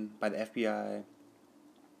man by the FBI,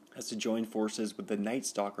 has to join forces with the Night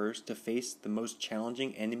Stalkers to face the most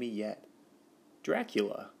challenging enemy yet,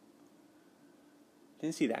 Dracula.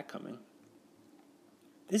 Didn't see that coming.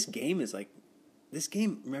 This game,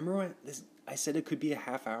 remember when I said it could be a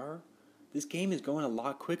half hour? This game is going a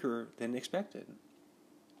lot quicker than expected.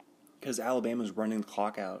 Because Alabama's running the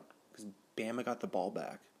clock out. Because Bama got the ball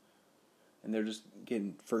back. And they're just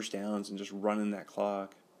getting first downs and just running that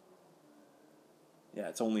clock. Yeah,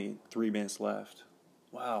 it's only 3 minutes left.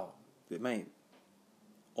 Wow.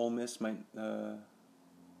 Ole Miss might,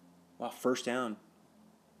 first down.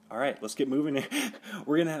 All right, let's get moving.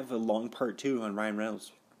 We're going to have a long part 2 on Ryan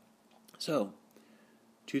Reynolds. So,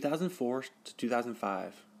 2004 to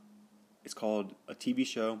 2005, it's called a TV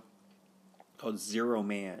show called Zero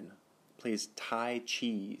Man. Plays Tai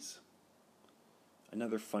Cheese.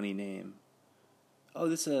 Another funny name. Oh,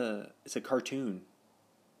 it's a cartoon.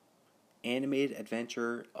 Animated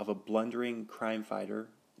adventure of a blundering crime fighter,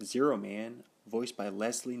 Zero Man, voiced by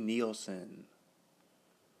Leslie Nielsen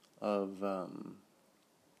of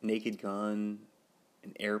Naked Gun,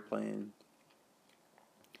 an Airplane.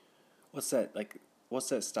 What's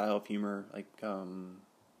that style of humor?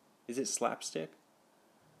 Is it slapstick?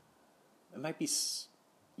 It might be,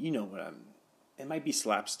 it might be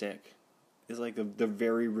slapstick. It's like the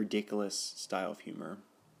very ridiculous style of humor.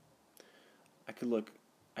 I could look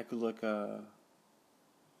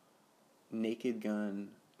Naked Gun.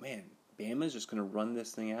 Man, Bama's just going to run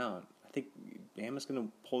this thing out. I think Bama's going to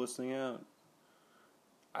pull this thing out.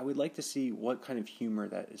 I would like to see what kind of humor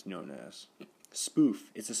that is known as.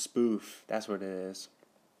 Spoof. It's a spoof. That's what it is.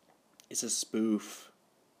 It's a spoof.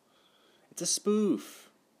 It's a spoof.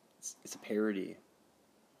 It's a parody.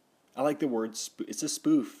 I like the word it's a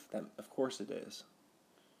spoof. That, of course it is.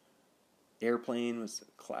 Airplane was a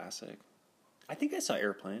classic. I think I saw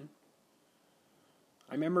Airplane.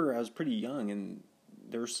 I remember I was pretty young and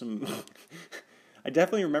there was some... I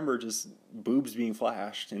definitely remember just boobs being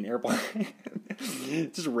flashed in Airplane.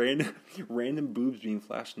 Just random boobs being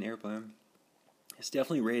flashed in Airplane. It's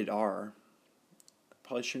definitely rated R.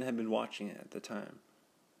 Probably shouldn't have been watching it at the time.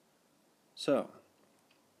 So,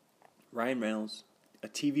 Ryan Reynolds, a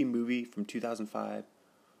TV movie from 2005,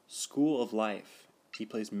 School of Life. He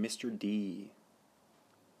plays Mr. D.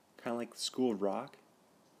 Kind of like School of Rock.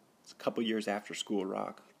 It's a couple years after School of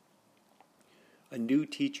Rock. A new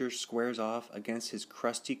teacher squares off against his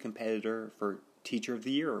crusty competitor for Teacher of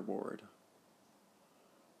the Year award.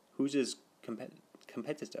 Who's his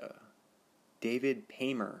competitor? David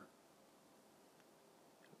Paymer.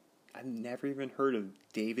 I've never even heard of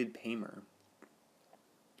David Paymer.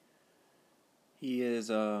 He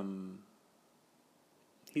is,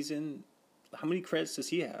 he's in, how many credits does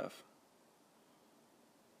he have?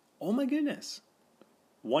 Oh my goodness.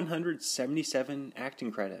 177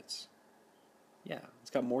 acting credits. Yeah, he's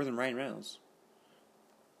got more than Ryan Reynolds.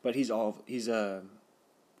 But he's over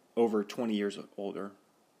 20 years older.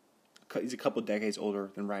 He's a couple decades older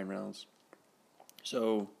than Ryan Reynolds.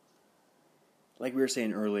 So, like we were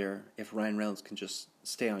saying earlier, if Ryan Reynolds can just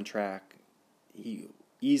stay on track, he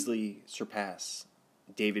easily surpass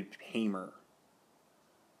David Paymer.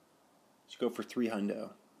 Let's go for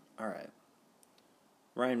 $300. All right.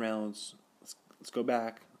 Ryan Reynolds. Let's go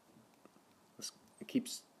back.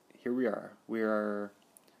 Here we are. We are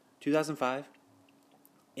 2005.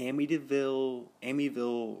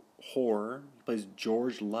 Amityville Horror. He plays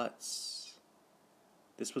George Lutz.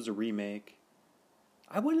 This was a remake.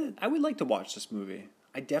 I would like to watch this movie.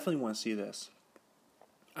 I definitely want to see this.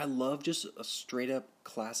 I love just a straight up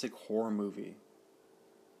classic horror movie.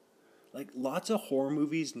 Like lots of horror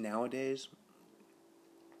movies nowadays,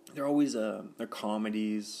 they're always they're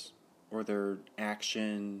comedies or they're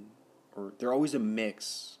action or they're always a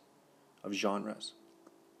mix of genres.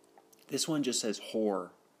 This one just says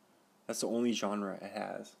horror. That's the only genre it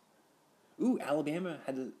has. Ooh, Alabama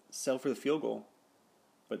had to settle for the field goal.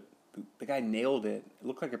 But the guy nailed it. It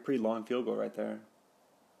looked like a pretty long field goal right there.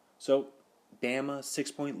 So, Bama,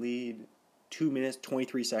 6-point lead, 2 minutes,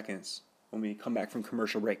 23 seconds when we come back from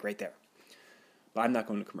commercial break right there. But I'm not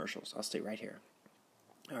going to commercials. I'll stay right here.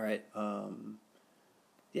 All right.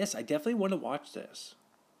 Yes, I definitely want to watch this.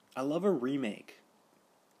 I love a remake.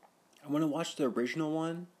 I want to watch the original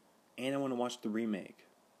one, and I want to watch the remake.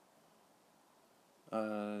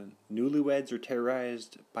 Newlyweds are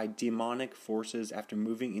terrorized by demonic forces after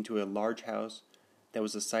moving into a large house that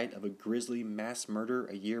was the site of a grisly mass murder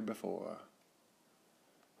a year before.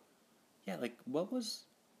 Yeah, like, what was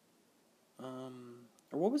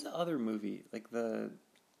the other movie? Like,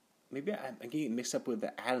 maybe I'm getting it mixed up with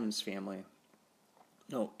the Addams Family.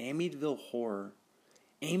 No, Amityville Horror.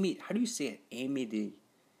 How do you say it? Amity.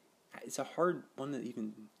 It's a hard one to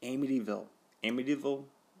even. Amityville. Amityville.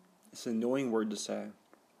 It's an annoying word to say.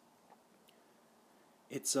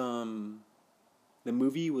 It's the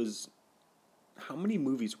movie was. How many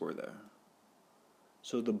movies were there?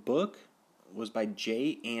 So the book was by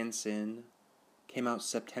Jay Anson. Came out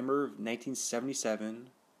September of 1977.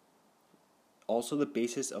 Also the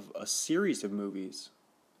basis of a series of movies.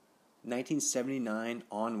 1979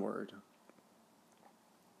 onward.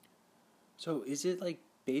 So is it like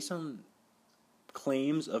based on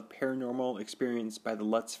claims of paranormal experience by the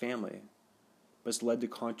Lutz family, but it's led to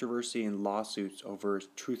controversy and lawsuits over its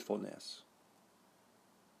truthfulness?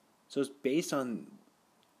 So it's based on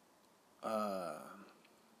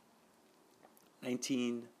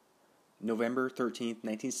 19 November 13th,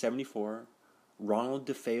 1974. Ronald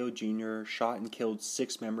DeFeo Jr. shot and killed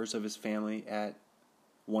 6 members of his family at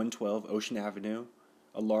 112 Ocean Avenue,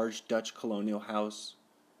 a large Dutch colonial house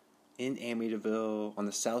in Amityville on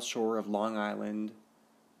the south shore of Long Island.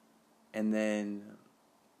 And then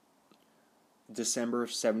December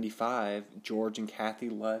of 75, George and Kathy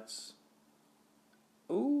Lutz.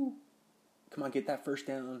 Ooh, come on, get that first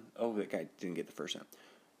down. Oh, that guy didn't get the first down.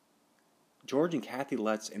 George and Kathy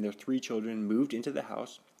Lutz and their 3 children moved into the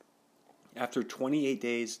house. After 28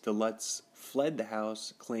 days, the Lutz fled the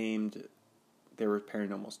house, claimed there was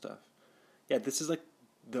paranormal stuff. Yeah, this is like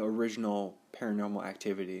the original Paranormal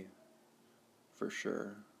Activity, for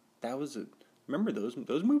sure. Remember those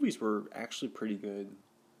movies were actually pretty good.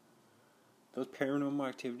 Those Paranormal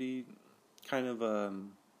Activity, kind of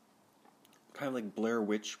like Blair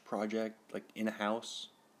Witch Project, like in a house.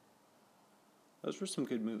 Those were some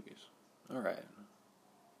good movies. All right.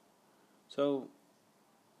 So,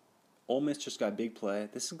 Ole Miss just got a big play.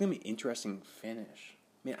 This is gonna be an interesting finish.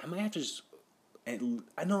 Man, I might have to just. I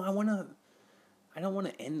don't want to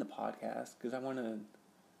end the podcast because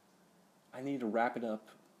I need to wrap it up.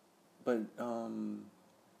 But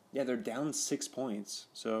yeah, they're down 6 points.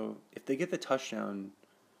 So if they get the touchdown,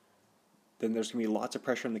 then there's gonna be lots of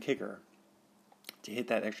pressure on the kicker to hit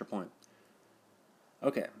that extra point.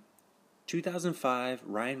 Okay, 2005,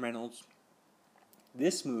 Ryan Reynolds.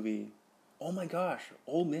 This movie, oh my gosh,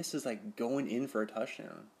 Ole Miss is like going in for a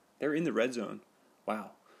touchdown. They're in the red zone.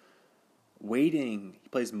 Wow. Waiting, he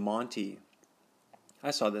plays Monty.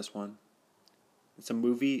 I saw this one. It's a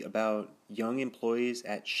movie about young employees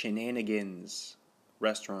at Shenanigans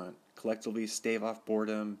restaurant collectively stave off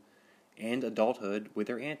boredom and adulthood with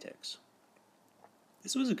their antics.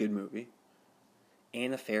 This was a good movie.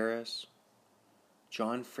 Anna Faris,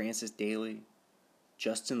 John Francis Daly,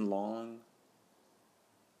 Justin Long,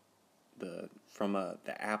 from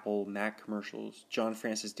the Apple Mac commercials. John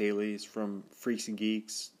Francis Daly is from Freaks and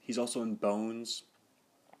Geeks. He's also in Bones.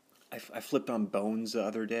 I flipped on Bones the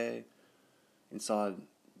other day and saw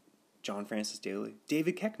John Francis Daly.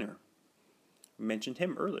 David Koechner. Mentioned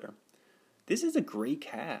him earlier. This is a great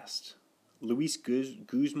cast. Luis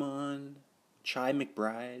Guzman, Chi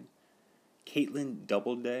McBride, Caitlin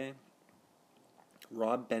Doubleday,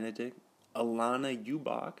 Rob Benedict, Alana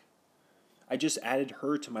Ubach. I just added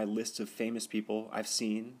her to my list of famous people I've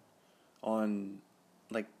seen on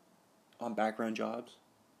background jobs.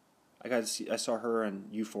 I saw her on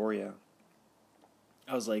Euphoria.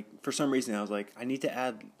 I was like, for some reason, I need to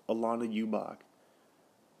add Alana Ubach.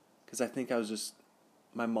 Because I think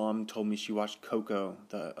my mom told me she watched Coco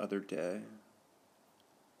the other day.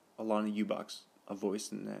 Alana Ubach's a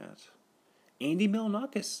voice in that. Andy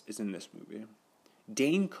Milonakis is in this movie.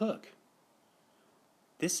 Dane Cook.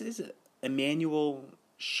 This is Emmanuel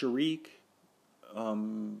Sharik,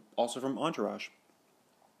 also from Entourage.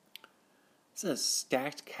 It's a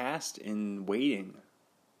stacked cast in Waiting.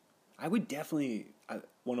 I would definitely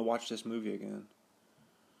want to watch this movie again.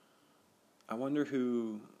 I wonder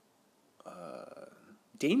who...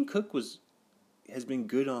 Dane Cook has been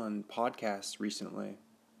good on podcasts recently.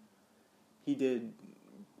 He did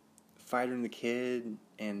Fighter and the Kid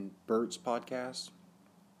and Bert's podcast.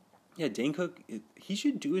 Yeah, Dane Cook, he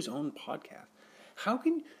should do his own podcast. How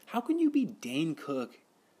can you be Dane Cook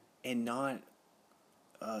and not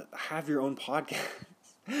have your own podcast?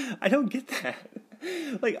 I don't get that.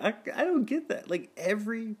 I don't get that.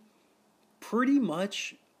 Pretty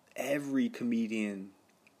much every comedian,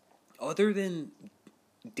 other than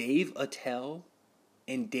Dave Attell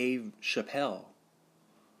and Dave Chappelle,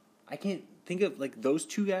 I can't think of those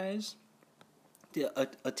two guys.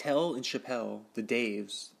 Attell and Chappelle, the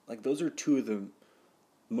Daves, those are two of the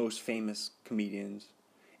most famous comedians,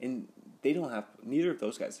 and neither of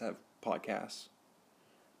those guys have podcasts.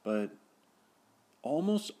 But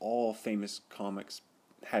almost all famous comics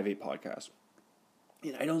have a podcast.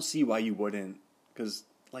 And I don't see why you wouldn't, because,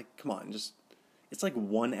 like, come on, just, it's like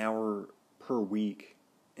 1 hour per week,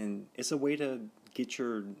 and it's a way to get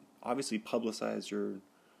obviously publicize your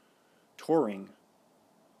touring.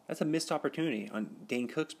 That's a missed opportunity on Dane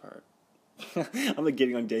Cook's part. I'm like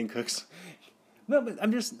getting on Dane Cook's. No, but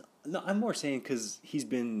I'm more saying because he's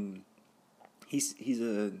a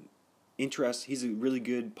really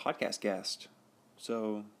good podcast guest.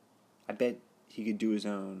 So I bet he could do his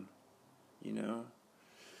own, you know?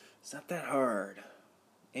 It's not that hard.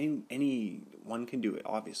 Anyone can do it,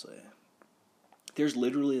 obviously. There's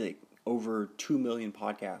literally like over 2 million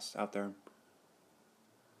podcasts out there.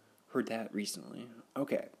 Heard that recently.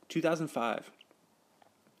 Okay, 2005.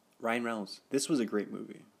 Ryan Reynolds. This was a great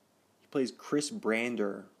movie. He plays Chris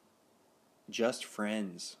Brander. Just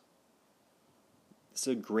Friends. It's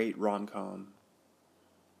a great rom-com.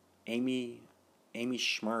 Amy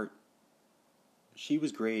Schmart. She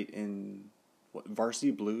was great in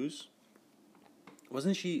Varsity Blues?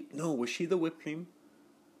 Wasn't she? No, was she the whipped cream?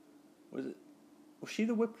 Was she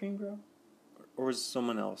the whipped cream girl? Or was it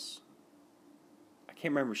someone else? I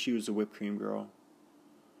can't remember if she was the whipped cream girl.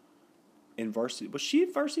 Was she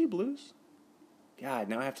in Varsity Blues? God,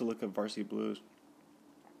 now I have to look up Varsity Blues.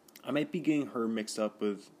 I might be getting her mixed up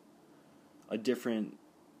with a different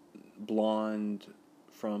blonde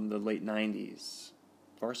from the late 90s.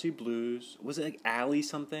 Varsity Blues. Was it like Allie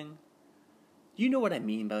something? You know what I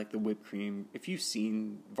mean by like the whipped cream. If you've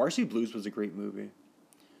seen... Varsity Blues was a great movie.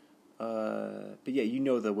 But yeah, you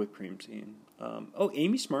know the whipped cream scene.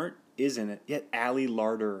 Amy Smart is in it. Yeah, Allie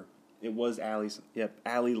Larder. It was Allie's... Yep,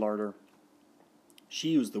 Allie Larder.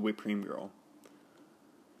 She was the whipped cream girl.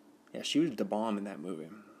 Yeah, she was the bomb in that movie.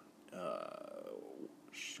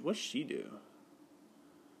 What'd she do?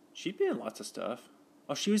 She'd been in lots of stuff.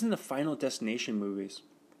 Oh, she was in the Final Destination movies.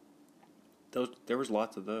 There was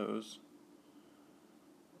lots of those.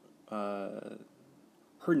 Her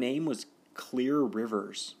name was Clear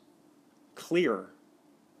Rivers. Clear.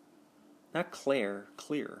 Not Claire.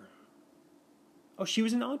 Clear. Oh, she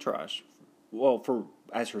was in Entourage. Well,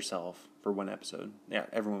 as herself for one episode. Yeah,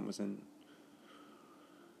 everyone was in.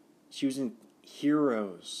 She was in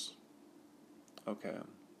Heroes. Okay.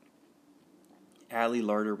 Allie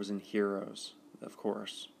Larder was in Heroes, of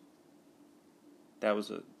course. That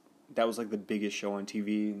was like the biggest show on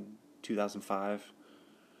TV in 2005.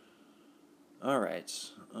 All right.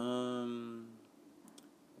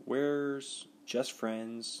 Where's Just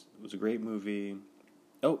Friends? It was a great movie.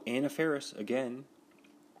 Oh, Anna Faris again.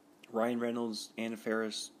 Ryan Reynolds, Anna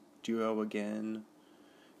Faris duo again.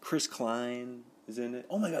 Chris Klein is in it.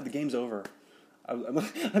 Oh my God, the game's over. I'm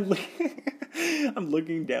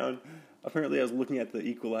looking down. Apparently, I was looking at the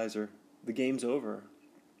equalizer. The game's over.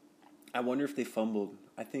 I wonder if they fumbled.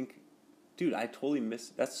 I think, dude, I totally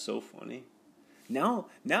missed. That's so funny. Now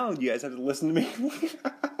you guys have to listen to me.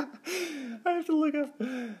 I have to look up.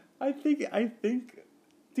 I think,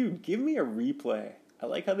 dude, give me a replay. I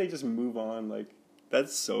like how they just move on. Like,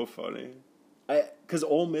 that's so funny. Because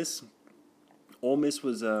Ole Miss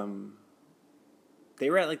was they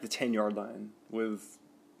were at like the 10-yard line with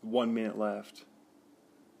 1 minute left.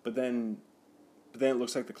 But then it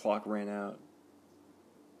looks like the clock ran out.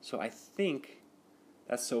 So I think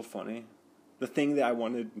that's so funny. The thing that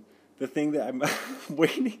I'm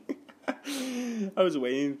waiting, I was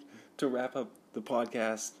waiting to wrap up the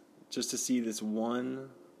podcast just to see this one.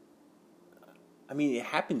 I mean, it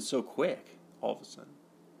happened so quick all of a sudden.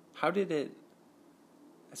 How did it?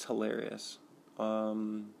 It's hilarious.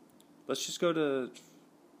 Let's just go to.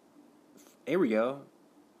 Here we go.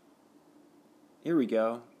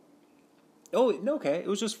 Oh, no, okay. It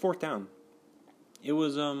was just fourth down. It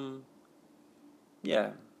was, yeah.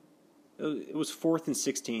 It was 4th and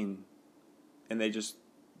 16. And they just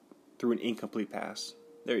threw an incomplete pass.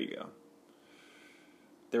 There you go.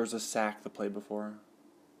 There was a sack the play before.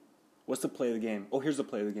 What's the play of the game? Oh, here's the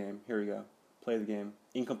play of the game. Here we go. Play of the game.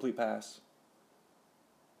 Incomplete pass.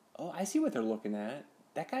 Oh, I see what they're looking at.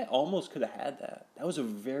 That guy almost could have had that. That was a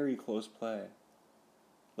very close play.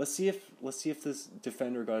 Let's see if this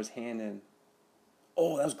defender got his hand in.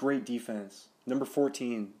 Oh, that was great defense. Number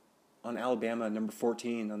 14 on Alabama, number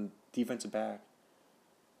 14 on defensive back.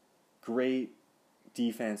 Great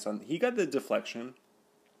defense. He got the deflection.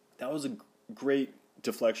 That was a great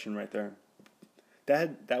deflection right there.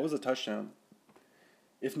 That was a touchdown.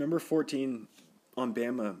 If number 14 on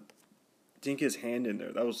Bama didn't get his hand in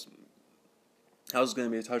there, that was going to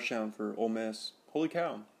be a touchdown for Ole Miss. Holy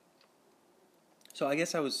cow. So I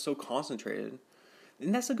guess I was so concentrated.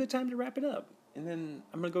 And that's a good time to wrap it up. And then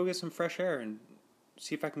I'm going to go get some fresh air and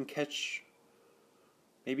see if I can catch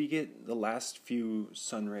Maybe get the last few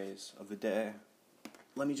sun rays of the day.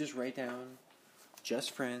 Let me just write down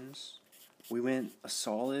just friends. We went a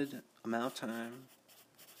solid amount of time.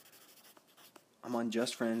 I'm on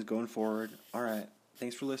just friends going forward. All right.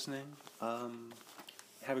 Thanks for listening.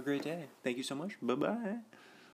 Have a great day. Thank you so much. Bye-bye.